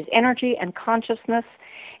soul is energy and consciousness,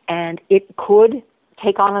 and it could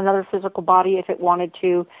take on another physical body if it wanted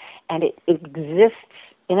to, and it exists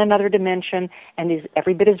in another dimension and is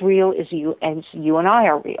every bit as real as you and I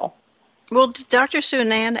are real. Well, did Dr.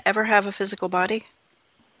 Sunan ever have a physical body?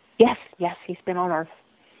 Yes, he's been on Earth.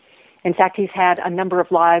 In fact, he's had a number of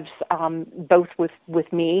lives, both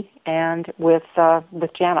with me and with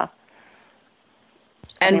Jana.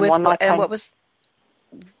 And what was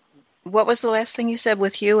the last thing you said?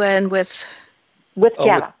 With you and with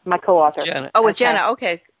Jana, my co-author. Jana. Oh, with Jana.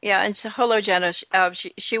 Okay, yeah. And so, hello, Jana.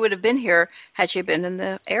 She would have been here had she been in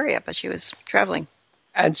the area, but she was traveling.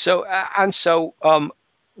 And so,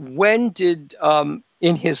 when did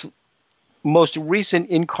in his most recent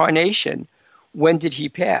incarnation, when did he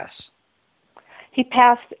pass? He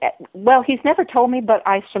passed. Well, he's never told me, but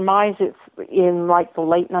I surmise it's in like the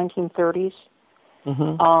late 1930s.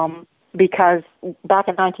 Mm-hmm. Because back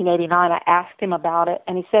in 1989, I asked him about it,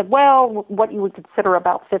 and he said, well, what you would consider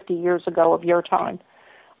about 50 years ago of your time.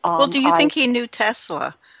 Well, do you think he knew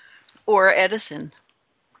Tesla or Edison?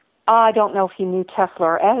 I don't know if he knew Tesla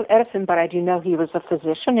or Edison, but I do know he was a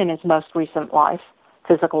physician in his most recent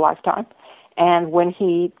physical lifetime. And when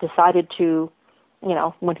he decided to,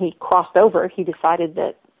 when he crossed over, he decided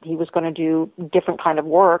that he was going to do different kind of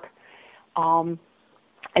work.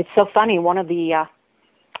 It's so funny. One of the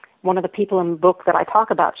people in the book that I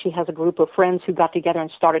talk about, she has a group of friends who got together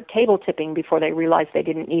and started table tipping before they realized they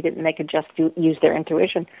didn't need it and they could just use their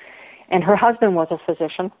intuition. And her husband was a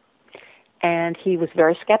physician, and he was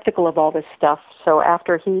very skeptical of all this stuff. So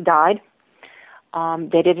after he died,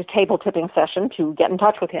 they did a table tipping session to get in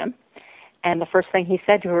touch with him. And the first thing he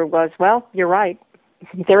said to her was, "Well, you're right.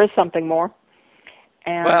 There is something more."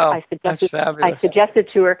 And wow, I suggested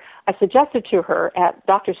to her at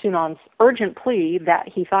Dr. Sunan's urgent plea that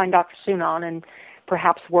he find Dr. Sunan and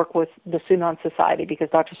perhaps work with the Sunan Society, because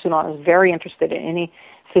Dr. Sunan is very interested in any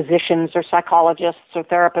physicians or psychologists or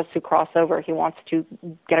therapists who cross over. He wants to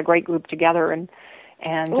get a great group together and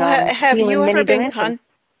have you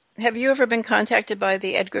ever been contacted by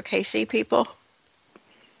the Edgar Cayce people?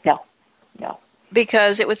 No.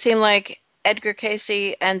 Because it would seem like Edgar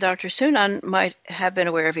Cayce and Dr. Sunan might have been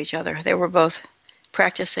aware of each other. They were both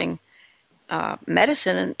practicing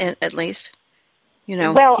medicine, at least,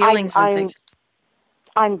 healings and things.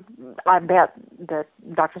 I bet that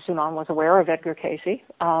Dr. Sunan was aware of Edgar Cayce.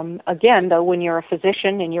 Again, though, when you're a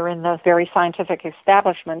physician and you're in the very scientific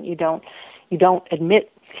establishment, you don't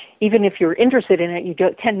admit. Even if you're interested in it, you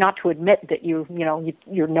tend not to admit that you're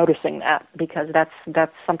noticing that, because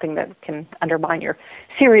that's something that can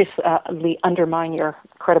seriously undermine your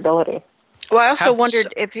credibility. Well, I also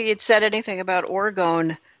wondered if he had said anything about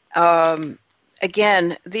orgone.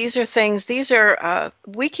 Again, these are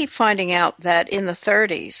we keep finding out that in the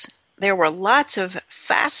 30s there were lots of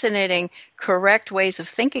fascinating, correct ways of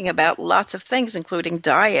thinking about lots of things, including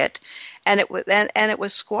diet, and it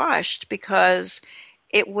was squashed because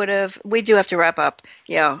it would have. We do have to wrap up,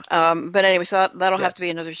 yeah. But anyway, so that'll have to be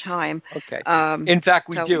another time. Okay. In fact,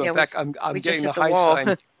 we do. In fact, I'm getting the high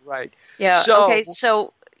sign. Right. Yeah. So, okay.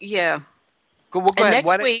 So yeah. Go ahead.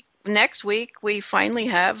 Next week we finally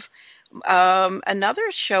have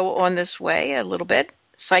another show on this way. A little bit.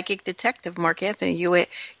 Psychic detective Mark Anthony.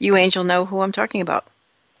 You Angel know who I'm talking about.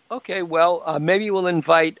 Okay, well, maybe we'll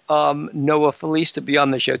invite Noah Felice to be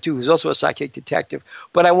on the show too, who's also a psychic detective.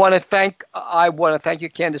 But I want to thank you,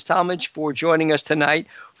 Candace Talmadge, for joining us tonight,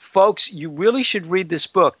 folks. You really should read this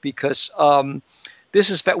book, because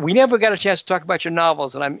we never got a chance to talk about your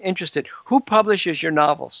novels, and I'm interested. Who publishes your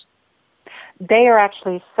novels? They are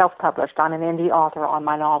actually self-published. I'm an indie author on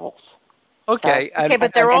my novels. Okay.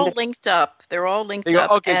 But they're all linked up. They're all linked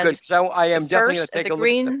up. Okay, good. So I am definitely going to take a look. The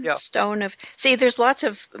Green Stone of... See, there's lots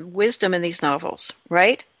of wisdom in these novels,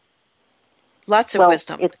 right? Lots of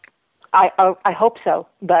wisdom. I hope so.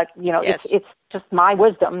 But, it's just my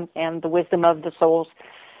wisdom and the wisdom of the souls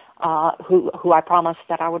who I promised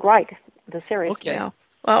that I would write the series. Okay. Yeah.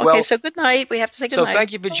 Well, so good night. We have to say good night. So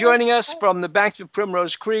thank you for joining us from the banks of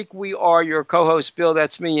Primrose Creek. We are your co-hosts, Bill,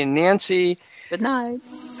 that's me, and Nancy. Good night.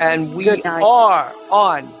 And we are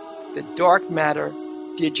on the Dark Matter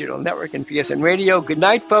Digital Network and PSN Radio. Good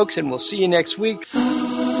night, folks, and we'll see you next week.